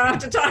deliver, and I have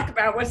to talk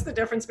about what's the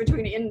difference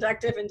between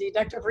inductive and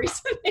deductive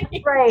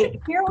reasoning. Right.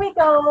 Here we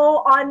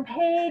go on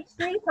page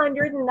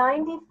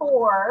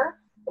 394.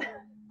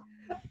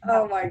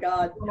 Oh my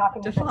God.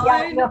 Define.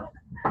 Yeah, no,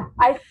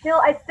 I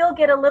still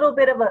get a little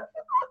bit of a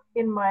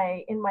in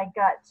my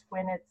gut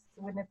when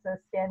it's a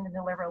stand and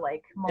deliver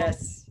like moment.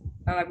 Yes.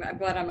 Oh, I'm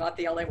glad I'm not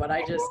the only one.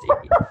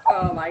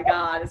 Oh my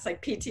God, it's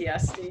like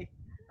PTSD.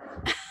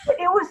 But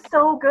it was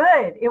so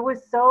good. It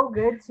was so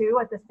good too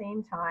at the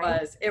same time.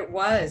 It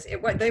was.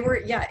 It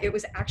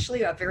was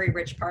actually a very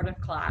rich part of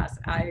class.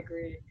 I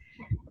agree.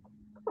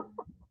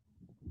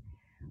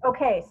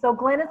 Okay, so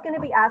Glenn is going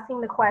to be asking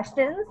the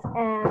questions,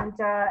 and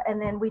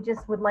then we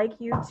just would like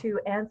you to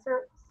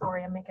answer.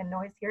 Sorry, I'm making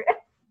noise here.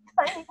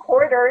 Tiny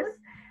quarters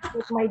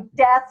with my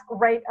desk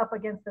right up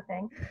against the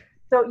thing.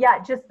 So yeah,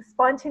 just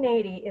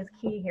spontaneity is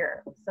key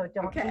here. So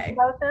don't think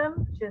about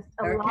them. Just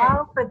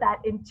allow for that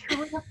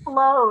intuitive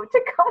flow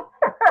to come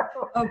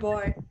through. Oh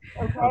boy.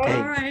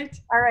 Okay.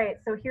 All right.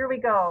 So here we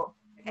go.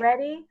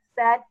 Ready,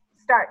 set,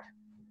 start.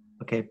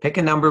 Okay. Pick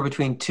a number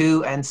between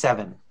 2 and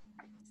 7.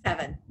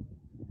 7.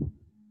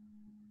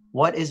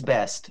 What is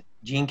best,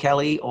 Gene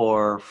Kelly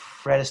or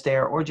Fred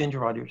Astaire or Ginger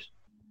Rogers?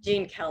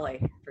 Gene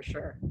Kelly, for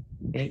sure.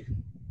 Okay.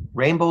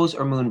 Rainbows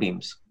or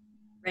moonbeams?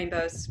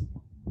 Rainbows.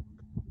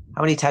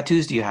 How many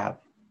tattoos do you have?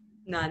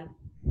 None.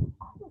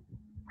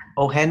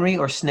 O. Henry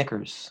or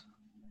Snickers?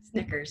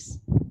 Snickers.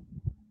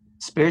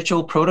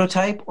 Spiritual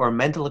prototype or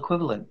mental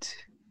equivalent?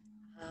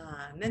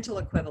 Mental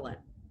equivalent.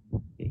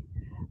 Okay.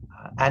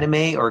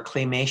 Anime or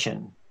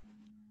claymation?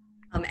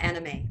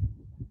 Anime.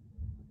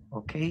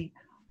 Okay.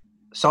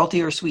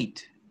 Salty or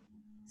sweet?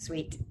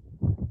 Sweet.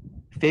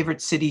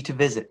 Favorite city to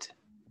visit?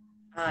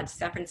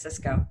 San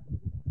Francisco.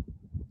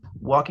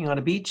 Walking on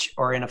a beach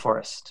or in a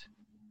forest?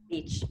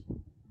 Beach.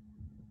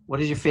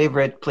 What is your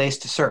favorite place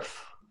to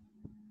surf?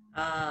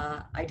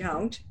 I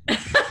don't.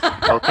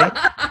 Okay.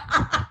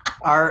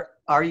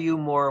 Are you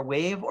more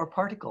wave or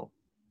particle?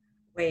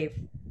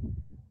 Wave.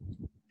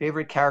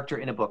 Favorite character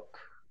in a book?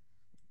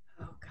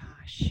 Oh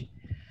gosh. Ding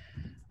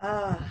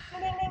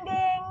ding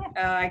ding.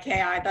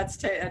 Okay,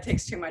 that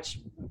takes too much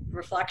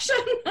reflection.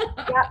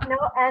 Yeah, no,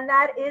 and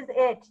that is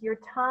it. Your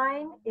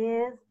time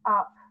is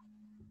up.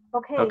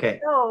 Okay.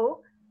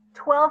 So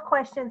 12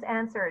 questions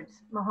answered,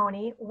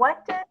 Mahoney.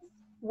 What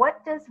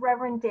does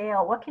Reverend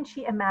Dale, what can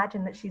she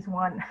imagine that she's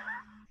won?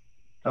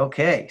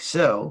 Okay,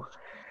 so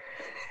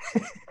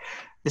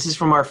this is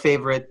from our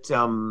favorite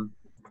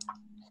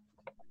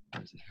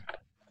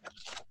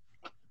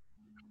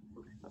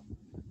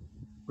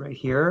right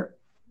here.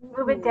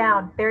 Move it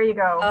down. There you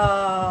go.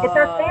 It's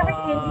our favorite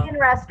Indian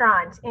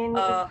restaurant in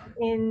the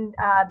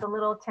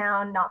little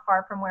town not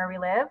far from where we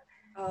live.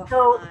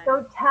 So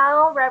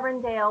tell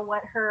Reverend Dale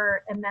what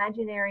her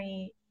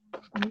imaginary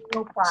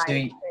meal prize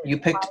is. You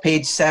picked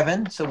page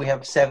 7, so we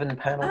have 7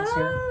 panels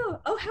here.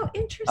 Oh, how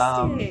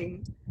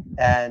interesting.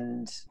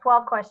 And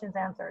 12 questions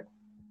answered.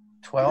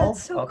 12?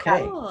 That's so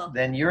okay. Cool.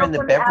 Then you're in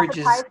the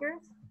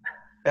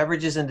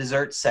beverages and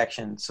desserts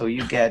section, so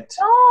you get...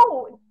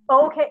 Oh,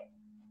 okay.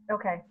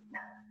 Okay.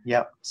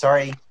 Yeah,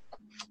 sorry.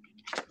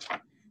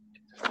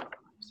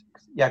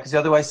 Yeah, because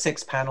otherwise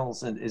 6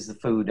 panels is the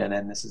food, and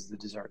then this is the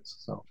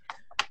desserts.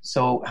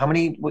 So how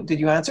many did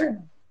you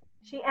answer?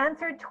 She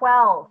answered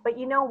 12, but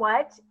you know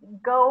what?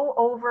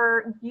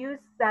 Use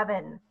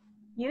 7.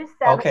 Use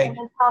 7 okay. And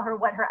then tell her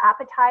what her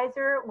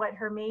appetizer, what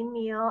her main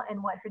meal,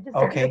 and what her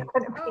dessert is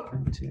going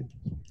to be.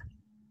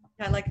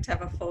 I like to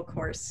have a full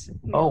course.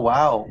 Oh,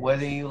 wow.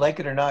 Whether you like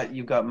it or not,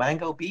 you've got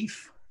mango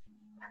beef.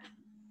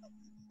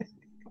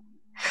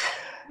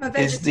 I'm a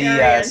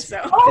vegetarian, is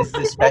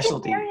the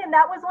specialty.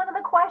 That was one of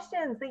the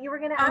questions that you were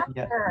going to ask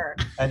her.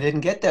 I didn't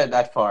get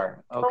that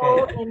far. Okay.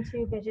 Go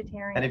into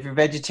vegetarian. And if you're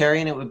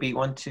vegetarian, it would be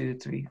 1, 2,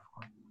 3,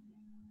 4.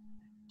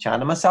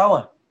 Chana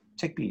masala,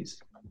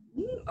 chickpeas.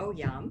 Oh,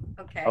 yum.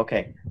 Okay.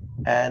 Okay.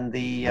 And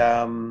the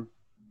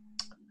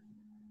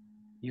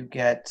you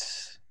get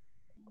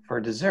for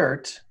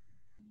dessert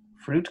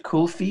fruit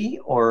kulfi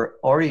or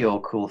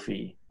Oreo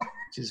kulfi,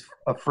 which is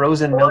a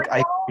frozen milk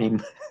ice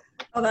cream.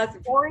 Oh, that's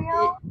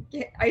Oreo?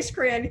 Yeah, ice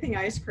cream, anything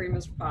ice cream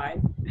is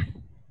fine.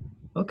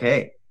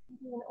 Okay.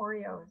 And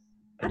Oreos.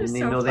 I didn't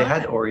even know they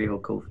had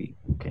Oreo kulfi.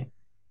 Okay.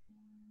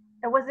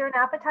 And was there an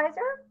appetizer?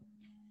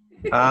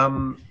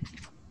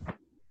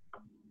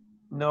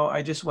 No,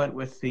 I just went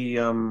with the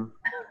No,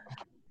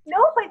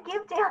 but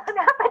give Dale an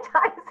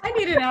appetizer. I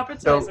need an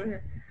appetizer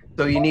here.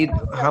 So you need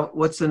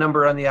what's the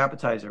number on the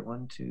appetizer?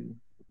 1, 2.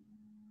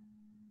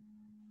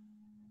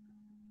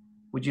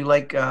 Would you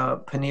like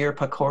paneer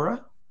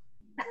pakora?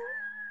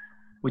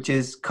 Which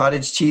is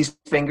cottage cheese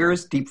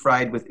fingers deep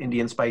fried with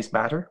Indian spice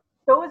batter.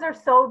 Those are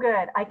so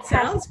good.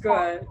 Sounds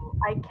good.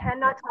 I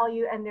cannot tell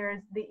you. And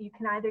you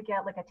can either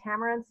get like a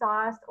tamarind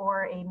sauce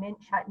or a mint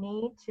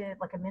chutney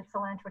like a mint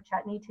cilantro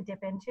chutney to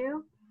dip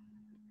into.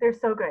 They're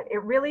so good.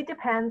 It really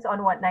depends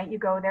on what night you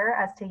go there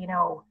as to,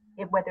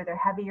 whether they're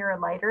heavier or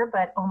lighter.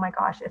 But oh my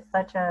gosh, it's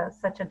such a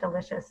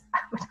delicious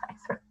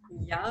appetizer.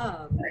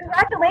 Yum.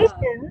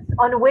 Congratulations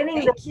on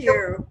winning Thank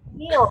you.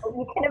 meal.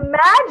 You can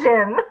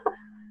imagine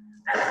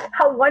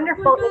how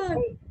wonderful it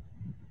is.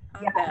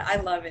 I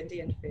love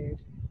Indian food.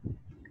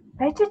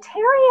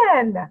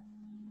 Vegetarian.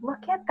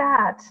 Look at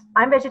that.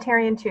 I'm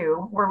vegetarian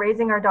too. We're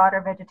raising our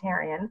daughter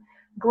vegetarian.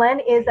 Glenn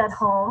is at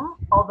home,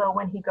 although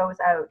when he goes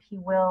out, he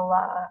will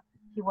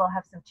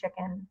have some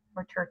chicken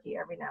or turkey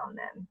every now and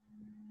then.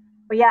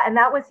 But yeah, and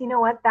that was, you know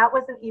what? That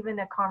wasn't even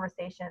a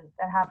conversation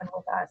that happened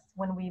with us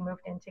when we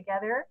moved in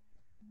together.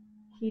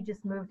 He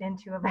just moved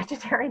into a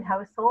vegetarian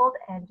household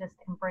and just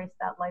embraced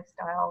that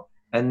lifestyle.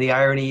 And the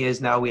irony is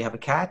now we have a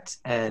cat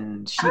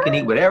and she can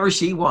eat whatever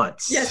she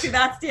wants. Yeah, see,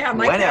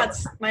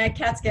 my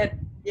cats get,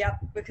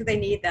 because they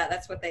need that.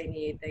 That's what they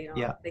need. They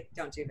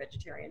don't do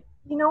vegetarian.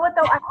 You know what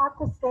though? I have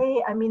to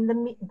say, I mean,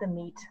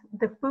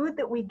 the food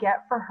that we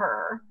get for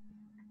her,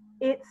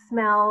 it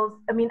smells,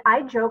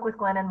 I joke with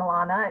Glenn and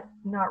Milana,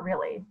 not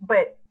really,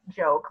 but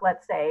joke,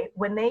 let's say,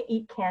 when they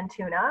eat canned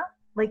tuna,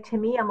 like to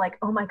me, I'm like,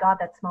 oh my God,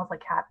 that smells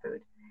like cat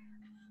food.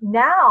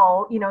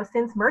 Now,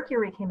 since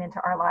Mercury came into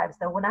our lives,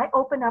 though, when I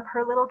open up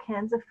her little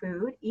cans of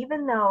food,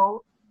 even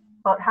though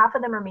about half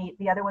of them are meat,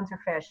 the other ones are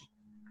fish,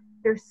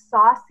 they're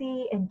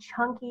saucy and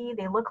chunky.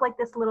 They look like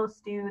this little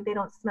stew. They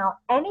don't smell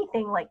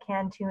anything like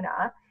canned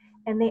tuna,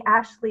 and they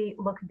actually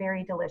look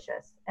very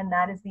delicious. And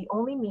that is the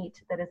only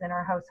meat that is in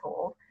our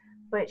household.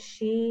 But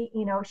she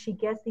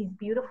gets these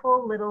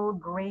beautiful little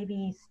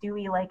gravy,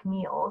 stewy-like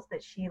meals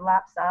that she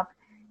laps up,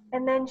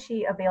 and then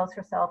she avails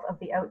herself of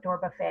the outdoor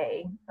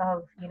buffet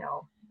of,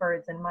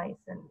 birds and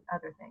mice and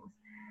other things.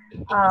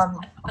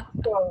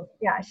 So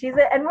yeah,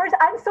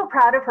 I'm so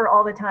proud of her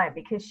all the time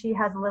because she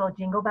has a little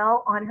jingle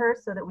bell on her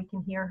so that we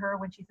can hear her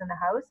when she's in the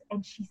house,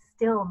 and she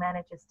still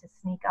manages to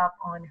sneak up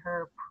on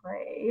her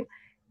prey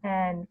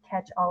and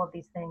catch all of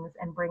these things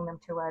and bring them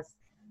to us,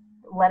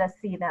 let us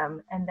see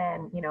them, and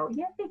then,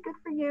 yay, good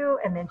for you,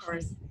 and then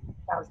she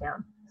bows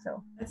down.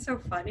 So that's so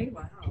funny.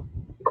 Wow.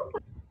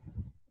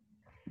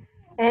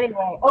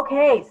 Anyway,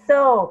 okay,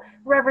 so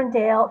Reverend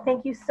Dale,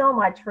 thank you so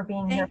much for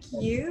being here.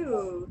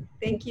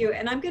 Thank you.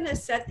 And I'm going to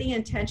set the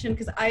intention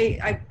because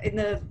I in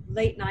the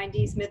late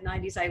 90s, mid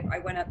 90s, I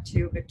went up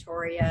to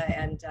Victoria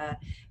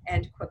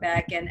and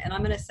Quebec, and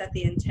I'm going to set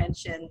the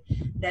intention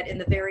that in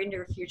the very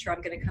near future,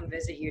 I'm going to come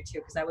visit you too,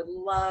 because I would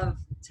love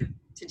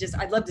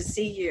I'd love to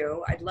see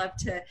you. I'd love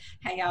to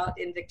hang out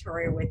in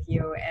Victoria with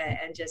you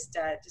and just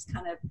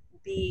kind of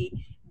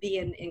be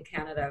in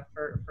Canada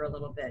for a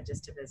little bit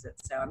just to visit.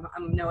 So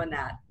I'm knowing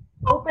that.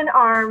 Open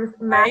arms,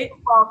 right?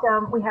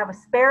 Welcome. We have a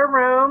spare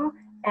room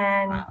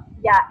and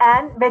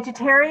and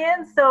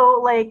vegetarian.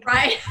 So right.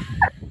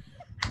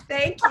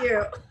 Thank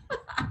you.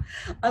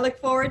 I look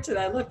forward to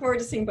that. I look forward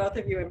to seeing both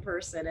of you in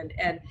person,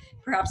 and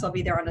perhaps I'll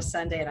be there on a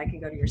Sunday and I can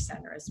go to your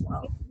center as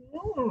well.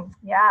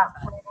 Yeah.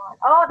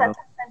 Oh, that's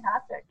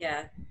fantastic.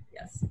 Yeah.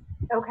 Yes.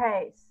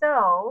 Okay,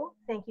 so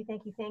thank you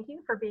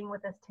for being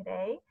with us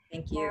today.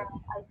 Thank you.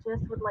 I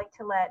just would like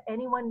to let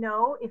anyone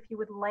know, if you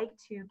would like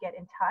to get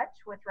in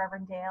touch with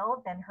Reverend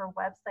Dale, then her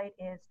website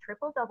is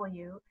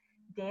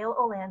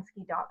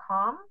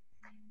www.daleolansky.com.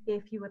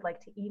 If you would like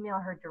to email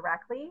her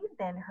directly,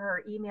 then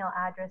her email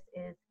address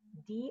is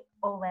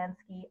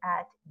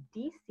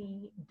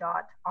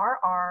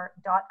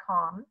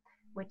dolansky@dc.rr.com,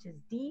 which is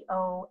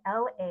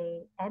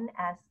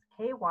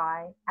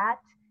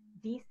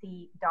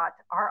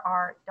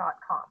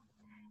dolansky@dc.rr.com.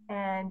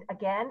 And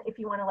again, if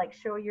you want to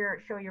show your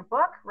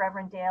book,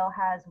 Reverend Dale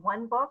has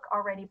one book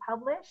already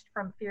published,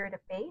 From Fear to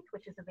Faith,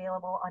 which is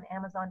available on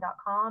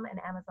Amazon.com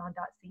and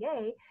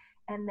Amazon.ca.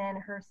 And then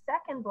her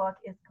second book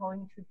is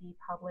going to be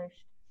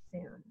published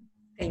soon.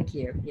 Thank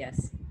you.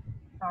 Yes.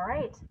 All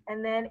right.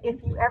 And then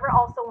if you ever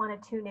also want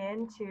to tune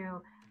in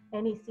to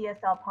any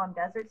CSL Palm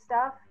Desert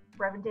stuff,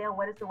 Reverend Dale,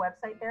 what is the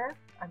website there?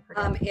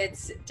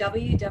 It's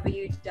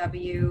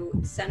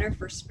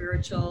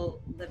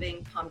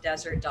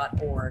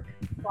www.centerforspirituallivingpalmdesert.org.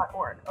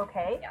 .org.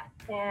 Okay. Yeah.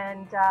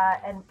 And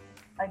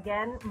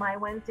again, my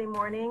Wednesday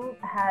morning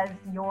has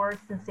your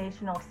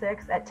Sensational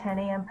Six at 10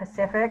 a.m.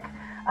 Pacific,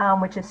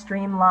 which is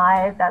streamed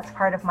live. That's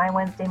part of my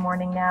Wednesday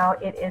morning now.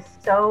 It is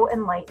so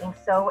enlightening,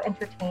 so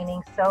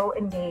entertaining, so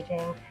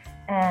engaging.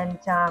 And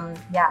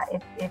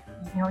if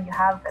you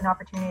have an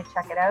opportunity to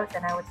check it out,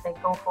 then I would say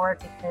go for it,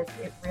 because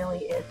it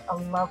really is a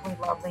lovely,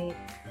 lovely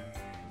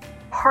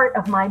part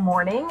of my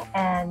morning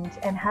and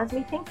has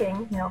me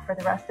thinking, for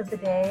the rest of the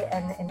day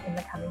and in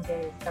the coming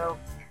days.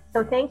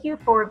 So thank you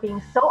for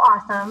being so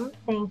awesome.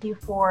 Thank you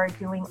for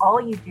doing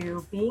all you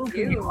do, being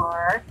who you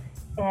are.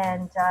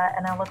 And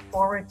I look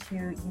forward to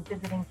you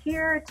visiting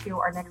here, to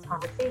our next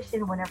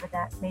conversation, whenever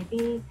that may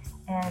be.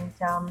 And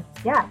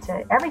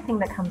to everything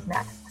that comes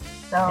next.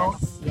 So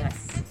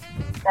yes.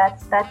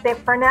 That's it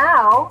for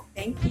now.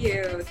 Thank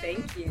you.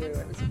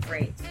 It was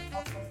great.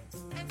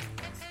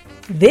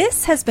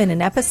 This has been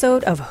an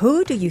episode of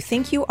Who Do You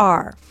Think You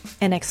Are?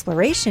 An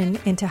exploration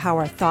into how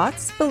our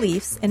thoughts,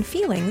 beliefs, and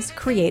feelings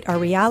create our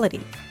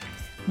reality.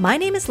 My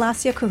name is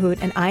Lassia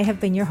Kohut, and I have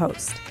been your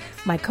host.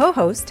 My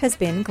co-host has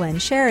been Glenn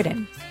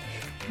Sheridan.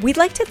 We'd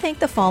like to thank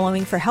the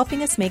following for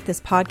helping us make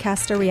this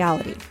podcast a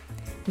reality.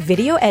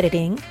 Video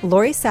editing,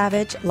 Lori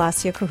Savage,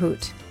 Lassia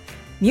Kohut.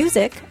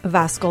 Music,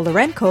 Vasco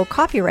Lorenco,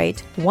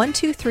 copyright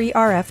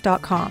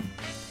 123rf.com.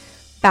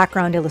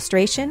 Background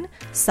illustration,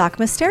 Sak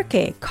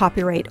Masterke,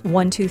 copyright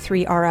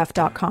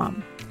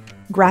 123rf.com.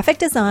 Graphic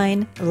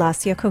design,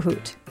 Lassia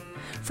Kohut.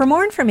 For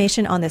more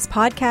information on this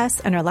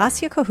podcast and our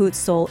Lassia Kohut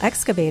Soul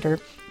Excavator,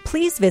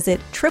 please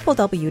visit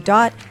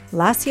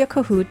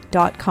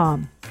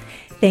www.lassiakohut.com.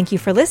 Thank you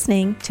for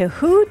listening to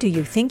Who Do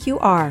You Think You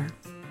Are?